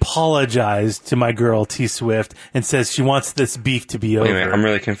 she apologized to my girl T Swift and says she wants this beef to be over. Wait a minute, I'm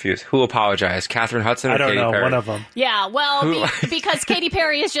really confused. Who apologized? Catherine Hudson or I don't Katy know, Perry? one of them. Yeah, well, because Katy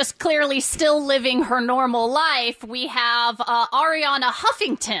Perry is just clearly still living her normal life, we have Ariana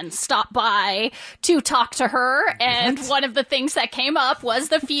Huffington stop by to talk to her, and one of the things that came up was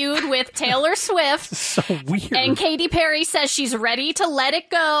the feud with Taylor Swift. So weird. And Katy Perry says she's ready to let it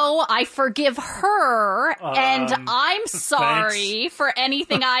go. I forgive her, and I'm sorry for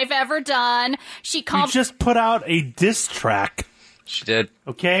anything I've ever done. You just put out a diss track. She did.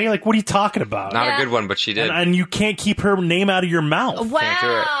 Okay? Like, what are you talking about? Not a good one, but she did. And you can't keep her name out of your mouth.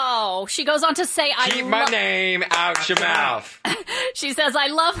 Wow. She goes on to say, Keep my name out your mouth. She says, I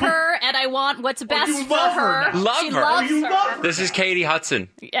love her, and I want what's best for love her. her now. Love She her. loves You her. love her. This is Katie Hudson.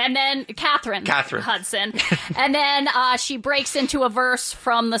 And then Catherine Hudson. And then she breaks into a verse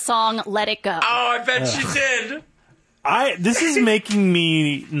from the song Let It Go. Oh, I bet she did. This is making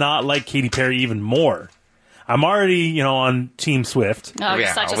me not like Katy Perry even more. I'm already, on Team Swift. Oh, you're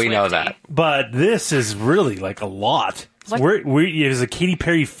such a we know Swiftie. that. But this is really like a lot. As a Katy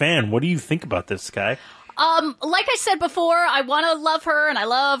Perry fan, what do you think about this guy? Like I said before, I want to love her, and I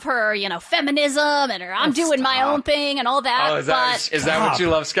love her, feminism, and her I'm doing my own thing and all that. Oh, is that what you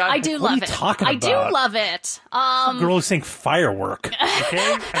love, Scott? I do What are love you it. talking I do about? love it. Some girl is saying firework.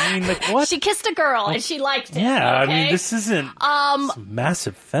 Okay? I mean, like, what? She kissed a girl, and she liked it. Yeah, okay? I mean, this isn't some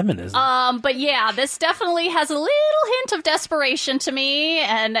massive feminism. But yeah, this definitely has a little hint of desperation to me,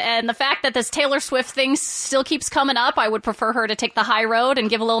 and the fact that this Taylor Swift thing still keeps coming up, I would prefer her to take the high road and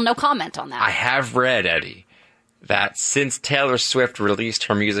give a little no comment on that. I have read, Eddie, that since Taylor Swift released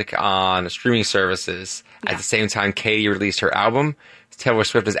her music on streaming services, at the same time Katy released her album, Taylor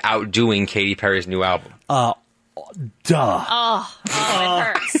Swift is outdoing Katy Perry's new album. Duh. Oh, it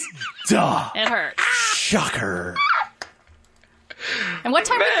hurts. Duh. It hurts. Shocker. And what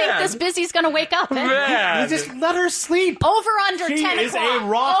time do you think this busy's going to wake up? You just let her sleep. Over under She 10 is o'clock. a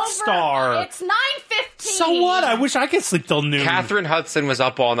rock star. It's 9:15. So what? I wish I could sleep till noon. Catherine Hudson was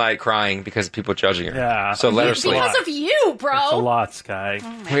up all night crying because of people judging her. Yeah. So let her sleep. Because of you, bro. That's a lot, Sky.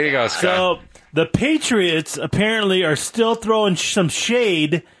 Way to go, Scott. So the Patriots apparently are still throwing some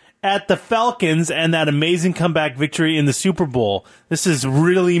shade at the Falcons and that amazing comeback victory in the Super Bowl. This is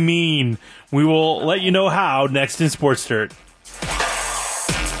really mean. We will let you know how next in Sports Dirt.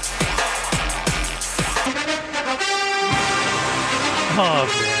 Oh,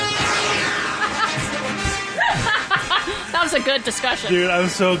 man. That was a good discussion. Dude, I'm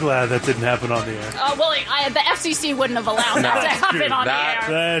so glad that didn't happen on the air. Well, the FCC wouldn't have allowed that to happen on the air.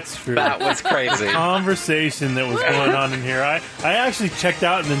 That's true. That was crazy. The conversation that was going on in here. I actually checked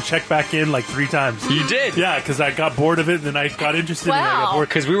out and then checked back in like 3 times. You did? Yeah, because I got bored of it and then I got interested and I got Wow. bored.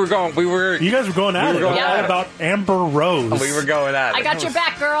 Because you guys were going at it. going All at it. about Amber Rose. We were going at it. I got your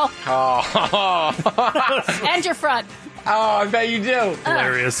back, girl. Oh. And your front. Oh, I bet you do.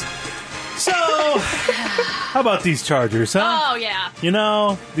 Hilarious. So, how about these Chargers, huh? Oh, yeah.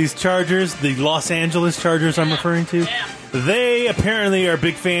 These Chargers, the Los Angeles Chargers I'm referring to, they apparently are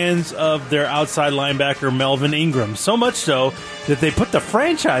big fans of their outside linebacker, Melvin Ingram. So much so that they put the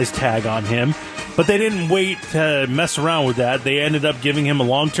franchise tag on him, but they didn't wait to mess around with that. They ended up giving him a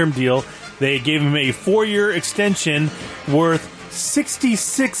long-term deal. They gave him a 4-year extension worth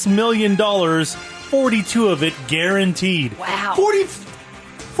 $66 million, 42 of it guaranteed. Wow.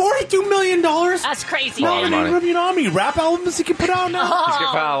 $42 million? That's crazy. Melvin Ingram, how many rap albums he can put out now? He's going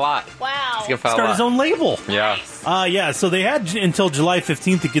to put out a lot. Wow. He's going to put out a Start lot. his own label. Yeah. So they had until July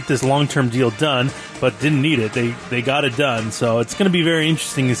 15th to get this long-term deal done, but didn't need it. They got it done. So it's going to be very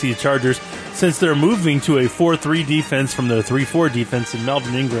interesting to see the Chargers since they're moving to a 4-3 defense from their 3-4 defense, and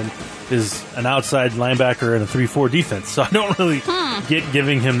Melvin Ingram is an outside linebacker in a 3-4 defense. So I don't really get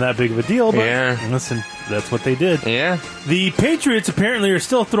giving him that big of a deal, but listen, that's what they did. Yeah. The Patriots apparently are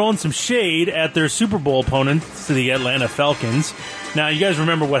still throwing some shade at their Super Bowl opponents, the Atlanta Falcons. Now, you guys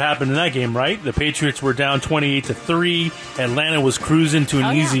remember what happened in that game, right? The Patriots were down 28-3. Atlanta was cruising to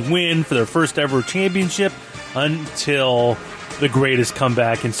an easy win for their first ever championship until the greatest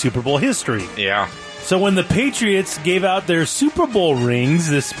comeback in Super Bowl history. Yeah. So when the Patriots gave out their Super Bowl rings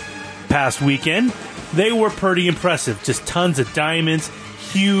this past weekend, they were pretty impressive. Just tons of diamonds,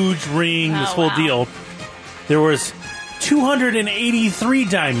 huge ring, this whole deal. There was 283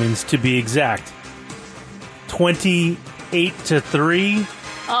 diamonds to be exact. 28-3.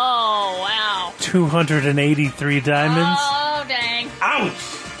 Oh, wow. 283 diamonds. Oh, dang. Ouch!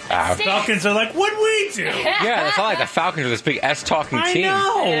 Falcons are like, what'd we do? Yeah, it's not like the Falcons are this big S-talking team. I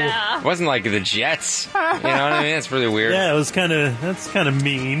know. Yeah. It wasn't like the Jets. You know what I mean? It's really weird. Yeah, that's kind of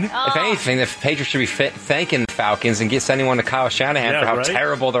mean. If anything, the Patriots should be thanking the Falcons and sending one to Kyle Shanahan for how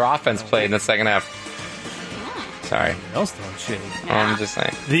terrible their offense played in the second half. Sorry. Else throwing shade. I'm just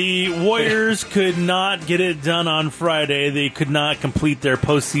saying. The Warriors could not get it done on Friday. They could not complete their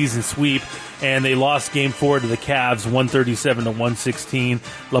postseason sweep, and they lost Game 4 to the Cavs, 137-116.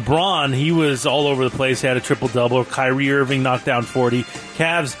 LeBron, he was all over the place. He had a triple-double. Kyrie Irving knocked down 40.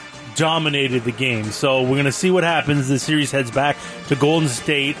 Cavs dominated the game. So we're going to see what happens. The series heads back to Golden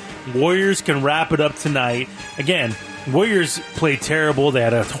State. Warriors can wrap it up tonight. Again, Warriors played terrible. They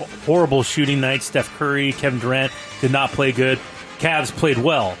had a horrible shooting night. Steph Curry, Kevin Durant did not play good. Cavs played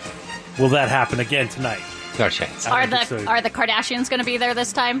well. Will that happen again tonight? No chance. Are the Kardashians going to be there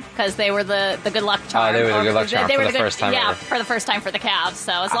this time? Because they were the good luck charm. They were the good luck charm for the first time. Yeah, ever. for the first time for the Cavs.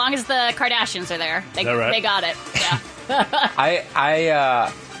 So as long as the Kardashians are there, they got it.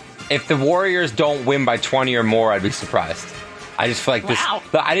 Yeah. If the Warriors don't win by 20 or more, I'd be surprised. I just feel like this.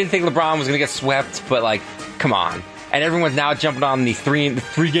 I didn't think LeBron was going to get swept, but like, come on. And everyone's now jumping on the three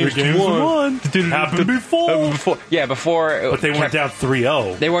games to one. Happened before. Yeah, before. But they weren't down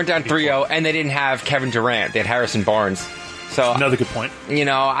 3-0. They weren't down 3-0, and they didn't have Kevin Durant. They had Harrison Barnes. So another good point. You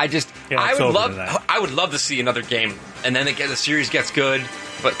know, I would love to see another game, and then the series gets good.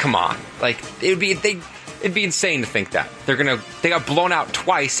 But come on, like it'd be insane to think that they got blown out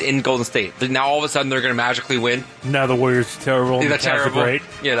twice in Golden State. Now all of a sudden they're gonna magically win. Now the Warriors are terrible. They're the Cavs terrible. Are great.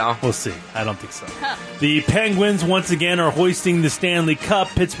 You know, we'll see. I don't think so. The Penguins once again are hoisting the Stanley Cup.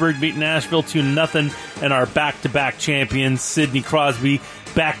 Pittsburgh beat Nashville 2-0 and are back-to-back champions. Sidney Crosby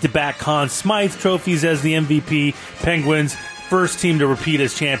back-to-back Conn Smythe trophies as the MVP. Penguins first team to repeat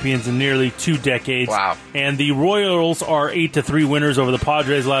as champions in nearly 2 decades. Wow. And the Royals are 8-3 winners over the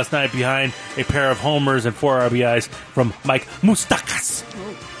Padres last night behind a pair of homers and 4 RBIs from Mike Moustakas.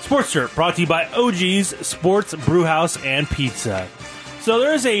 Sports Shirt brought to you by OG's Sports Brewhouse and Pizza. So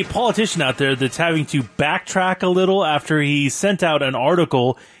there's a politician out there that's having to backtrack a little after he sent out an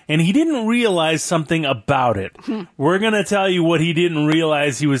article and he didn't realize something about it. We're going to tell you what he didn't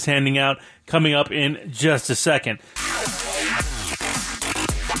realize he was handing out coming up in just a second.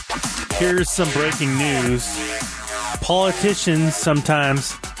 Here's some breaking news. Politicians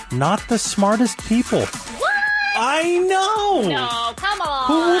sometimes not the smartest people. What? I know. No, come on.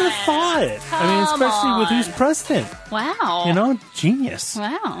 Who would have thought it? Especially with who's president. Wow. Genius.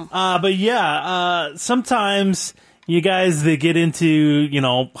 Wow. But yeah, sometimes you guys that get into,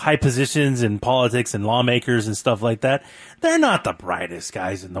 high positions in politics and lawmakers and stuff like that, they're not the brightest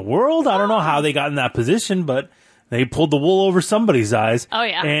guys in the world. I don't know how they got in that position, but they pulled the wool over somebody's eyes. Oh,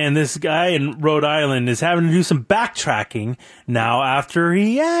 yeah. And this guy in Rhode Island is having to do some backtracking now after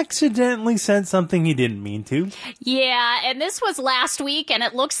he accidentally sent something he didn't mean to. Yeah, and this was last week, and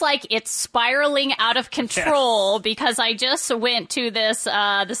it looks like it's spiraling out of control because I just went to this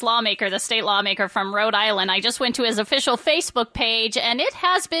lawmaker, the state lawmaker from Rhode Island. I just went to his official Facebook page, and it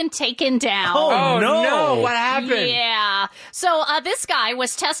has been taken down. Oh no! What happened? Yeah. So this guy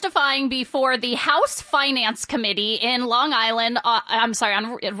was testifying before the House Finance Committee in Rhode Island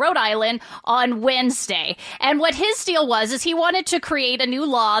on Wednesday. And what his deal was is he wanted to create a new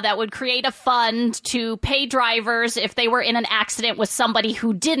law that would create a fund to pay drivers if they were in an accident with somebody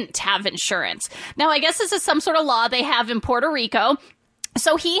who didn't have insurance. Now, I guess this is some sort of law they have in Puerto Rico.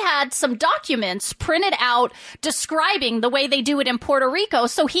 So he had some documents printed out describing the way they do it in Puerto Rico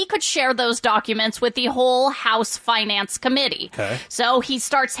so he could share those documents with the whole House Finance Committee. Okay. So he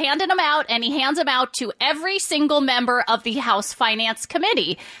starts handing them out, and he hands them out to every single member of the House Finance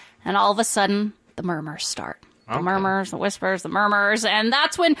Committee. And all of a sudden, the murmurs start. The murmurs, the whispers, the murmurs. And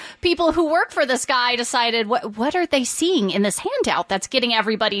that's when people who work for this guy decided, what are they seeing in this handout that's getting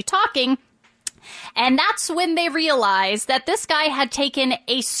everybody talking? And that's when they realized that this guy had taken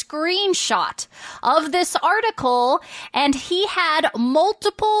a screenshot of this article, and he had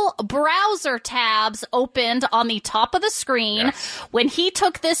multiple browser tabs opened on the top of the screen when he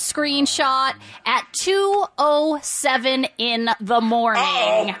took this screenshot at 2:07 in the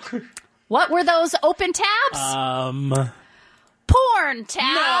morning. What were those open tabs? Porn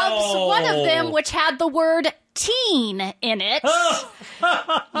tabs. No. One of them which had the word teen in it.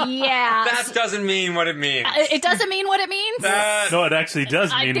 Yeah. That doesn't mean what it means. It doesn't mean what it means? No, it actually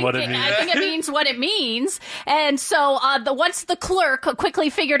does mean what it means. I think it means what it means. And so once the clerk quickly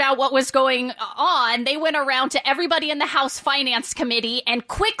figured out what was going on, they went around to everybody in the House Finance Committee and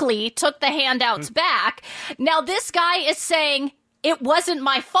quickly took the handouts back. Now, this guy is saying, it wasn't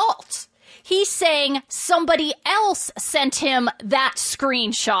my fault. He's saying somebody else sent him that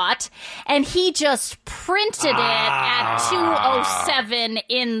screenshot, and he just printed it at 2:07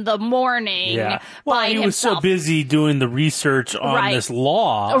 in the morning. Yeah. Well, he was so busy doing the research on this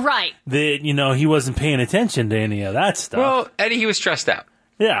law that, he wasn't paying attention to any of that stuff. Well, Eddie, he was stressed out.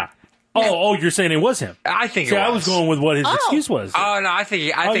 Yeah. Oh, you're saying it was him? I think it was. I was going with what his excuse was. Oh, no, I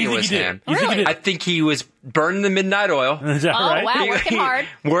think it was him. Really? I think he was burning the midnight oil. Is that right? Wow, working hard.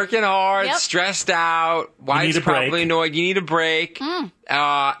 Working hard, stressed out. Wife's probably annoyed. You need a break. And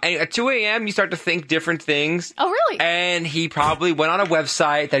at 2 a.m., you start to think different things. Oh, really? And he probably went on a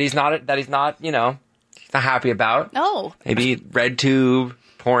website that he's not, he's not happy about. Oh. Maybe RedTube,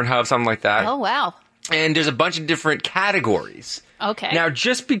 Pornhub, something like that. Oh, wow. And there's a bunch of different categories. Okay. Now,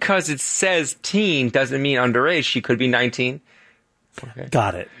 just because it says teen doesn't mean underage. She could be 19. Okay.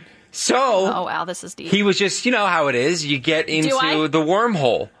 Got it. So, oh wow, this is deep. He was just, how it is. You get into the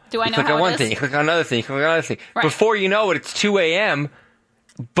wormhole. Do I know you click how on one it is? thing, you click on another thing, you click on another thing. Right. Before you know it, it's 2 a.m.,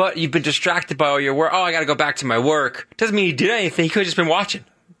 but you've been distracted by all your work. Oh, I got to go back to my work. Doesn't mean he did anything. He could have just been watching.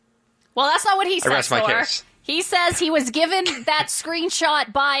 Well, that's not what he says, I rest my Thor. case. He says he was given that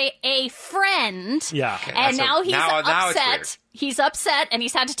screenshot by a friend. Yeah. And now he's upset. He's upset, and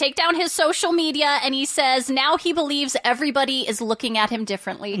he's had to take down his social media, and he says now he believes everybody is looking at him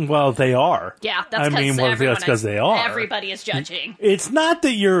differently. Well, they are. Yeah, that's because they are. Everybody is judging. It's not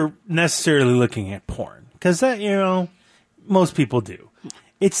that you're necessarily looking at porn, because that, most people do.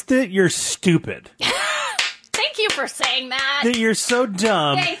 It's that you're stupid. Thank you for saying that. That you're so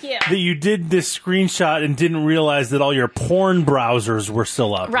dumb. Thank you. That you did this screenshot and didn't realize that all your porn browsers were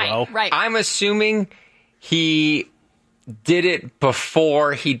still up, bro. Right. I'm assuming he did it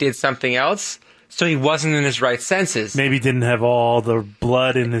before he did something else, so he wasn't in his right senses. Maybe didn't have all the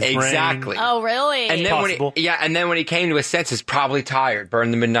blood in his brain. Exactly. Oh, really? And then when he came to his senses, probably tired,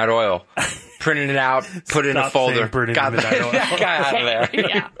 burned the midnight oil, printed it out, put it in a folder, got that guy out of there.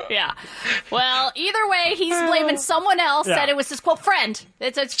 Yeah. Well, either way, he's blaming someone else. Said it was his quote friend.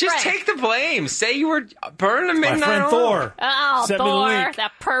 It's just friend. take the blame. Say you were burning the midnight My friend oil. Thor. Oh, Sent me the Thor, link.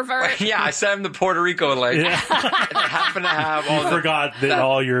 that pervert. Yeah, I sent him the Puerto Rico link. Yeah. I happen to have all You forgot that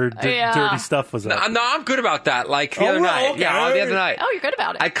all your dirty stuff was up. No, I'm good about that. Like the other night. Okay. Yeah, the other night. Oh, you're good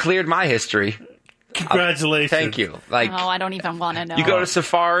about it. I cleared my history. Congratulations. Thank you. Like, I don't even want to know. you go to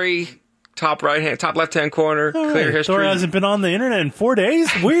Safari, top left-hand corner, clear history. Thor hasn't been on the internet in 4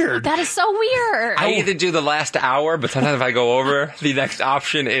 days? Weird. That is so weird. I either do the last hour, but sometimes if I go over, the next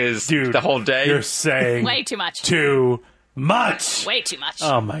option is the whole day. You're saying way too much. Too much. Way too much.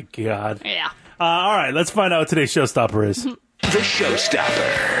 Oh, my God. Yeah. All right, let's find out what today's showstopper is. The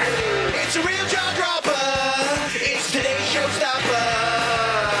Showstopper. It's a real jaw dropper. It's today's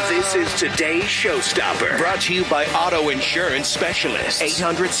showstopper. This is today's Showstopper. Brought to you by Auto Insurance Specialists.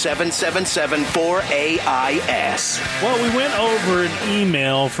 800-777-4AIS. Well, we went over an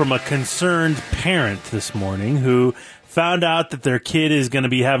email from a concerned parent this morning who found out that their kid is going to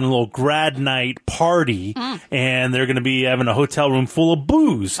be having a little grad night party, and they're going to be having a hotel room full of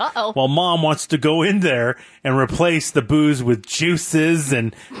booze. Uh-oh. Well, mom wants to go in there and replace the booze with juices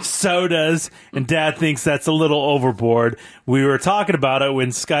and sodas, and dad thinks that's a little overboard. We were talking about it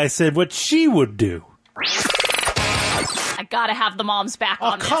when Sky said what she would do. I gotta have the mom's back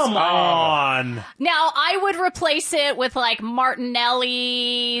on this. Come on. Now, I would replace it with like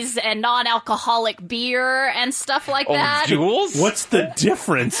Martinelli's and non-alcoholic beer and stuff like that. Jules? What's the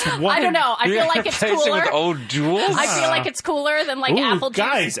difference? I don't know. I feel like it's cooler. With old Jules? I feel like it's cooler than like Ooh, apple juice.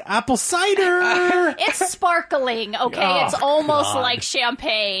 guys, apple cider. It's sparkling, okay? Oh, it's almost God. like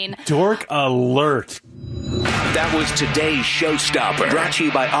champagne. Dork alert. That was today's Showstopper. Brought to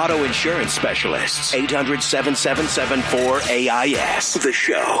you by Auto Insurance Specialists. 800-777-4AIS. The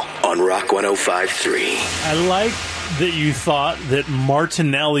show on Rock 105.3. I like that you thought that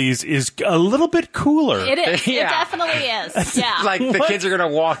Martinelli's is a little bit cooler. It is. Yeah. It definitely is. Yeah. Like the kids are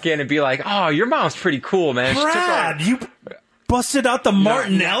going to walk in and be like, oh, your mom's pretty cool, man. She took Brad, you busted out the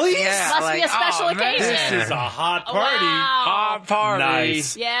Martinelli's? Yeah, Must be a special occasion. This is a hot party. Wow. Hot party.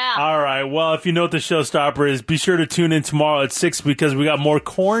 Nice. Yeah. All right. Well, if you know what the showstopper is, be sure to tune in tomorrow at 6 because we got more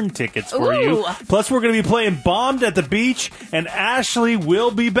corn tickets for you. Ooh. Plus, we're going to be playing Bombed at the Beach, and Ashley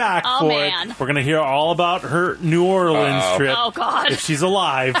will be back Oh, for man. it. We're going to hear all about her New Orleans trip. Oh, God. If she's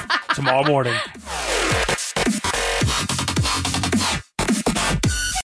alive tomorrow morning.